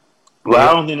dude. Well,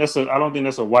 I don't think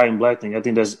that's a white and black thing. I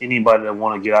think that's anybody that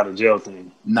want to get out of jail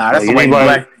thing. Nah, that's a white and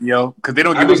black, yo, because they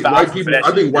don't give us the option for that.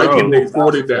 I think white people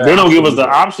afforded that. They don't give us the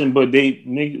option, but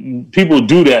people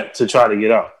do that to try to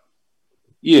get out.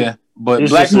 Yeah, but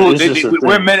black people,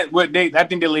 I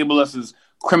think they label us as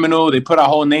criminal. They put our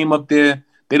whole name up there.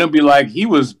 They don't be like, he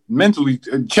was mentally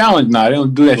challenged. Nah, they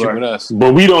don't do that shit with us.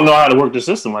 But we don't know how to work the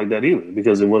system like that either,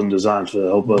 because it wasn't designed to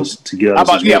help us to get out of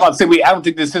the I'm about to say, I don't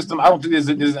think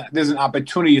there's an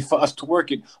opportunity for us to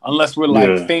work it unless we're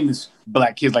like famous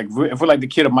black kids. Like if we're like the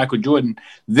kid of Michael Jordan,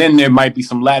 then there might be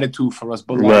some latitude for us.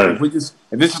 But like, if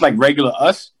this is like regular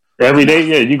us, every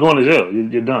day, you're going to jail.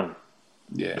 You're done.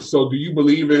 Yeah. So do you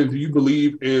believe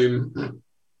in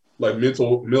like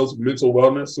mental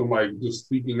wellness and like just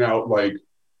seeking out like,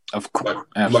 of course,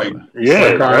 everyone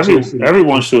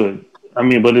should. I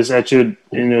mean, but it's at your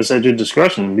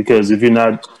discretion, because if you're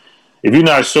not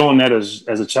showing that as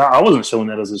a child, I wasn't showing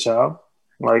that as a child.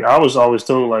 Like I was always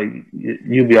told, like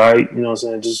you'll be all right. You know what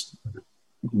I'm saying? Just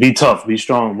be tough, be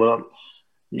strong. But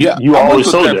you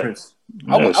always showed that.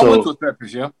 I went to a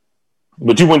therapist, yeah.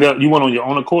 But you went on your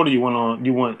own accord, or you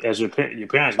went as your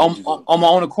parents? On my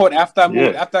own accord after I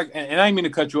moved. And I didn't mean to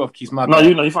cut you off, Keith. My bad.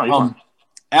 You're fine. You're fine.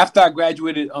 After I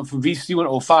graduated from VCU in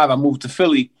 2005, I moved to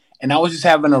Philly, and I was just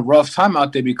having a rough time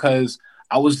out there because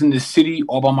I was in the city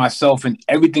all by myself, and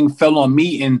everything fell on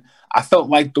me, and I felt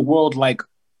like the world like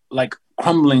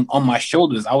crumbling on my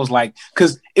shoulders. I was like,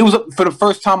 because it was for the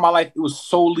first time in my life, it was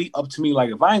solely up to me. Like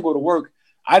if I didn't go to work,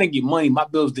 I didn't get money. My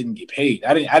bills didn't get paid.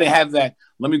 I didn't have that.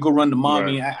 Let me go run to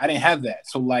mommy. Right. I didn't have that.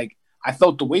 So like I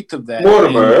felt the weight of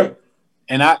that.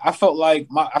 And I felt like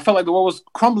the world was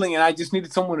crumbling, and I just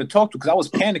needed someone to talk to because I was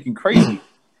panicking crazy.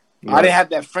 Yeah. I didn't have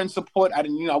that friend support. I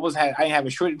didn't have a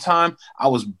short time. I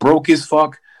was broke as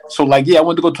fuck. So like, I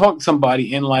wanted to go talk to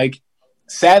somebody, and like,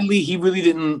 sadly, he really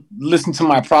didn't listen to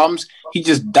my problems. He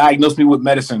just diagnosed me with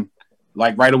medicine,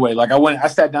 like right away. Like I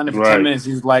sat down there for 10 minutes.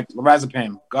 He was like,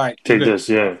 lorazepam. All right, take this,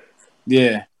 yeah.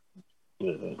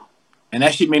 And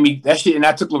that shit, and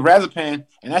I took lorazepam,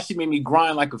 and that shit made me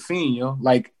grind like a fiend, yo.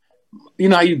 Like, you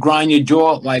know how you grind your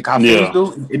jaw like how fiends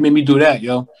do? It made me do that,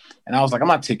 yo. And I was like, I'm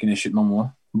not taking this shit no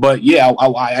more. But yeah,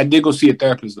 I did go see a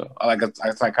therapist though, like a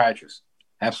psychiatrist.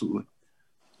 Absolutely.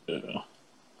 Yeah.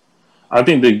 I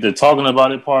think the talking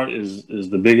about it part is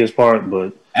the biggest part,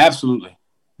 but absolutely.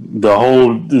 The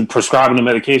whole prescribing the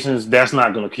medications, that's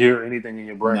not going to cure anything in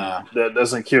your brain. Nah. That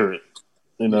doesn't cure it.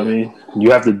 You know what I mean?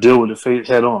 You have to deal with it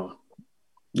head on.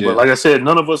 Yeah. But like I said,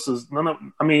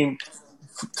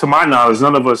 to my knowledge,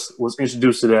 none of us was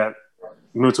introduced to that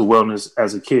mental wellness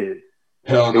as a kid.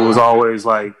 Hell no. It was always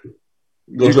like,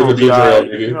 you're going to be all right.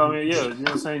 You know what I mean? Yeah, you know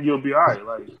what I'm saying? You'll be all right.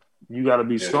 Like, you got to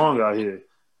be strong out here.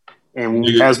 And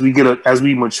as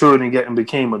we matured and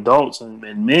became adults and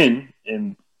men,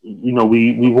 and you know,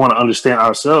 we want to understand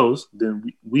ourselves,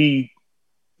 then we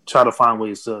try to find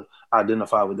ways to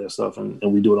identify with that stuff, and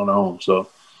we do it on our own. So,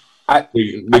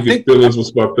 niggas' feelings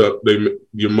was fucked up.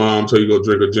 Your mom tell you go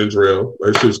drink a ginger ale.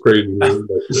 That shit's crazy, man.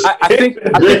 I think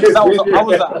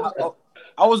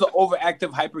I was an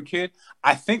overactive hyper kid.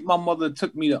 I think my mother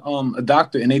took me to a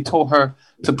doctor, and they told her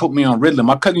to put me on Ritalin.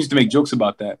 My cousin used to make jokes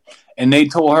about that, and they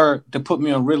told her to put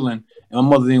me on Ritalin, and my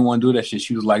mother didn't want to do that shit.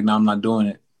 She was like, "No, I'm not doing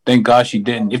it." Thank God she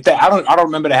didn't. If that, I don't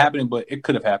remember that happening, but it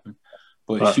could have happened.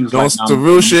 But she was like, "The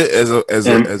real shit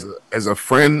as a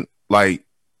friend, like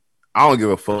I don't give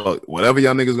a fuck whatever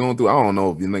y'all niggas going through. I don't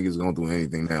know if you niggas going through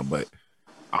anything now, but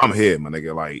I'm here, my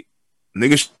nigga. Like."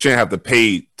 Niggas shouldn't have to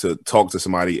pay to talk to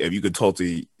somebody if you could talk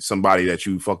to somebody that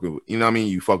you fuck with. You know what I mean?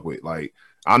 You fuck with. Like,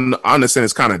 I understand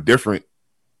it's kind of different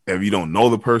if you don't know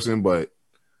the person, but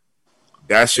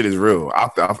that shit is real.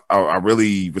 I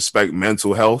really respect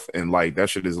mental health, and like that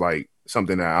shit is like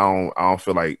something that I don't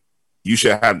feel like you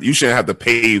shouldn't have to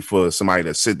pay for somebody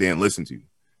to sit there and listen to you.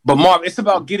 But Marv, it's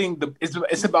about getting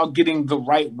the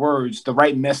right words, the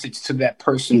right message to that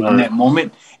person in that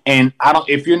moment. And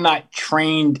if you're not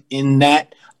trained in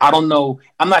that, I don't know.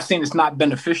 I'm not saying it's not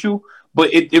beneficial,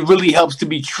 but it really helps to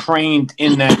be trained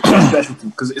in that specialty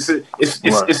because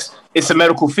it's a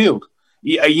medical field.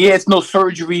 Yeah, it's no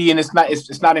surgery and it's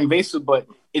not invasive, but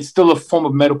it's still a form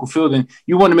of medical field, and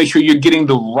you want to make sure you're getting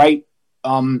the right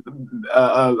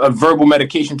a verbal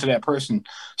medication to that person.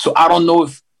 So I don't know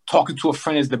if talking to a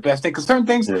friend is the best thing because certain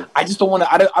things I just don't want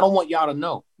to. I don't want y'all to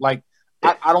know. Like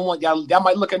I don't want y'all. Y'all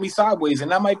might look at me sideways, and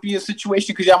that might be a situation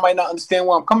because y'all might not understand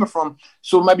where I'm coming from.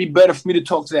 So it might be better for me to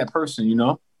talk to that person. You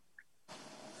know.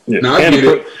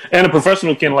 Yeah. And a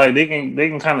professional can they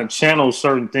can kind of channel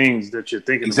certain things that you're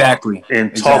thinking about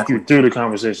and talk you through the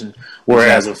conversation.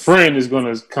 Whereas a friend is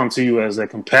going to come to you as that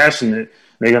compassionate.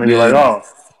 They're going to be like, "Oh,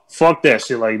 fuck that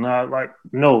shit." Like, nah, like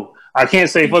no, I can't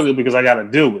say fuck it because I got to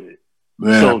deal with it.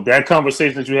 Yeah. So that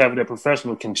conversation that you have with that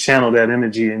professional can channel that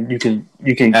energy, and you can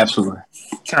absolutely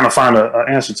kind of find an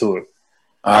answer to it.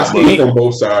 I see it on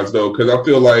both sides though, because I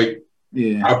feel like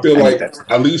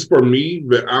at least for me,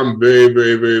 that I'm very,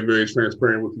 very, very, very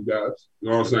transparent with you guys.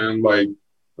 You know what I'm saying?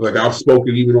 Like I've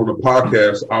spoken even on the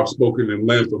podcast. I've spoken in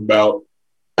length about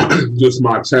just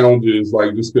my challenges,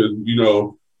 like just because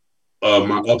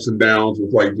my ups and downs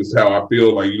with like just how I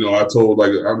feel. Like, I told I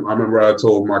remember I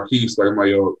told Marquise, like,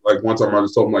 like one time I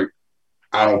just told him, like,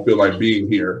 I don't feel like being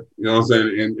here. You know what I'm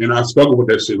saying? And I struggle with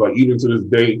that shit. Like, even to this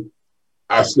day,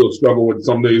 I still struggle with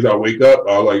some days I wake up,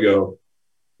 I'm like, yo,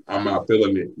 I'm not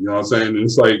feeling it. You know what I'm saying?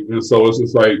 And so it's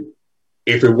just like,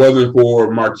 if it wasn't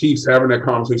for Marquise, having that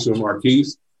conversation with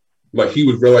Marquise, like he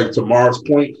was really, like to Marv's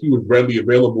point, he was readily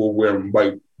available where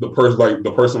like the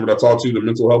person that I talked to, the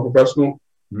mental health professional,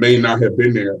 may not have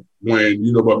been there when,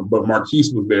 but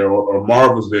Marquise was there or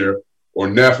Marv was there or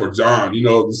Neff or John,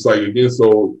 it's like, again,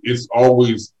 so it's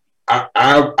always,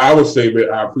 I would say that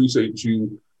I appreciate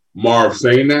you, Marv,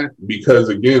 saying that because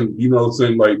again,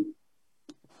 saying like,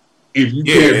 if you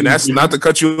can't, and that's not to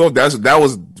cut you off. That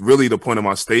was really the point of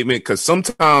my statement because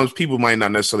sometimes people might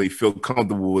not necessarily feel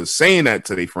comfortable with saying that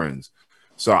to their friends.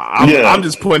 So I'm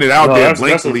just putting it out there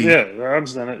blankly. I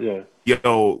understand it. Yeah.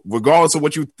 Regardless of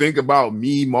what you think about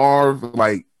me, Marv,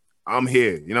 like I'm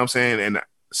here. You know what I'm saying? And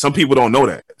some people don't know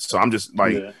that. So I'm just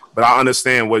like, but I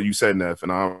understand what you said, Neff,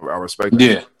 and I respect that.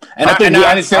 Yeah. And I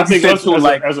think also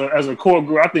like as a core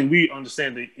group, I think we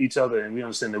understand each other and we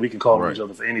understand that we can call on each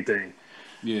other for anything.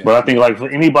 Yeah. But I think like for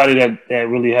anybody that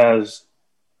really has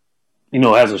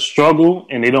has a struggle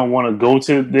and they don't want to go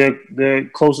to their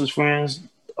closest friends,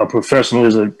 a professional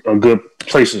is a good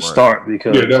place to start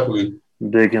because definitely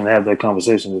they can have that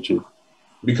conversation with you.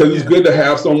 Because it's good to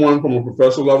have someone from a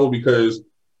professional level because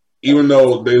even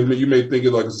though you may think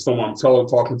it like it's someone I'm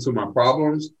talking to my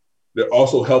problems, they're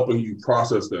also helping you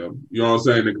process them. You know what I'm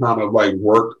saying? To kind of like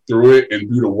work through it and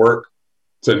do the work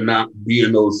to not be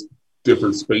in those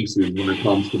different spaces when it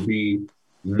comes to be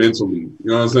mentally. You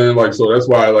know what I'm saying? Like, so that's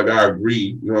why like I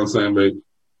agree, you know what I'm saying? But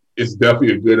it's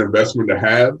definitely a good investment to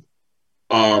have.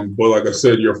 But like I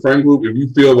said, your friend group, if you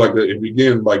feel like if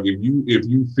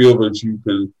you feel that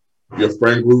your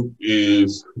friend group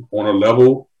is on a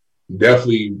level,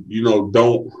 definitely,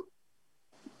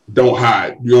 don't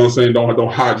hide. You know what I'm saying?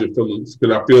 Don't hide your feelings.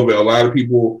 Because I feel that a lot of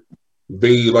people,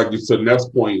 they like to the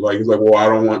next point, like it's like, well, I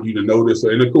don't want you to know this.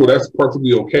 And it's cool, that's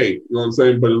perfectly okay. You know what I'm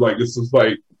saying? But it's just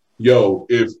like, yo,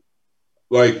 if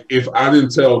I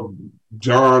didn't tell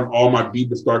John all my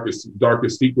deepest,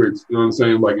 darkest secrets, you know what I'm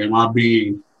saying? Like, am I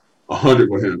being 100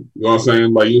 with him? You know what I'm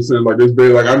saying? Like, you're saying, like, there's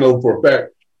very, like, I know for a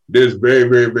fact, there's very,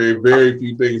 very, very, very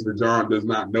few things that John does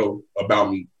not know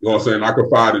about me. You know what I'm saying? I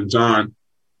confide in John.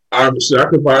 I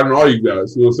confide in all you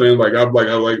guys. You know what I'm saying? Like, I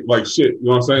like shit. You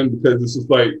know what I'm saying? Because it's just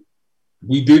like,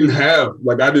 we didn't have,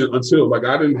 like, I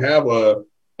didn't have a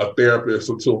therapist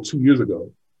until 2 years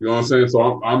ago. You know what I'm saying?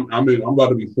 So I'm about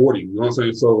to be 40. You know what I'm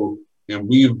saying? So, and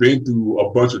we've been through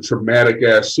a bunch of traumatic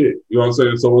ass shit. You know what I'm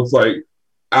saying? So it's like,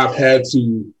 I've had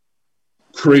to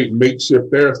create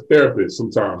makeshift therapists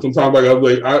sometimes. Sometimes,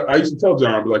 like, I used to tell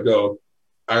John, I'd be like, oh,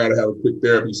 I gotta have a quick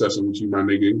therapy session with you, my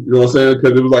nigga. You know what I'm saying?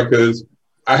 Because it was like, because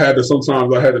I had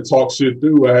to talk shit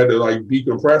through. I had to like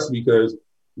decompress because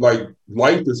like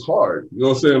life is hard. You know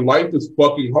what I'm saying? Life is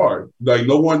fucking hard. Like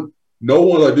no one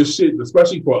like this shit,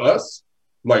 especially for us,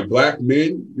 like black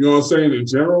men, you know what I'm saying? In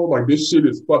general, like this shit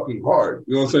is fucking hard.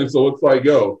 You know what I'm saying? So it's like,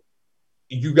 yo,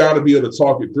 you got to be able to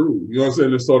talk it through. You know what I'm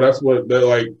saying? And so that's what that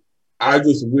like. I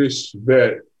just wish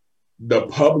that the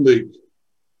public,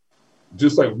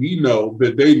 just like we know,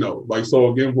 that they know. Like,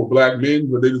 so again, for black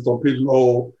men, but they just don't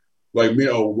pigeonhole, like, man,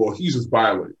 oh, well, he's just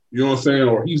violent. You know what I'm saying?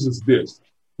 Or he's just this.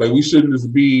 Like, we shouldn't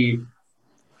just be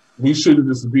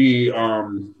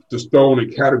just thrown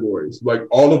in categories. Like,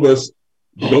 all of us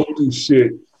go through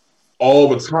shit all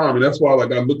the time. And that's why,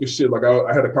 like, I look at shit, like,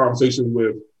 I had a conversation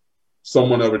with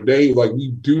someone the other day, like,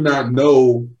 we do not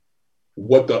know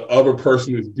what the other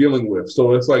person is dealing with.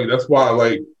 So it's like, that's why,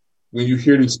 like, when you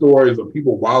hear these stories of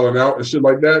people wilding out and shit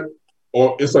like that,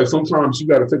 or it's like sometimes you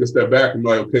got to take a step back and be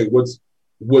like, okay, what's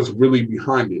really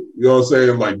behind it? You know what I'm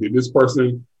saying? Like, did this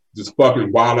person just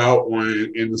fucking wild out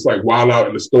and just like wild out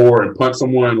in the store and punch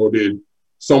someone, or did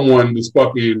someone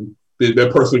did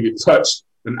that person get touched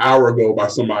an hour ago by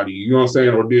somebody? You know what I'm saying?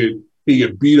 Or did he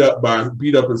get beat up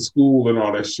in school and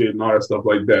all that shit and all that stuff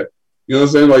like that? You know what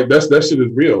I'm saying? Like that shit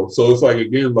is real. So it's like,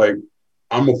 again, like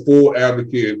I'm a full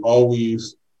advocate,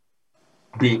 always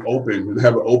being open and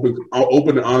have an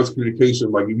open and honest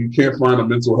communication. Like if you can't find a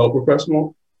mental health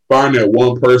professional, find that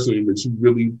one person that you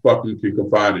really fucking can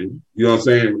confide in. You know what I'm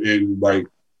saying? And like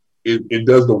it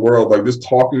does the world, like just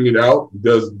talking it out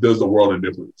does the world a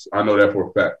difference. I know that for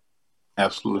a fact.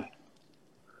 Absolutely.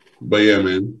 But yeah,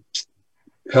 man,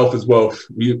 health is wealth.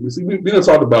 We done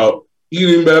talked about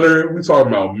eating better. We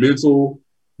talking about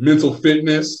mental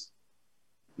fitness.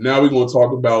 Now we're gonna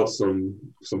talk about some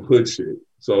hood shit.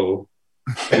 So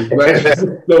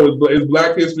it's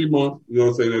Black History Month. You know what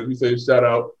I'm saying? As we say, shout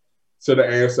out to the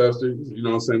ancestors. You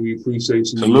know what I'm saying? We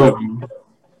appreciate you. We love you.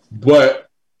 But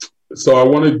so I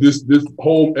wanted this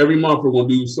whole every month we're gonna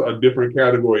do a different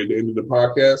category at the end of the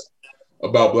podcast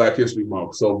about Black History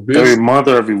Month. So every month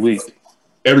or every week?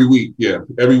 Every week, yeah.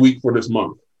 Every week for this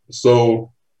month.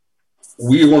 So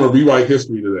we're going to rewrite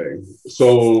history today.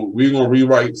 So we're going to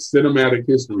rewrite cinematic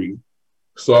history.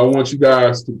 So I want you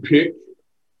guys to pick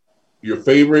your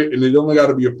favorite, and it only got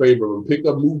to be your favorite. Pick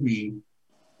a movie,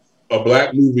 a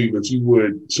black movie that you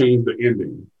would change the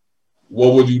ending.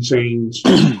 What would you change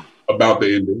about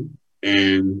the ending?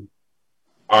 And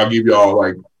I'll give y'all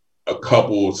like a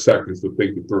couple of seconds to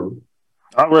think it through.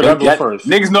 I'll go first.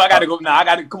 Niggas know I gotta go. Nah, I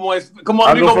gotta come on.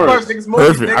 Let me go first. Niggas move.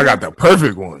 Perfect. I got the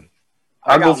perfect one.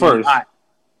 I'll go first. All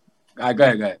right, go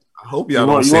ahead. I hope y'all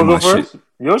don't say my shit.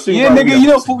 Yeah, nigga,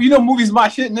 you know movies my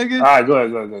shit, nigga. All right, go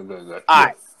ahead. All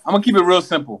right, I'm gonna keep it real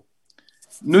simple.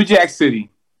 New Jack City.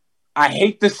 I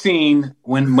hate the scene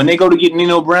when they go to get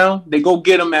Nino Brown. They go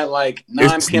get him at like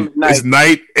 9 p.m. at night. It's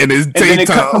night and it's daytime. And then it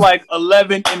cut to like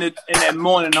 11 in that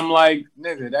morning. I'm like,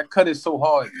 nigga, that cut is so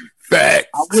hard. Facts.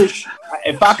 I wish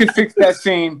if I could fix that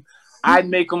scene, I'd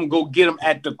make them go get him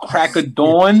at the crack of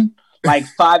dawn. like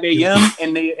 5 a.m.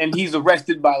 and he's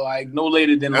arrested by like no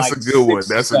later than That's like a good one. 6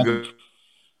 That's a good.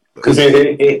 because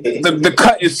the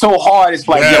cut is so hard. It's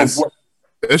like yo,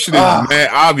 that shit is mad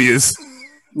obvious.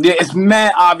 Yeah, it's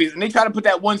mad obvious, and they try to put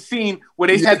that one scene where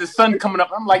they had the sun coming up.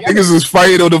 I'm like, niggas was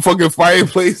fighting on the fucking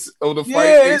fireplace. On the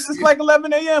fireplace. It's like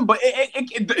 11 a.m., but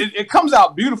it comes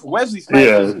out beautiful. Wesley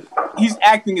Snipes, he's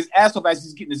acting his ass off as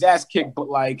he's getting his ass kicked, but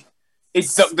like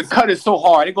it's the cut is so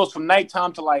hard. It goes from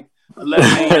nighttime to like 11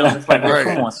 a.m. It's like,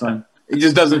 come on, son. It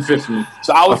just doesn't fit for me.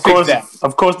 So I would fix that.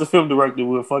 Of course, the film director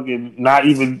will fucking not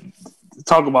even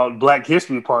talk about Black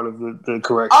History part of the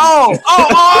correction.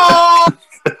 Oh,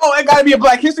 it gotta be a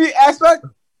Black History aspect?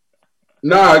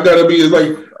 Nah, it gotta be. It's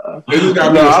like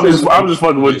I'm just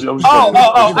fucking with you. I was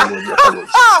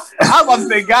about to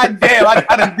say, God damn,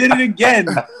 I done did it again.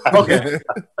 Okay,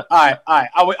 all right.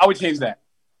 I would change that.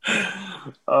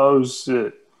 Oh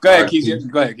shit. Go ahead,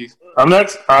 Keith. I'm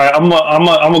next. All right, I'm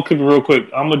gonna keep it real quick.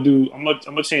 I'm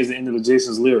gonna change the end of the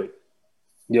Jason's lyric.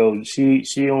 Yo, she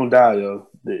don't die, yo.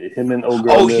 Him and old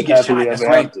girl live happily ever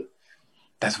after.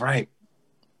 That's right.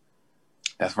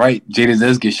 Jada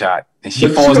does get shot, and she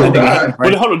falls in the game.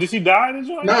 Wait, hold on. Did she die in this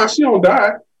joint? Nah, she don't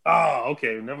die. Oh,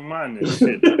 okay. Never mind this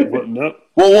shit. Nope.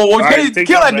 Whoa, right,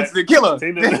 kill that bitch. Kill her.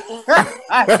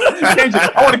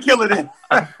 I want to kill her then.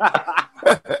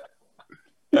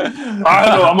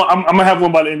 I know. I'm gonna have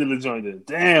one by the end of the joint. Then.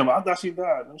 Damn, I thought she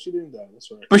died. No, she didn't die.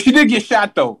 That's right. But she did get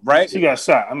shot though, right? She got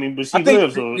shot. I mean, but she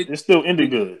lived, so it still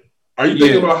ended good. Are you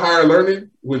thinking about Higher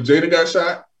Learning when Jada got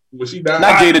shot? When she died?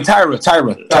 Not Jada, Tyra.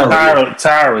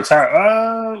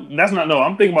 That's not. No,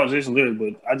 I'm thinking about Jason Lyric,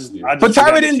 but I just. But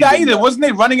Tyra didn't die either. Wasn't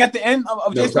they running at the end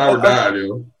of no, Jason? Tyra died,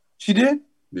 yo. She did?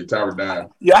 Yeah, Tyra died.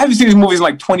 Yeah, I haven't seen these movies in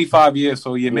like 25 years,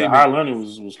 so maybe. Higher Learning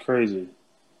was crazy.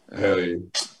 Hell yeah.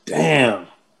 Damn.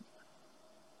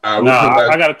 All right,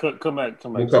 I gotta come back.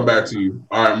 We'll come back to you.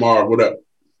 All right, Marv, what up?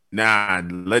 Nah,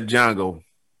 let John go.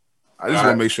 I just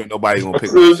want to make sure nobody gonna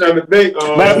pick. Matter of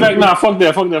fact, nah, fuck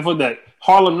that.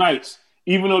 Harlem Nights.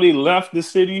 Even though they left the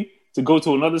city to go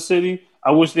to another city,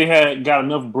 I wish they had got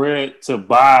enough bread to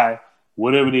buy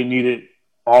whatever they needed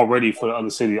already for the other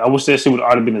city. I wish that shit would have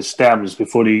already been established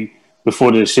before the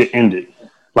shit ended.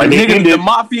 Like the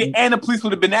mafia and the police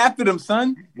would have been after them,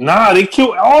 son. Nah, they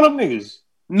killed all them niggas.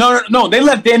 No. They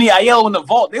left Danny Aiello in the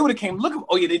vault. They would have came looking.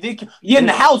 Oh yeah, they did. Yeah, in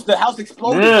the house. The house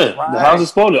exploded. Yeah, right. The house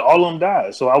exploded. All of them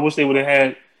died. So I wish they would have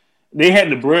had. They had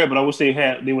the bread, but I wish they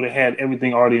would have had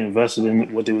everything already invested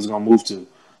in what they was gonna move to.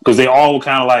 Because they all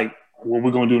kind of like, what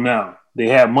we're gonna do now. They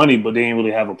had money, but they didn't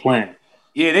really have a plan.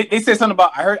 Yeah, they said something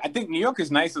about. I think New York is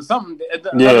nice or something.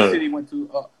 Another city went to.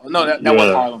 That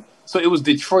was Harlem. So it was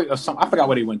Detroit or something. I forgot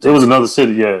where they went to. It was another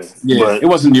city, yeah. But it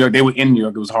wasn't New York. They were in New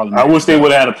York. It was Harlem. I wish they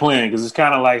would have had a plan because it's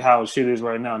kind of like how shit is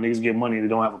right now. Niggas get money, they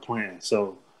don't have a plan.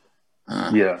 So,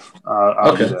 I'll do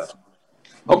that.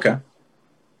 Okay.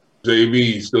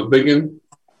 JB, still thinking?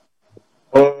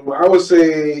 I would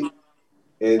say,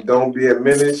 and don't be a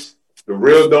menace. The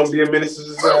real don't be a menace to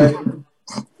society.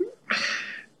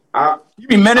 You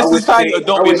mean menace to society or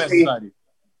don't be a menace to society?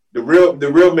 The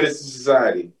real menace to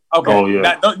society. Okay. Oh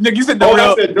yeah. Nigga, you said the real.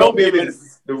 I said don't be a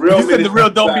menace. The real. You said the real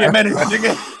don't be a menace,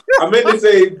 nigga. I meant to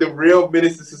say the real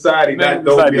menace to society, not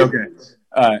don't be a menace.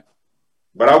 All right.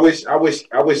 But I wish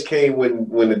Kane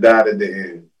wouldn't have died at the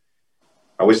end.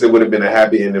 I wish there would have been a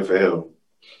happy ending for him.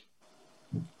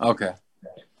 Okay.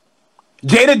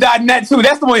 Jada died in that too.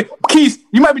 That's the way. Keith,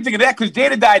 you might be thinking of that because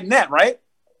Jada died in that, right?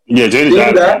 Yeah, Jada died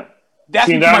in that. That's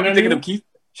what you might be thinking of, Keith.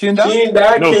 She didn't die? She didn't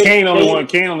die. No, Kane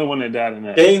only one that died in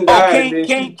that. Kane died.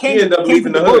 Kane ended up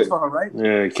leaving the hood for her, right?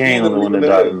 Yeah, Kane only one that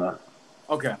died in that.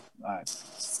 Okay. All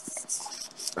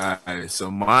right. So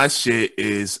my shit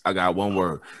is I got one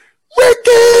word.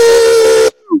 Ricky!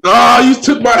 Oh, you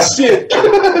took my shit.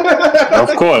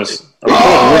 Of course.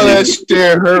 Oh, that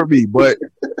shit hurt me. But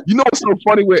you know what's so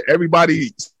funny with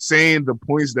everybody saying the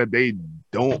points that they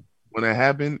don't want to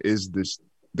happen is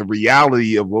the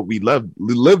reality of what we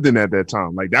lived in at that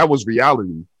time. Like that was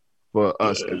reality for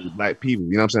us as black people.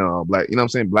 You know what I'm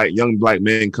saying? Black young black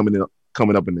men coming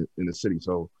up in the city.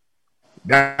 So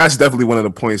that's definitely one of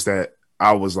the points that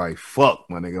I was like, fuck,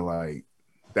 my nigga, like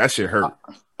that shit hurt.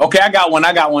 Okay, I got one.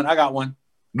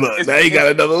 Look, now you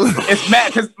got another one. It's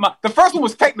mad because the first one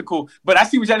was technical, but I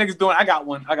see what y'all niggas doing. I got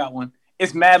one.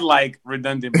 It's mad like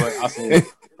redundant, but I'll say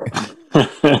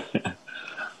it.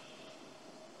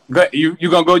 Go, you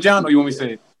gonna go, John, or you want me to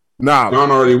say it? Nah, John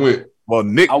already went. Well,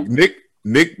 Nick,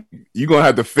 you gonna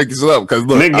have to fix it up because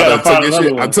look, Nick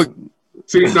I took.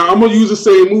 See, now I'm gonna use the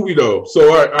same movie though. So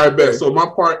I bet. So my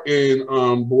part in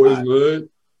Boys in the Hood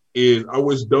is I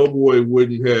wish Doughboy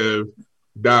wouldn't have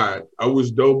died. I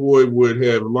wish Doughboy would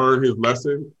have learned his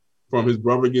lesson from his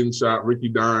brother getting shot, Ricky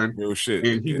dying. Real shit.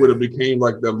 And he would have became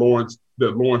like the Lawrence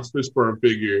Fishburne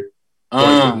figure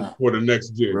for the next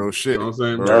gen. Real shit. You know what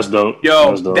I'm saying? That's dope.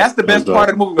 Yo, that's the best part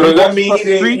of the movie. Does that mean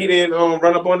he didn't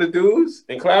run up on the dudes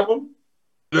and clap them?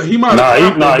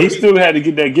 He still had to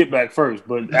get that get back first,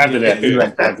 but after that,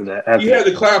 he had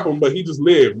to clap him, but he just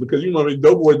lived because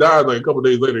Doughboy died like a couple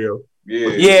days later. Yo.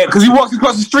 Yeah, because he walks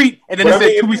across the street and then they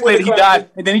said 2 weeks later he died,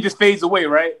 and then he just fades away,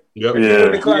 right? Yep. He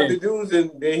would have clapped the dudes,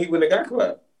 and then he wouldn't have got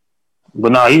clapped.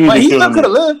 But no, he still could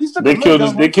have lived. They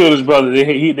killed his brother.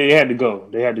 They had to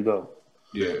go.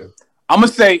 Yeah. I'm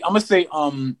gonna say,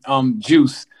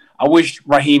 Juice. I wish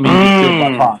Raheem didn't get killed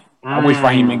by Pop. I wish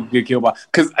Raheem didn't get killed by,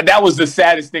 because that was the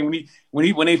saddest thing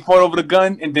when they fought over the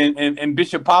gun and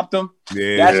Bishop popped him.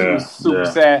 Yeah, that was super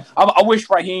sad. I wish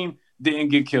Raheem didn't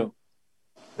get killed.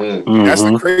 That's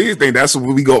the crazy thing. That's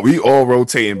what we go. We all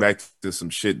rotating back to some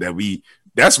shit that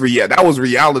that was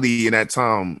reality in that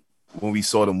time when we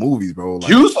saw the movies, bro. Like,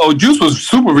 Juice was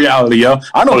super reality, yo.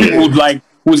 I know people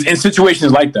who was in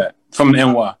situations like that from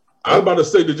NY. I was about to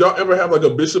say, did y'all ever have like a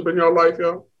bishop in your life,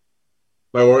 yo?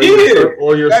 Like, or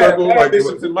your circle, like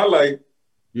bishops in my life.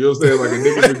 You know what I'm saying? Like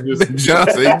a nigga just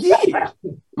Johnson.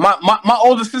 My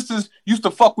older sisters used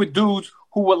to fuck with dudes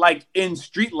who were like in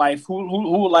street life, who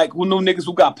knew niggas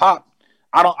who got popped.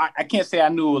 I can't say I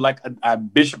knew like a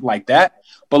bishop like that,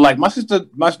 but like my sister,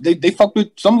 they fucked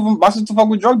with some of them. My sister fucked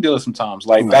with drug dealers sometimes,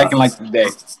 like back in like the day.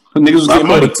 Niggas was getting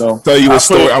money. So tell you a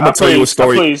story. I'm gonna tell you a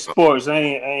story. I play sports. I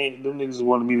ain't them niggas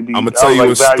wanted me to be. I'm gonna tell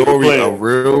you a story, a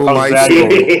real life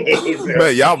story.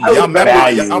 Man, y'all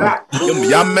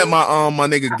met my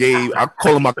nigga Gabe. I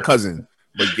call him my cousin,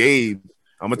 but Gabe.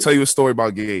 I'm gonna tell you a story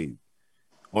about Gabe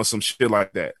on some shit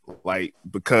like that, like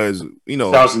because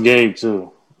Shouts to Gabe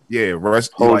too. Yeah,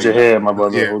 hold your head, my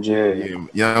brother. Hold your head. Yeah, you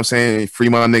know what I'm saying? Free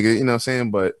my nigga, you know what I'm saying?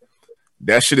 But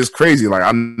that shit is crazy. Like,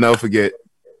 I'll never forget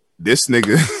this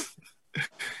nigga.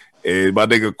 And my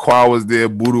nigga Qua was there,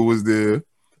 Buddha was there.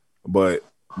 But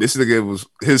this nigga was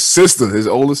his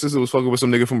older sister was fucking with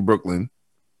some nigga from Brooklyn.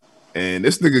 And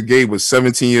this nigga Gabe was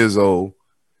 17 years old.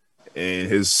 And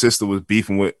his sister was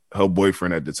beefing with her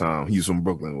boyfriend at the time. He was from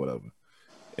Brooklyn or whatever.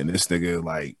 And this nigga,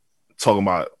 like, talking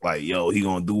about, like, yo, he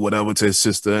gonna do whatever to his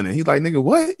sister. And then he's like, nigga,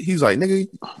 what? He's like, nigga,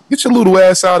 get your little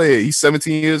ass out of here. He's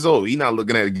 17 years old. He not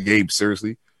looking at Gabe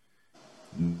seriously.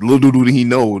 Little did he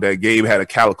know that Gabe had a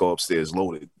Calico upstairs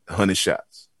loaded, 100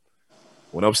 shots.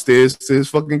 Went upstairs to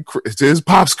his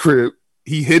pop's crib.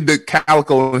 He hid the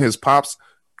Calico in his pop's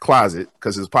closet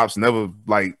because his pops never,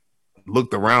 like,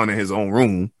 looked around in his own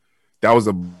room. That was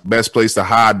the best place to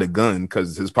hide the gun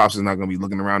because his pops is not going to be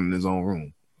looking around in his own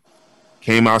room.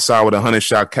 Came outside with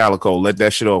 100-shot Calico. Let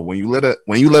that shit off. When you let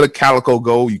a Calico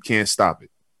go, you can't stop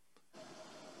it.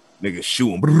 Nigga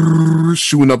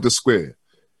shooting up the square.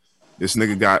 This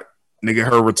nigga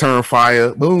heard return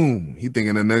fire. Boom. He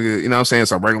thinking a nigga, you know what I'm saying?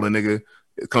 It's a regular nigga.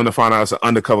 Come to find out it's an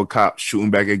undercover cop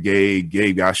shooting back at Gabe.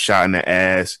 Gabe got shot in the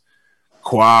ass.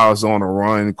 Qua's on the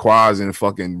run. Qua's in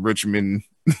fucking Richmond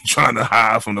trying to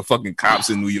hide from the fucking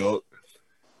cops in New York.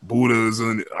 Buddha's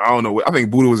in, I don't know. I think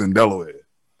Buddha was in Delaware.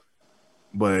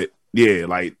 But yeah,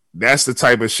 like that's the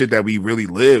type of shit that we really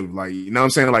live. Like, you know what I'm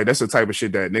saying? Like that's the type of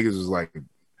shit that niggas was like,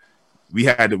 we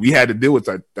had to deal with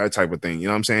that type of thing. You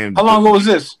know what I'm saying? How long ago was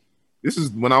this? This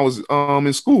is when I was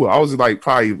in school. I was like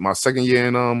probably my second year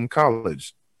in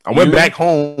college. I went back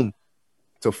home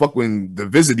to fuck when to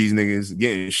visit these niggas,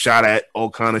 getting shot at, all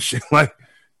kind of shit. Like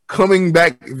coming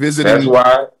back visiting. That's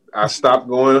why I stopped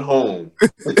going home.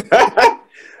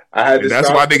 That's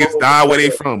why niggas die where they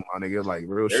from, my nigga. Like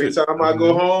real shit. Every time I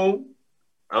go home,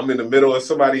 I'm in the middle of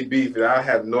somebody beef and I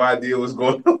have no idea what's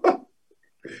going on.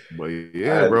 But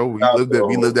yeah, bro, we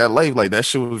lived that life. Like that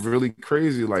shit was really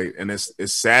crazy. Like, and it's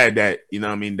sad that, you know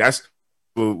what I mean, that's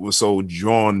what was so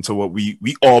drawn to what we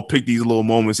all pick these little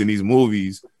moments in these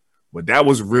movies, but that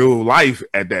was real life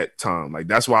at that time. Like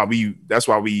that's why we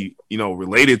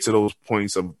related to those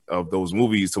points of those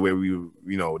movies to where we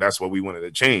that's what we wanted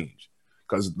to change.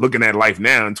 Because looking at life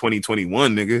now in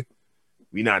 2021, nigga,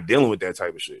 we not dealing with that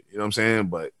type of shit. You know what I'm saying?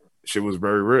 But shit was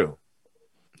very real.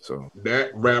 So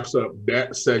that wraps up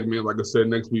that segment. Like I said,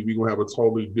 next week we're gonna have a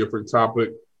totally different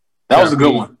topic. That was a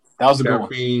good one.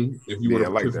 If you want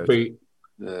to participate,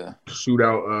 shoot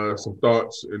out some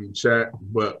thoughts in the chat.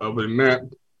 But other than that,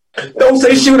 don't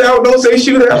say shoot out.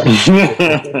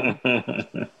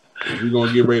 We're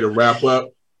gonna get ready to wrap up.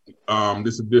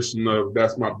 This edition of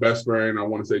That's My Best Friend. I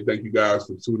want to say thank you guys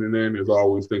for tuning in. As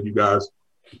always, thank you guys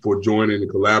for joining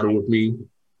and collabing with me.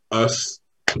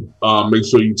 Make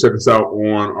sure you check us out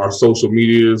on our social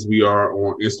medias. We are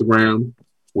on Instagram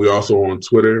We're also on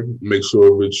Twitter. Make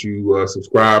sure that you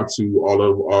subscribe to all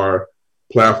of our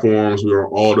platforms. We're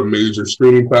on all the major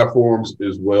streaming platforms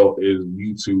as well as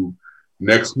YouTube.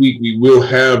 Next week, we will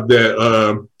have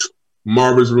that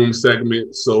Marvin's Room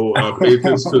segment. So pay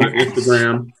attention to the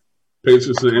Instagram. Pay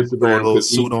attention to the Instagram. A little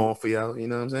suit on for y'all, you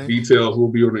know what I'm saying? Details will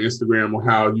be on the Instagram on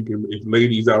how you can, if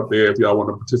ladies out there, if y'all want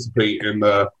to participate in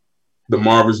the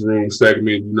Marvin's Room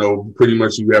segment, you know, pretty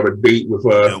much you have a date with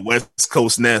West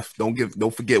Coast Neff.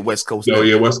 Don't forget West Coast Neff. Oh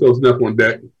yeah, West Coast Neff on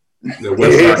deck. The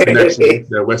West Side connection.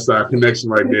 That West Side connection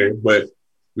right there. But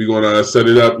we're gonna set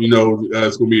it up, you know,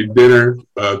 it's gonna be a dinner,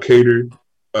 catered,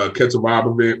 catch a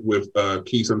vibe event with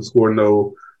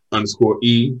Keys_No_E.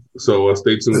 So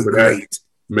stay tuned for that.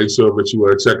 Make sure that you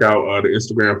check out the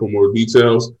Instagram for more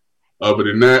details. Other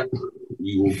than that,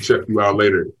 we will check you out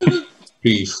later.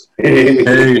 Peace. All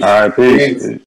right, peace.